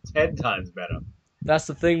would have been 10 times better. That's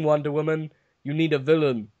the thing, Wonder Woman. You need a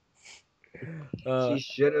villain. She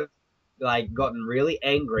should have like gotten really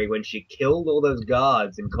angry when she killed all those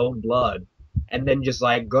guards in cold blood, and then just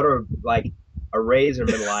like got her like a razor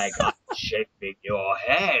and been like, "I'm shaving your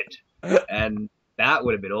head," and that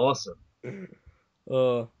would have been awesome.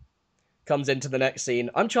 uh, Comes into the next scene.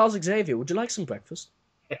 I'm Charles Xavier. Would you like some breakfast?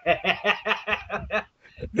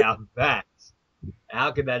 Now that,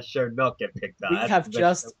 how could that show not get picked up? We have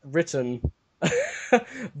just written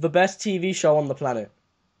the best TV show on the planet.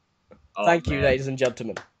 Oh, Thank you, man. ladies and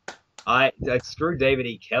gentlemen. I screw David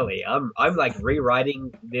E. Kelly. I'm like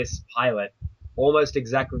rewriting this pilot almost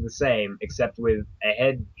exactly the same, except with a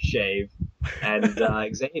head shave and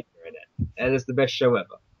Xavier in it, and it's the best show ever.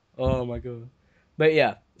 Oh my god. But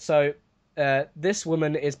yeah, so this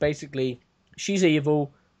woman is basically, she's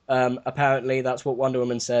evil. Apparently, that's what Wonder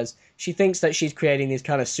Woman says. She thinks that she's creating these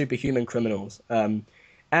kind of superhuman criminals.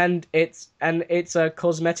 And it's a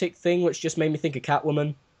cosmetic thing, which just made me think of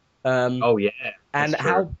Catwoman. Oh yeah, And that's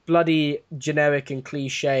how true. bloody generic and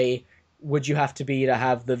cliche would you have to be to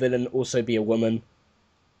have the villain also be a woman?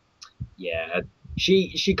 Yeah,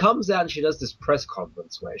 she comes out and she does this press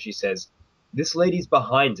conference where she says, "This lady's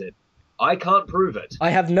behind it. I can't prove it,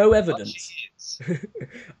 I have no but evidence. she is."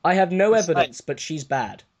 I have no It's like, evidence, but she's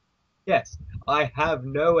bad. yes, I have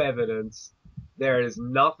no evidence. There is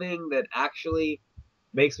nothing that actually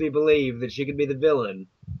makes me believe that she could be the villain,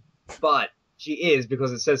 but she is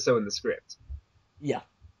because it says so in the script. Yeah.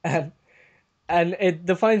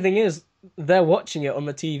 The funny thing is, they're watching it on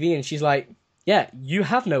the TV, and she's like, "Yeah, you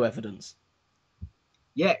have no evidence."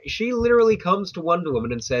 Yeah, she literally comes to Wonder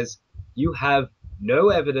Woman and says, "You have no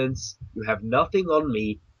evidence. You have nothing on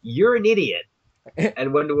me. You're an idiot."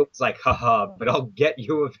 And Wonder Woman's like, "Haha, but I'll get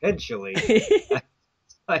you eventually."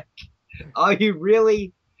 Like, are you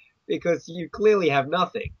really? Because you clearly have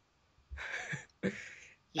nothing. You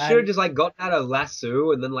should have And just like gotten out a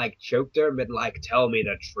lasso and then like choked her and been like, "Tell me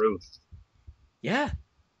the truth." yeah,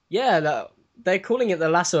 they're calling it the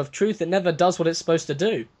lasso of truth. It never does what it's supposed to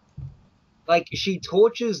do. Like she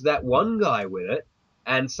tortures that one guy with it,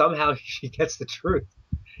 and somehow she gets the truth.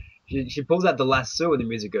 She pulls out the lasso and the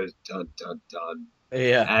music goes dun dun dun,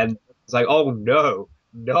 Yeah. and it's like, oh no,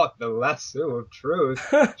 not the lasso of truth.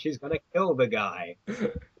 She's gonna kill the guy.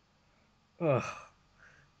 Ugh.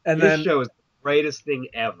 And This then show is the greatest thing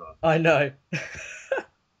ever. I know.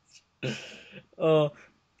 Oh,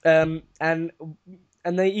 and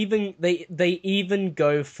they even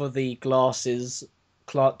go for the glasses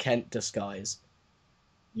Clark Kent disguise.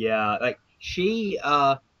 Yeah, like she.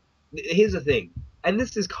 Here's the thing, and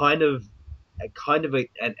this is kind of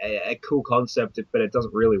a cool concept, but it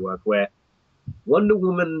doesn't really work. Where Wonder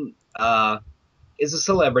Woman is a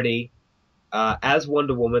celebrity as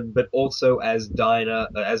Wonder Woman, but also as Diana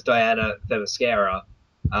Themyscira,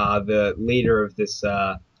 the leader of this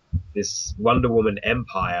Wonder Woman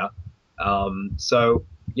empire. So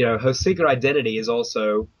her secret identity is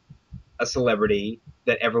also a celebrity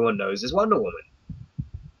that everyone knows as Wonder Woman.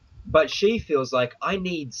 But she feels like I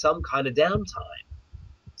need some kind of downtime.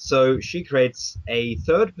 So she creates a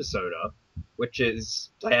third persona, which is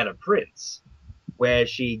Diana Prince, where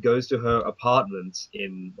she goes to her apartment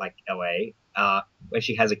in like LA, where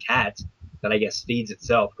she has a cat that I guess feeds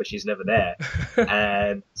itself, but she's never there.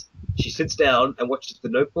 And she sits down and watches The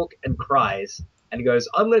Notebook and cries and goes,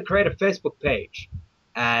 "I'm going to create a Facebook page,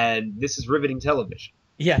 and this is riveting television."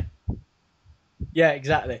 Yeah, yeah,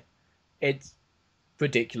 exactly. It's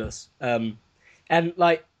ridiculous. And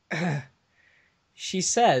like she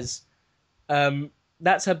says,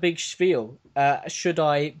 that's her big spiel. Should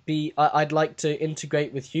I be? I'd like to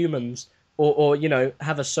integrate with humans, or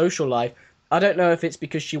have a social life. I don't know if it's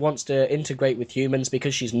because she wants to integrate with humans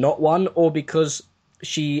because she's not one, or because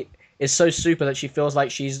she is so super that she feels like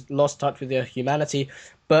she's lost touch with her humanity.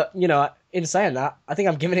 But in saying that, I think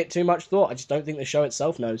I'm giving it too much thought. I just don't think the show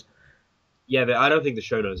itself knows. Yeah, I don't think the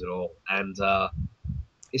show knows at all, and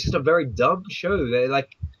it's just a very dumb show. Like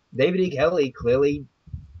David E. Kelly clearly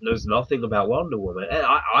knows nothing about Wonder Woman, and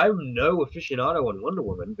I'm no aficionado on Wonder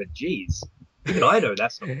Woman, but geez, even I know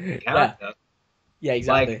that's not the Yeah, character. yeah,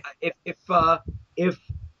 Like exactly. if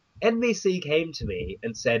NBC came to me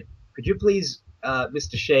and said, "Could you please,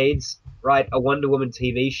 Mr. Shades, write a Wonder Woman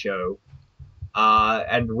TV show?"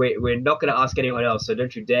 And we're not going to ask anyone else, so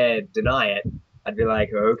don't you dare deny it. I'd be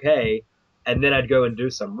like, okay, and then I'd go and do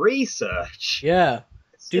some research. Yeah,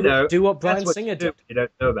 You know, do what that's Bryan what Singer you do did. when you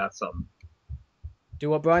don't know about something. Do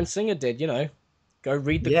what Bryan Singer did. Go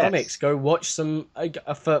read the comics. Yes. Go watch some.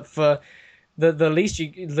 For the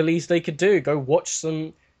least they could do. Go watch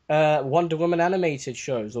some Wonder Woman animated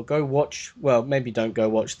shows, or go watch. Well, maybe don't go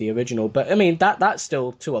watch the original, but I mean that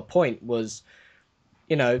still to a point was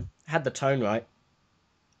had the tone right.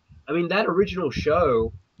 I mean, that original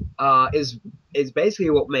show is basically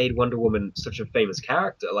what made Wonder Woman such a famous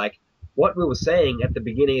character. Like what we were saying at the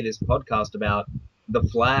beginning of this podcast about the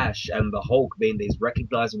Flash and the Hulk being these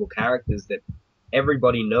recognizable characters that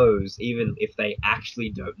everybody knows, even if they actually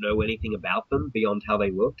don't know anything about them beyond how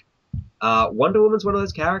they look. Wonder Woman's one of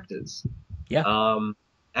those characters, Yeah. um,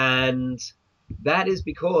 and that is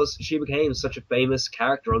because she became such a famous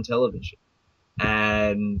character on television,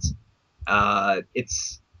 and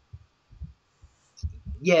it's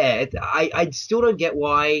yeah, I still don't get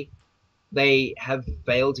why they have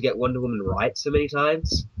failed to get Wonder Woman right so many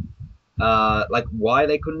times. Like why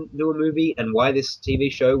they couldn't do a movie and why this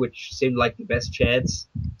TV show, which seemed like the best chance,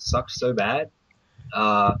 sucked so bad.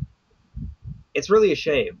 Uh, it's really a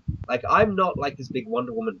shame. Like I'm not like this big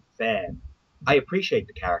Wonder Woman fan. I appreciate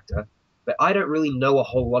the character, but I don't really know a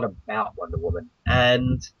whole lot about Wonder Woman,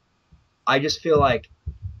 and I just feel like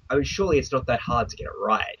I mean, surely it's not that hard to get it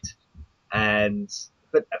right, and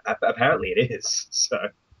but apparently it is. So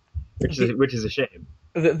The, which is a shame.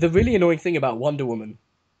 the really annoying thing about Wonder Woman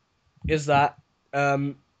is that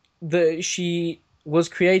um, she was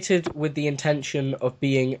created with the intention of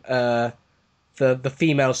being the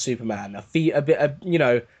female Superman, a bit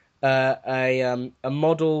a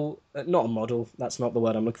model, not a model. That's not the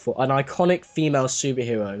word I'm looking for. An iconic female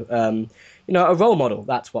superhero. A role model.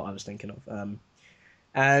 That's what I was thinking of.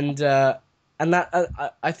 And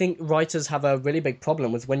that I think writers have a really big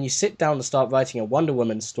problem with when you sit down to start writing a Wonder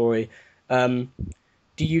Woman story. Um,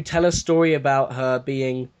 do you tell a story about her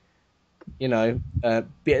being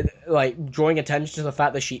like drawing attention to the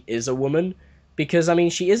fact that she is a woman, because I mean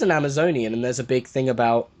she is an Amazonian, and there's a big thing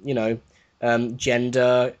about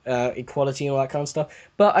gender equality and all that kind of stuff.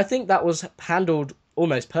 But I think that was handled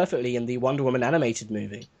almost perfectly in the Wonder Woman animated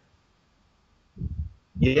movie.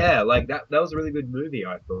 Yeah, like that was a really good movie,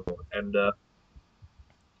 I thought. And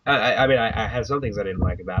I mean, I had some things I didn't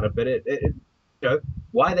like about it, but you know,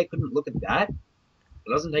 why they couldn't look at that? It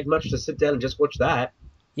doesn't take much to sit down and just watch that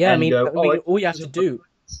Yeah, and I go, oh, mean, it's all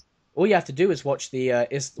you have to do is watch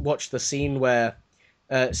the scene where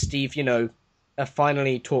Steve,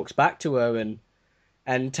 finally talks back to her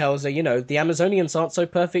and tells her, the Amazonians aren't so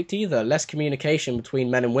perfect either. Less communication between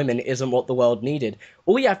men and women isn't what the world needed.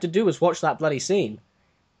 All you have to do is watch that bloody scene,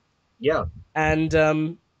 yeah, and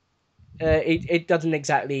it doesn't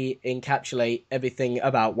exactly encapsulate everything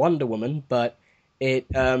about Wonder Woman, but it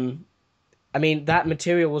I mean that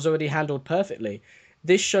material was already handled perfectly.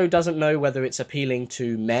 This show doesn't know whether it's appealing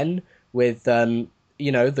to men with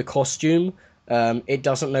the costume. It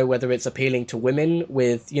doesn't know whether it's appealing to women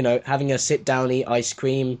with having a sit down eat ice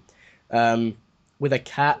cream with a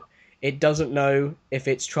cat. It doesn't know if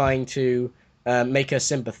it's trying to make her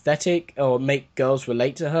sympathetic or make girls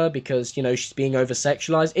relate to her because she's being over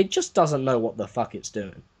sexualized. It just doesn't know what the fuck it's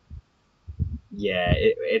doing. yeah,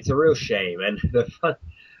 it's a real shame. And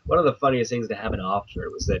one of the funniest things to happen after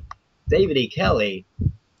it was that David E. Kelly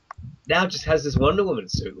now just has this Wonder Woman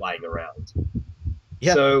suit lying around.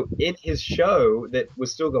 Yeah. So in his show that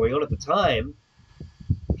was still going on at the time,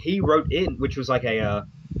 he wrote in, which was like I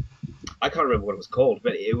can't remember what it was called,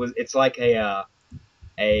 but it's like a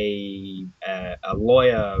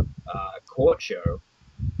lawyer court show,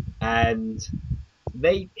 and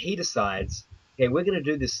he decides, okay, we're going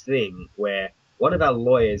to do this thing where one of our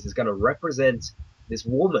lawyers is going to represent this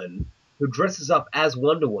woman who dresses up as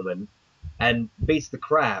Wonder Woman and beats the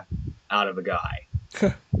crap out of a guy.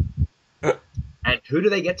 And who do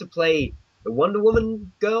they get to play the Wonder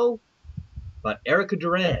Woman girl? But Erica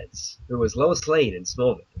Durance, who was Lois Lane in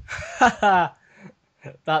Smallville.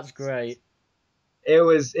 That's great.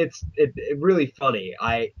 It really funny.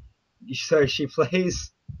 So she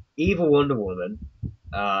plays evil Wonder Woman,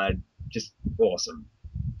 uh, just awesome.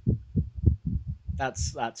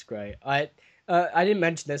 That's great. I didn't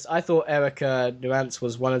mention this. I thought Erica Durance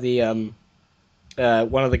was one of the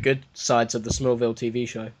good sides of the Smallville TV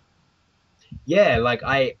show. Yeah, like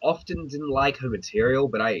I often didn't like her material,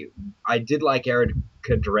 but I did like Erica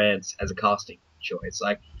Durant as a casting choice.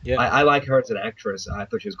 Like Yeah, I like her as an actress. I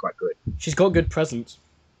thought she was quite good. she's got good presence.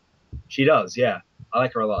 She does, yeah. I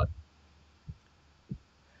like her a lot.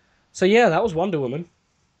 So yeah, that was Wonder Woman,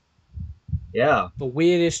 Yeah. the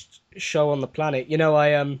weirdest show on the planet.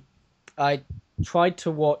 I tried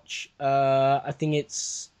to watch. I think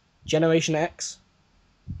it's Generation X.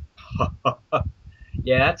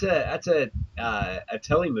 Yeah, that's a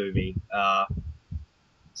telly movie.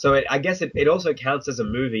 So I guess it also counts as a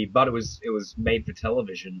movie, but it was made for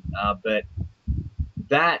television. But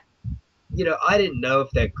that I didn't know if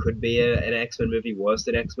there could be an X-Men movie worse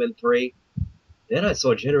than X-Men 3. Then I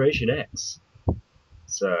saw Generation X.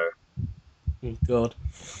 So Oh, God.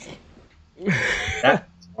 that's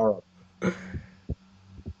horrible.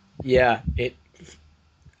 Yeah, it.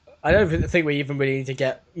 I don't think we even really need to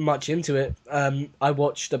get much into it. I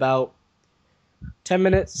watched about 10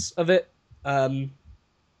 minutes of it. Um,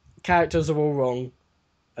 Characters are all wrong.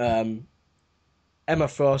 Um, Emma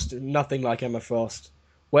Frost, nothing like Emma Frost.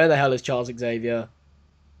 Where the hell is Charles Xavier?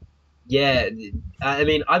 Yeah, I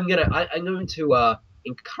mean, I'm going to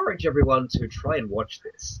encourage everyone to try and watch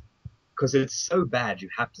this because it's so bad you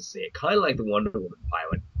have to see it. Kind of like the Wonder Woman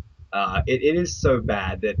pilot. It is so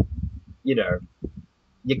bad that you know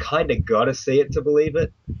you kind of gotta see it to believe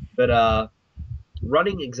it. But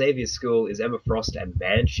running Xavier's school is Emma Frost and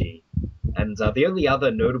Banshee, and the only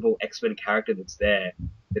other notable X-Men character that's there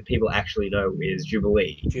that people actually know is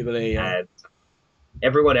Jubilee, Jubilee. and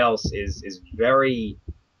everyone else is very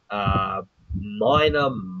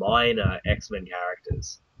minor X-Men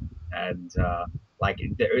characters, and like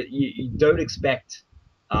you don't expect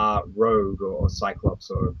Rogue or Cyclops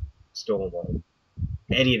or Storm or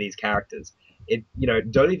any of these characters.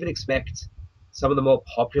 Don't even expect some of the more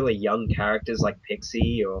popular young characters like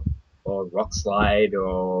Pixie or Rockslide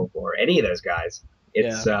or any of those guys.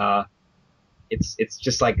 Yeah. It's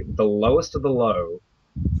just like the lowest of the low.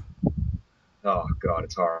 Oh god,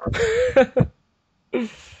 it's horrible.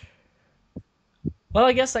 Well,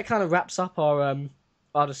 I guess that kind of wraps up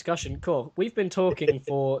our discussion. Cool. We've been talking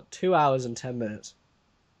for 2 hours and 10 minutes.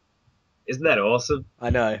 Isn't that awesome? I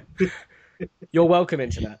know. You're welcome,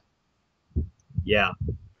 internet. Yeah.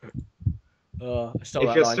 I stole If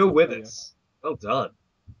that you're line still from with earlier. us, well done.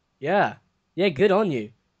 Yeah. Yeah, good on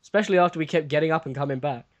you. Especially after we kept getting up and coming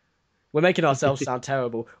back. We're making ourselves sound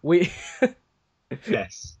terrible.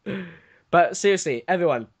 Yes. But seriously,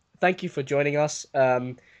 everyone, thank you for joining us.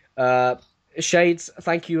 Uh, Shades,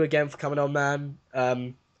 thank you again for coming on, man.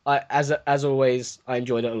 As always, I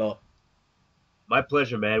enjoyed it a lot. My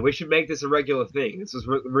pleasure, man. We should make this a regular thing. This was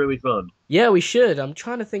really fun. Yeah, we should. I'm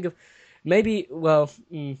trying to think of maybe. Well,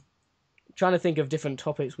 trying to think of different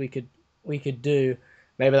topics we could do.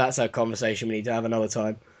 Maybe that's a conversation we need to have another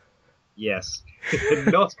time. Yes.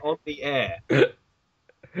 Not on the air.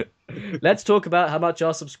 Let's talk about how much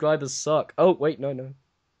our subscribers suck. Oh, wait, no, no.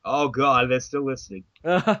 Oh god, they're still listening.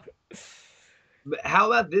 But how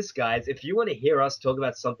about this, guys? If you want to hear us talk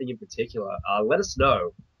about something in particular, let us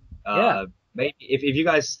know. Yeah, Maybe if you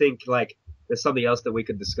guys think like there's something else that we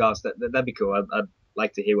could discuss, that'd be cool. I'd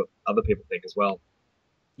like to hear what other people think as well.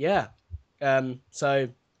 yeah. So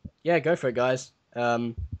yeah, go for it, guys.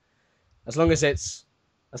 As long as it's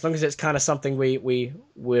kind of something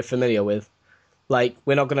we're familiar with. Like,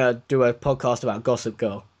 we're not gonna do a podcast about Gossip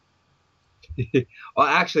Girl. Oh,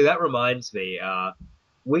 actually, that reminds me.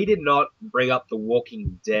 We did not bring up The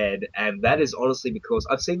Walking Dead, and that is honestly because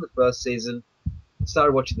I've seen the first season,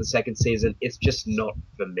 started watching the second season. It's just not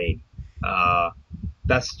for me. Uh,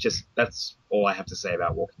 that's all I have to say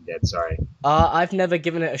about Walking Dead. Sorry. I've never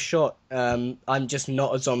given it a shot. I'm just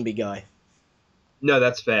not a zombie guy. No,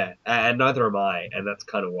 that's fair, and neither am I, and that's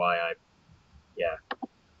kind of why yeah.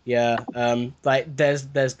 Yeah. Like there's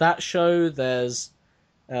that show.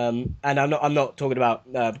 And I'm not talking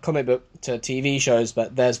about comic book to TV shows,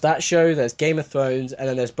 but there's that show. There's Game of Thrones, and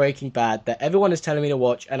then there's Breaking Bad that everyone is telling me to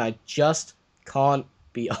watch, and I just can't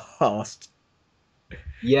be asked.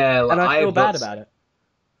 Yeah, And like, I I feel have bad not. about it.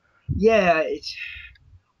 Yeah,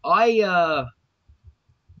 I uh,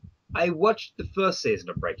 I watched the first season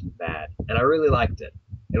of Breaking Bad, and I really liked it.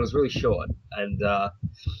 It was really short, and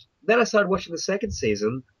then I started watching the second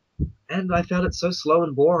season, and I found it so slow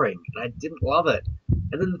and boring, and I didn't love it.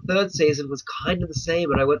 And then the third season was kind of the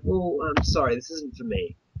same, and I went, "Well, I'm sorry, this isn't for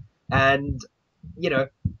me." And you know,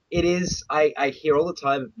 it is. I hear all the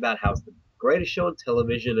time about how it's the greatest show on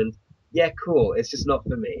television, and yeah, cool. It's just not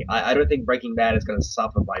for me. I don't think Breaking Bad is going to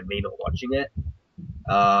suffer by me not watching it.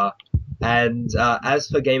 Uh, and as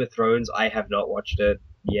for Game of Thrones, I have not watched it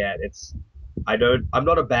yet. I'm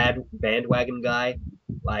not a bad bandwagon guy.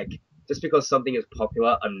 Like, just because something is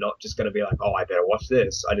popular, I'm not just going to be like, oh, I better watch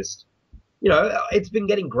this. I just, it's been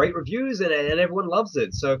getting great reviews and everyone loves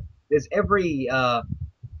it. So there's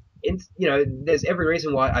there's every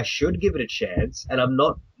reason why I should give it a chance. And I'm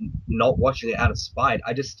not watching it out of spite.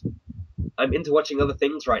 I'm into watching other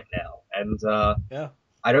things right now, and Yeah.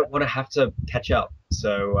 I don't want to have to catch up.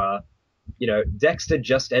 So, Dexter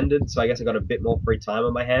just ended, so I guess I got a bit more free time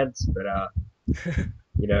on my hands. But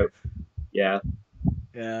you know, yeah,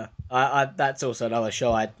 Yeah, I that's also another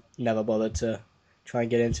show I'd never bothered to try and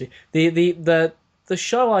get into. The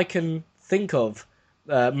show I can think of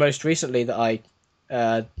most recently that I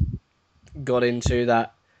uh, got into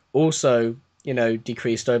that also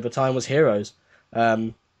decreased over time was Heroes.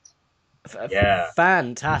 Um, yeah,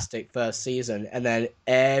 Fantastic first season, and then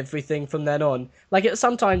everything from then on. Like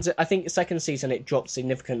sometimes I think second season it dropped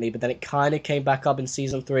significantly, but then it kind of came back up in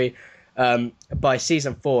season three. By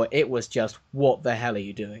season four, it was just what the hell are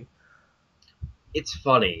you doing? it's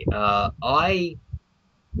funny.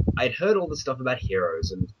 I'd heard all the stuff about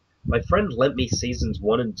Heroes, and my friend lent me seasons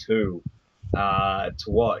one and two to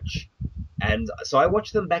watch, and so I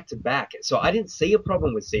watched them back to back. So I didn't see a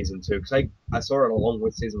problem with season two because I saw it along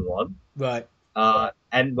with season one. Right.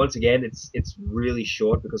 And once again, it's really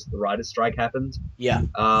short because the writer's strike happened. Yeah.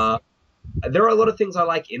 Uh, there are a lot of things I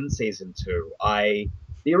like in season two.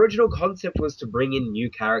 The original concept was to bring in new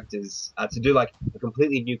characters, to do like a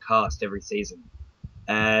completely new cast every season,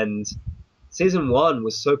 and season one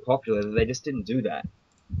was so popular that they just didn't do that.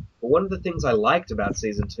 But one of the things I liked about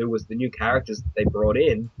season two was the new characters that they brought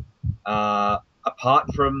in.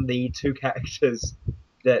 Apart from the two characters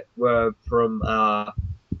that were from, I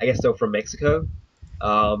guess they were from Mexico.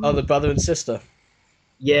 Oh, the Um, brother and sister.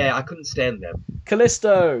 yeah, I couldn't stand them.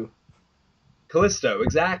 Callisto. Callisto,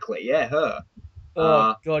 exactly. Yeah, her. Oh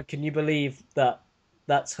Uh, God, can you believe that?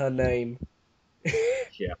 That's her name.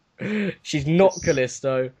 yeah, She's not just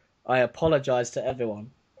Callisto. I apologize to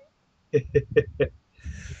everyone.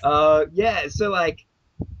 yeah. So like,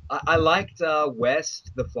 I liked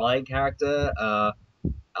West, the flying character.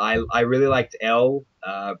 I really liked Elle,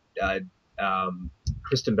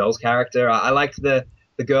 Kristen Bell's character. I liked the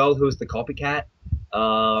girl who was the copycat.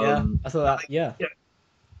 Yeah, Um, I thought that. Yeah, you know,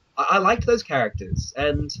 I liked those characters,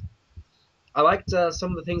 and I liked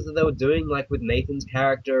some of the things that they were doing, like with Nathan's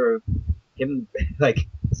character of him like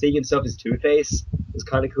seeing himself as Two Face was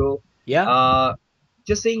kind of cool. yeah. Uh,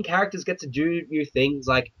 just seeing characters get to do new things,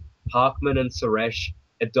 like Parkman and Suresh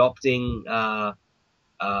adopting uh,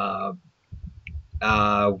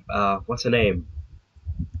 what's her name?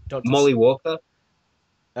 Doctor, Molly Walker.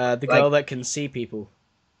 the girl Like, that can see people,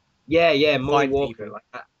 yeah, Molly find Walker. people.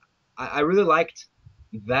 Like, I really liked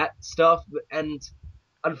that stuff, and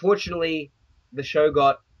unfortunately, the show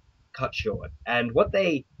got cut short. And what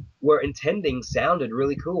they were intending sounded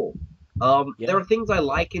really cool. There Yeah, are things I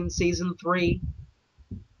like in season three.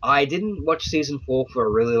 I didn't watch season four for a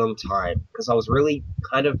really long time because I was really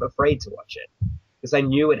kind of afraid to watch it because I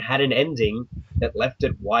knew it had an ending that left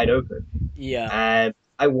it wide open. yeah, And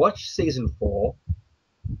I watched season four.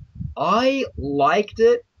 I liked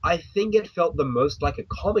it. I think it felt the most like a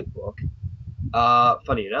comic book,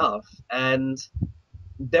 funny enough. And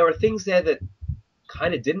there were things there that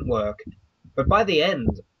kind of didn't work. But by the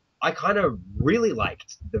end, I kind of really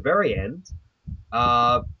liked the very end.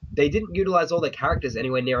 They didn't utilize all their characters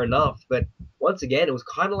anywhere near enough, but once again, it was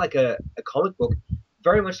kind of like a comic book,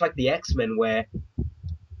 very much like the X-Men, where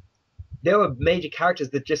there were major characters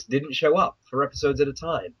that just didn't show up for episodes at a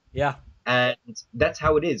time. yeah, And that's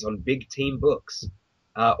how it is on big team books,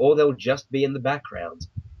 or they'll just be in the background.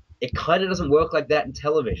 It kind of doesn't work like that in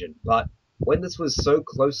television, but when this was so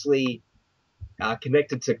closely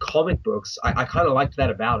connected to comic books, I kind of liked that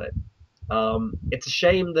about it. It's a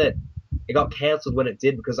shame that it got cancelled when it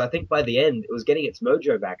did because I think by the end it was getting its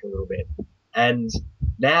mojo back a little bit. And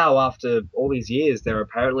now, after all these years, they're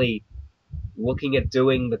apparently looking at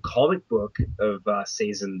doing the comic book of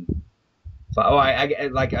season five. Oh,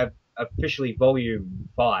 like officially volume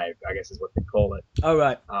five, I guess is what they call it. all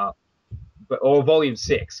right. Uh, but or volume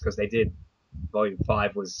six because they did volume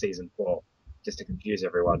five was season four, just to confuse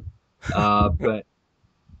everyone. But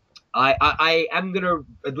I am gonna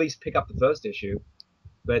at least pick up the first issue,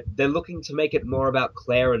 but they're looking to make it more about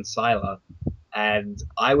Claire and Sila, and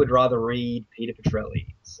I would rather read Peter Petrelli.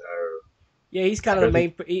 So Yeah, he's I kind of the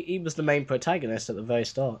don't think main. He was the main protagonist at the very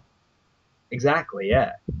start. exactly.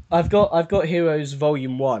 Yeah, I've got Heroes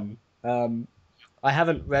Volume One. I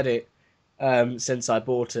haven't read it since I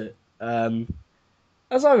bought it.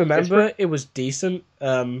 As I it's remember, pretty. it was decent.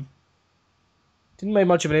 Didn't make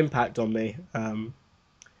much of an impact on me.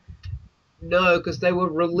 No, because they were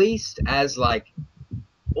released as like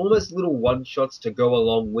almost little one shots to go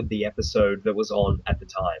along with the episode that was on at the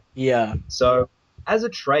time. Yeah. So as a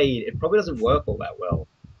trade, it probably doesn't work all that well.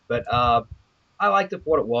 But I liked it for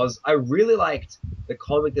what it was. I really liked the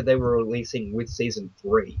comic that they were releasing with season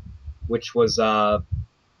three, which was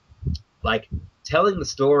like telling the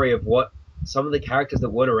story of what some of the characters that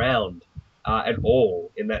weren't around at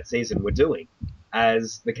all in that season were doing,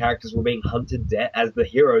 as the characters were being hunted down, as the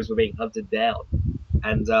heroes were being hunted down,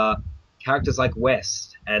 and characters like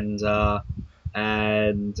West and the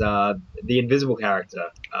invisible character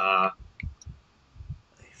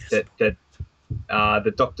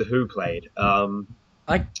that Doctor Who played.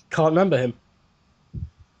 I can't remember him.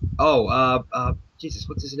 Jesus,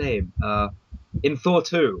 what's his name? In Thor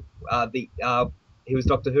 2, he was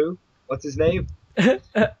Doctor Who. What's his name?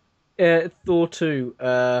 Thor 2.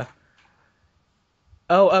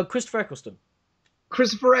 Christopher Eccleston.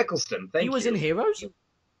 Christopher Eccleston. He Thank was you. in Heroes?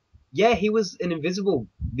 Yeah, he was the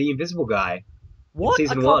invisible guy in What? I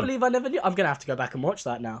season can't one. believe I never knew. I'm going to have to go back and watch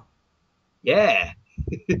that now. Yeah,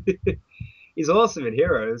 he's awesome in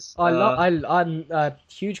Heroes. I'm a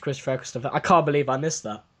huge Christopher Eccleston fan. I can't believe I missed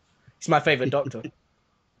that. He's my favorite Doctor.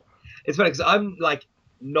 It's funny because I'm like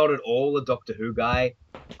not at all a Doctor Who guy,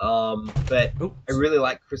 but I Oops. really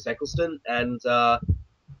like Chris Eccleston, and so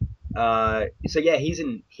yeah, he's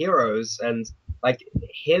in Heroes, and like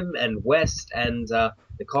him and West and the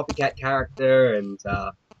copycat character and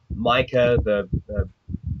Micah,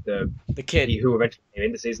 The kid. who eventually came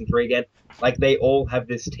into season three again. Like they all have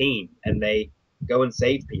this team, and they go and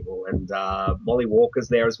save people, and Molly Walker's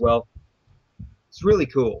there as well. It's really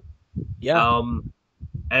cool. Yeah. Um,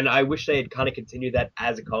 and I wish they had kind of continued that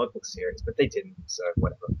as a comic book series, but they didn't. So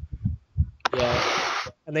whatever. Yeah.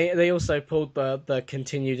 And they also pulled the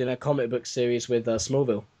continued in a comic book series with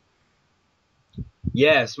Smallville.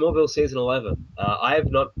 Yeah, Smallville season 11. I have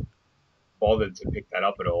not bothered to pick that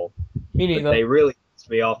up at all, Me but neither. they really pissed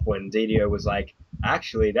me off when Didio was like,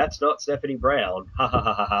 "Actually, that's not Stephanie Brown." Ha ha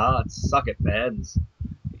ha ha ha! Suck it, fans. So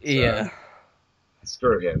Yeah.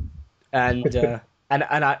 screw him. And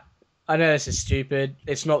I know this is stupid.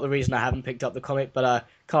 It's not the reason I haven't picked up the comic, but I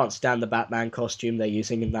can't stand the Batman costume they're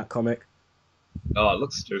using in that comic. Oh, it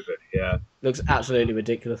looks stupid. Yeah. Looks absolutely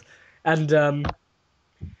ridiculous. And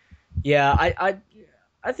yeah,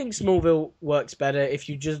 I think Smallville works better if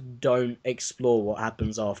you just don't explore what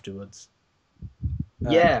happens afterwards.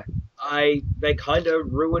 Um, Yeah, they kind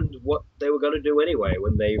of ruined what they were going to do anyway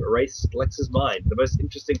when they erased Lex's mind. The most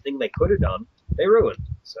interesting thing they could have done, they ruined.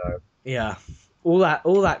 So yeah, all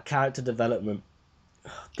that character development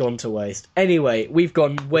gone to waste. Anyway, we've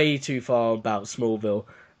gone way too far about Smallville.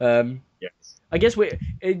 yes, I guess we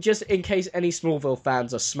just in case any Smallville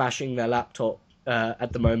fans are smashing their laptop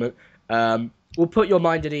at the moment. We'll put your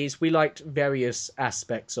mind at ease. We liked various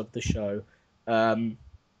aspects of the show.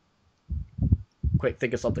 Quick,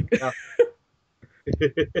 think of something. yeah.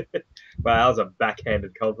 Wow, that was a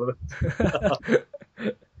backhanded compliment.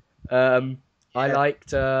 um, I Yeah.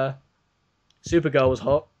 liked Supergirl was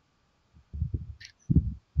hot.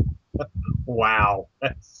 Wow,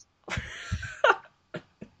 that's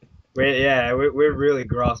we're really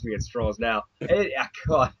grasping at straws now.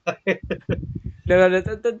 God. No,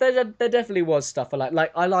 there definitely was stuff I liked.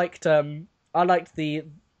 Like I liked the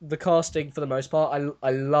casting for the most part.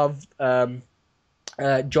 I loved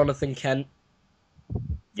Jonathan Kent.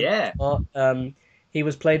 Yeah, He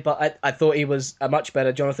was played by I thought he was a much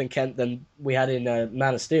better Jonathan Kent than we had in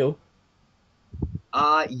Man of Steel.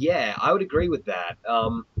 yeah, I would agree with that.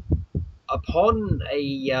 Upon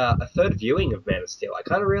a third viewing of Man of Steel, I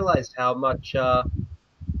kind of realized how much uh,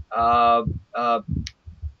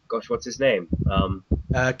 gosh, what's his name?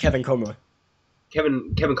 Kevin Conroy.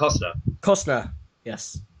 Kevin Costner. Costner.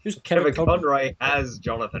 Yes. Who's Kevin Kevin Conroy? Conroy as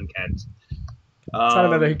Jonathan Kent. I'm trying to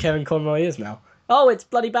remember who Um, Kevin Conroy is now. Oh, it's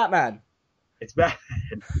bloody Batman. it's bad.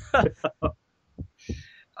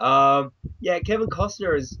 Yeah, Kevin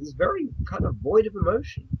Costner is very kind of void of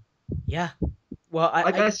emotion. Yeah. Well,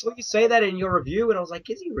 Like I saw you say that in your review, and I was like,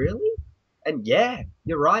 is he really? And yeah,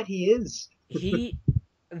 you're right, he is. he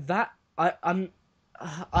that I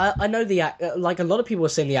know the act like a lot of people are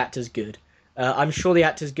saying the actor's good. I'm sure the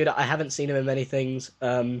actor's good. I haven't seen him in many things.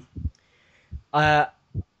 Uh,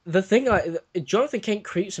 the thing Jonathan Kent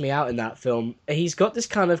creeps me out in that film. He's got this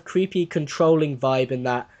kind of creepy, controlling vibe in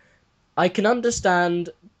that. I can understand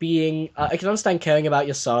I can understand caring about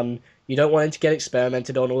your son. You don't want him to get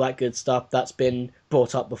experimented on, all that good stuff that's been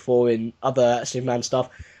brought up before in other Superman stuff.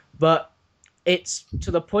 But it's to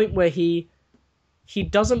the point where he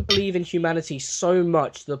doesn't believe in humanity so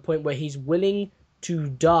much to the point where he's willing to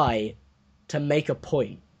die to make a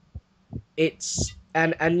point. it's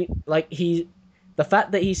and like the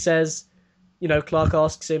fact that he says, Clark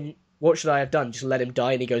asks him, "What should I have done? Just let him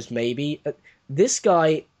die?" And he goes, "Maybe." This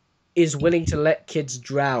guy is willing to let kids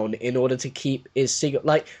drown in order to keep his secret.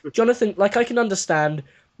 Like Jonathan, like I can understand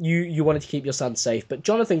you wanted to keep your son safe, but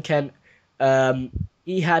Jonathan Kent,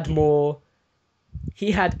 he had more.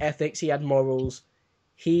 He had ethics. He had morals.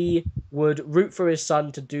 He would root for his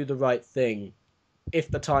son to do the right thing if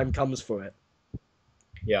the time comes for it.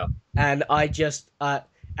 Yeah. And I just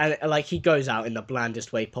and like he goes out in the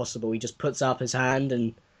blandest way possible. He just puts up his hand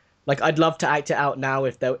and like I'd love to act it out now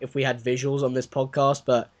if we had visuals on this podcast,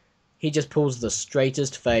 but he just pulls the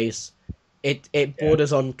straightest face. It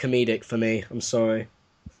borders on comedic for me. I'm sorry.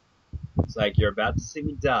 It's like you're about to see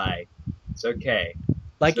me die. It's okay.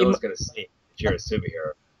 Like No in one's gonna see that you're a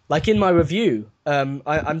superhero. like in my review,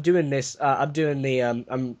 I'm doing this. I'm doing the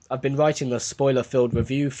I've been writing the spoiler filled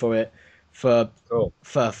review for it for Cool.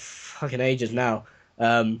 for fucking ages now.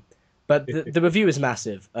 But the review is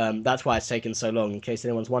massive. That's why it's taken so long, in case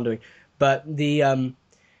anyone's wondering. But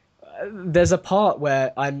there's a part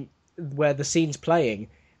where the scene's playing,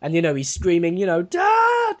 and he's screaming,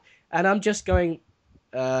 Dad, and I'm just going,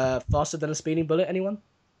 faster than a speeding bullet. Anyone?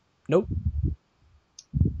 Nope.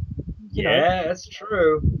 Yeah, that's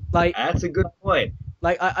true. Like That's a good point.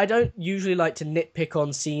 I don't usually like to nitpick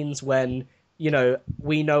on scenes when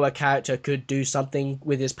we know a character could do something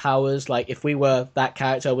with his powers. Like if we were that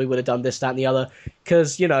character, we would have done this, that, and the other.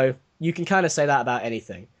 Because you can kind of say that about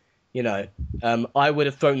anything. I would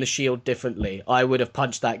have thrown the shield differently. I would have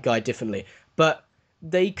punched that guy differently. But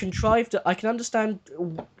they contrived. I can understand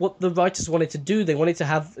what the writers wanted to do. They wanted to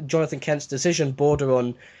have Jonathan Kent's decision border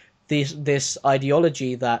on this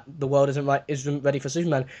ideology that the world isn't ready for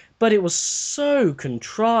Superman. But it was so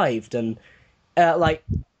contrived, and like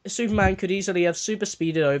Superman could easily have super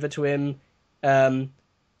speeded over to him,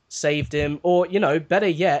 saved him, or better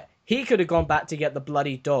yet, he could have gone back to get the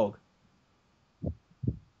bloody dog.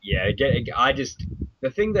 Yeah, the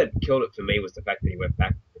thing that killed it for me was the fact that he went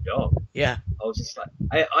back to the dog. Yeah. I was just like,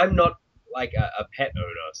 I'm not like a pet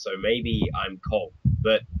owner, so maybe I'm cold,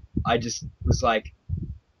 but I just was like,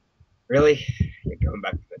 really? You're going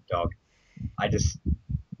back to the dog?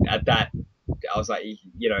 At that, I was like,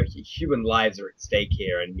 human lives are at stake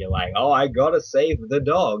here, and you're like, oh, I gotta save the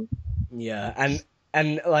dog. Yeah,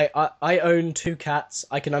 and like I own two cats.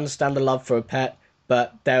 I can understand the love for a pet,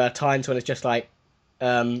 but there are times when it's just like,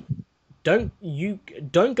 don't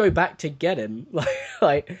go back to get him,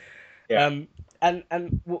 like, Yeah.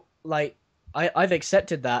 like I've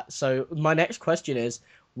accepted that. So my next question is,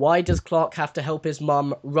 why does Clark have to help his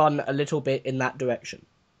mum run a little bit in that direction?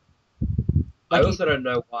 I also don't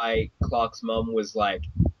know why Clark's mum was like,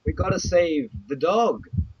 we gotta save the dog.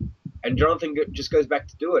 And Jonathan just goes back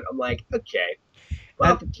to do it. I'm like, okay,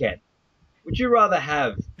 Martha Kent, would you rather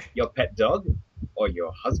have your pet dog or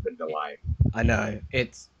your husband alive? I know,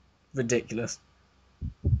 it's ridiculous.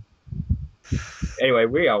 Anyway,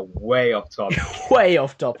 we are way off topic. Way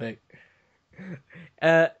off topic.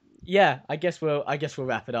 Yeah, I guess we'll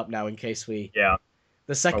wrap it up now in case we. Yeah.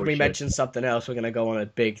 The second we mention something else, we're going to go on a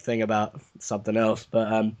big thing about something else.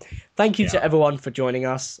 But thank you to everyone for joining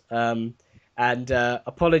us. And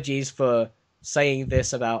apologies for saying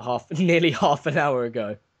this about nearly half an hour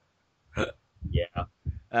ago. Yeah.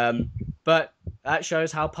 But that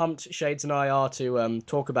shows how pumped Shades and I are to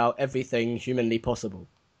talk about everything humanly possible.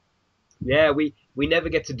 Yeah, we never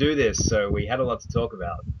get to do this, so we had a lot to talk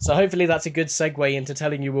about. So hopefully that's a good segue into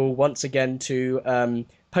telling you all once again to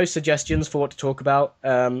post suggestions for what to talk about,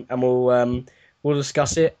 and we'll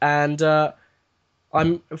discuss it. And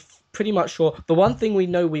I'm pretty much sure the one thing we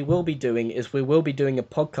know we will be doing is we will be doing a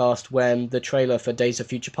podcast when the trailer for Days of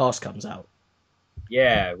Future Past comes out.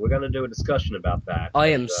 Yeah, we're going to do a discussion about that. I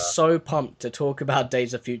am so pumped to talk about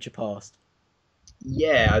Days of Future Past.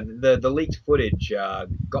 Yeah, the leaked footage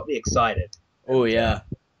got me excited. Oh yeah.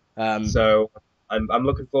 So I'm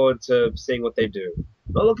looking forward to seeing what they do.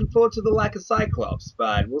 Not looking forward to the lack of Cyclops,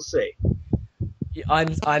 but we'll see.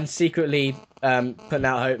 I'm secretly putting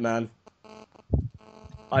out hope, man.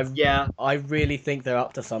 I really think they're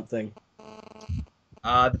up to something.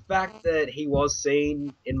 The fact that he was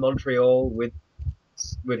seen in Montreal with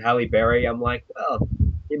Halle Berry, I'm like, well,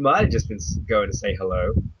 he might have just been going to say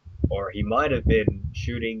hello, or he might have been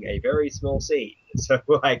shooting a very small scene. So,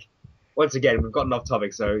 like, once again, we've gotten off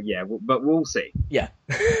topic, so yeah, but we'll see. Yeah.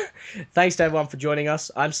 Thanks to everyone for joining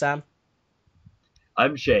us. I'm Sam.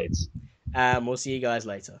 I'm Shades. And we'll see you guys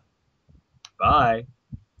later. Bye.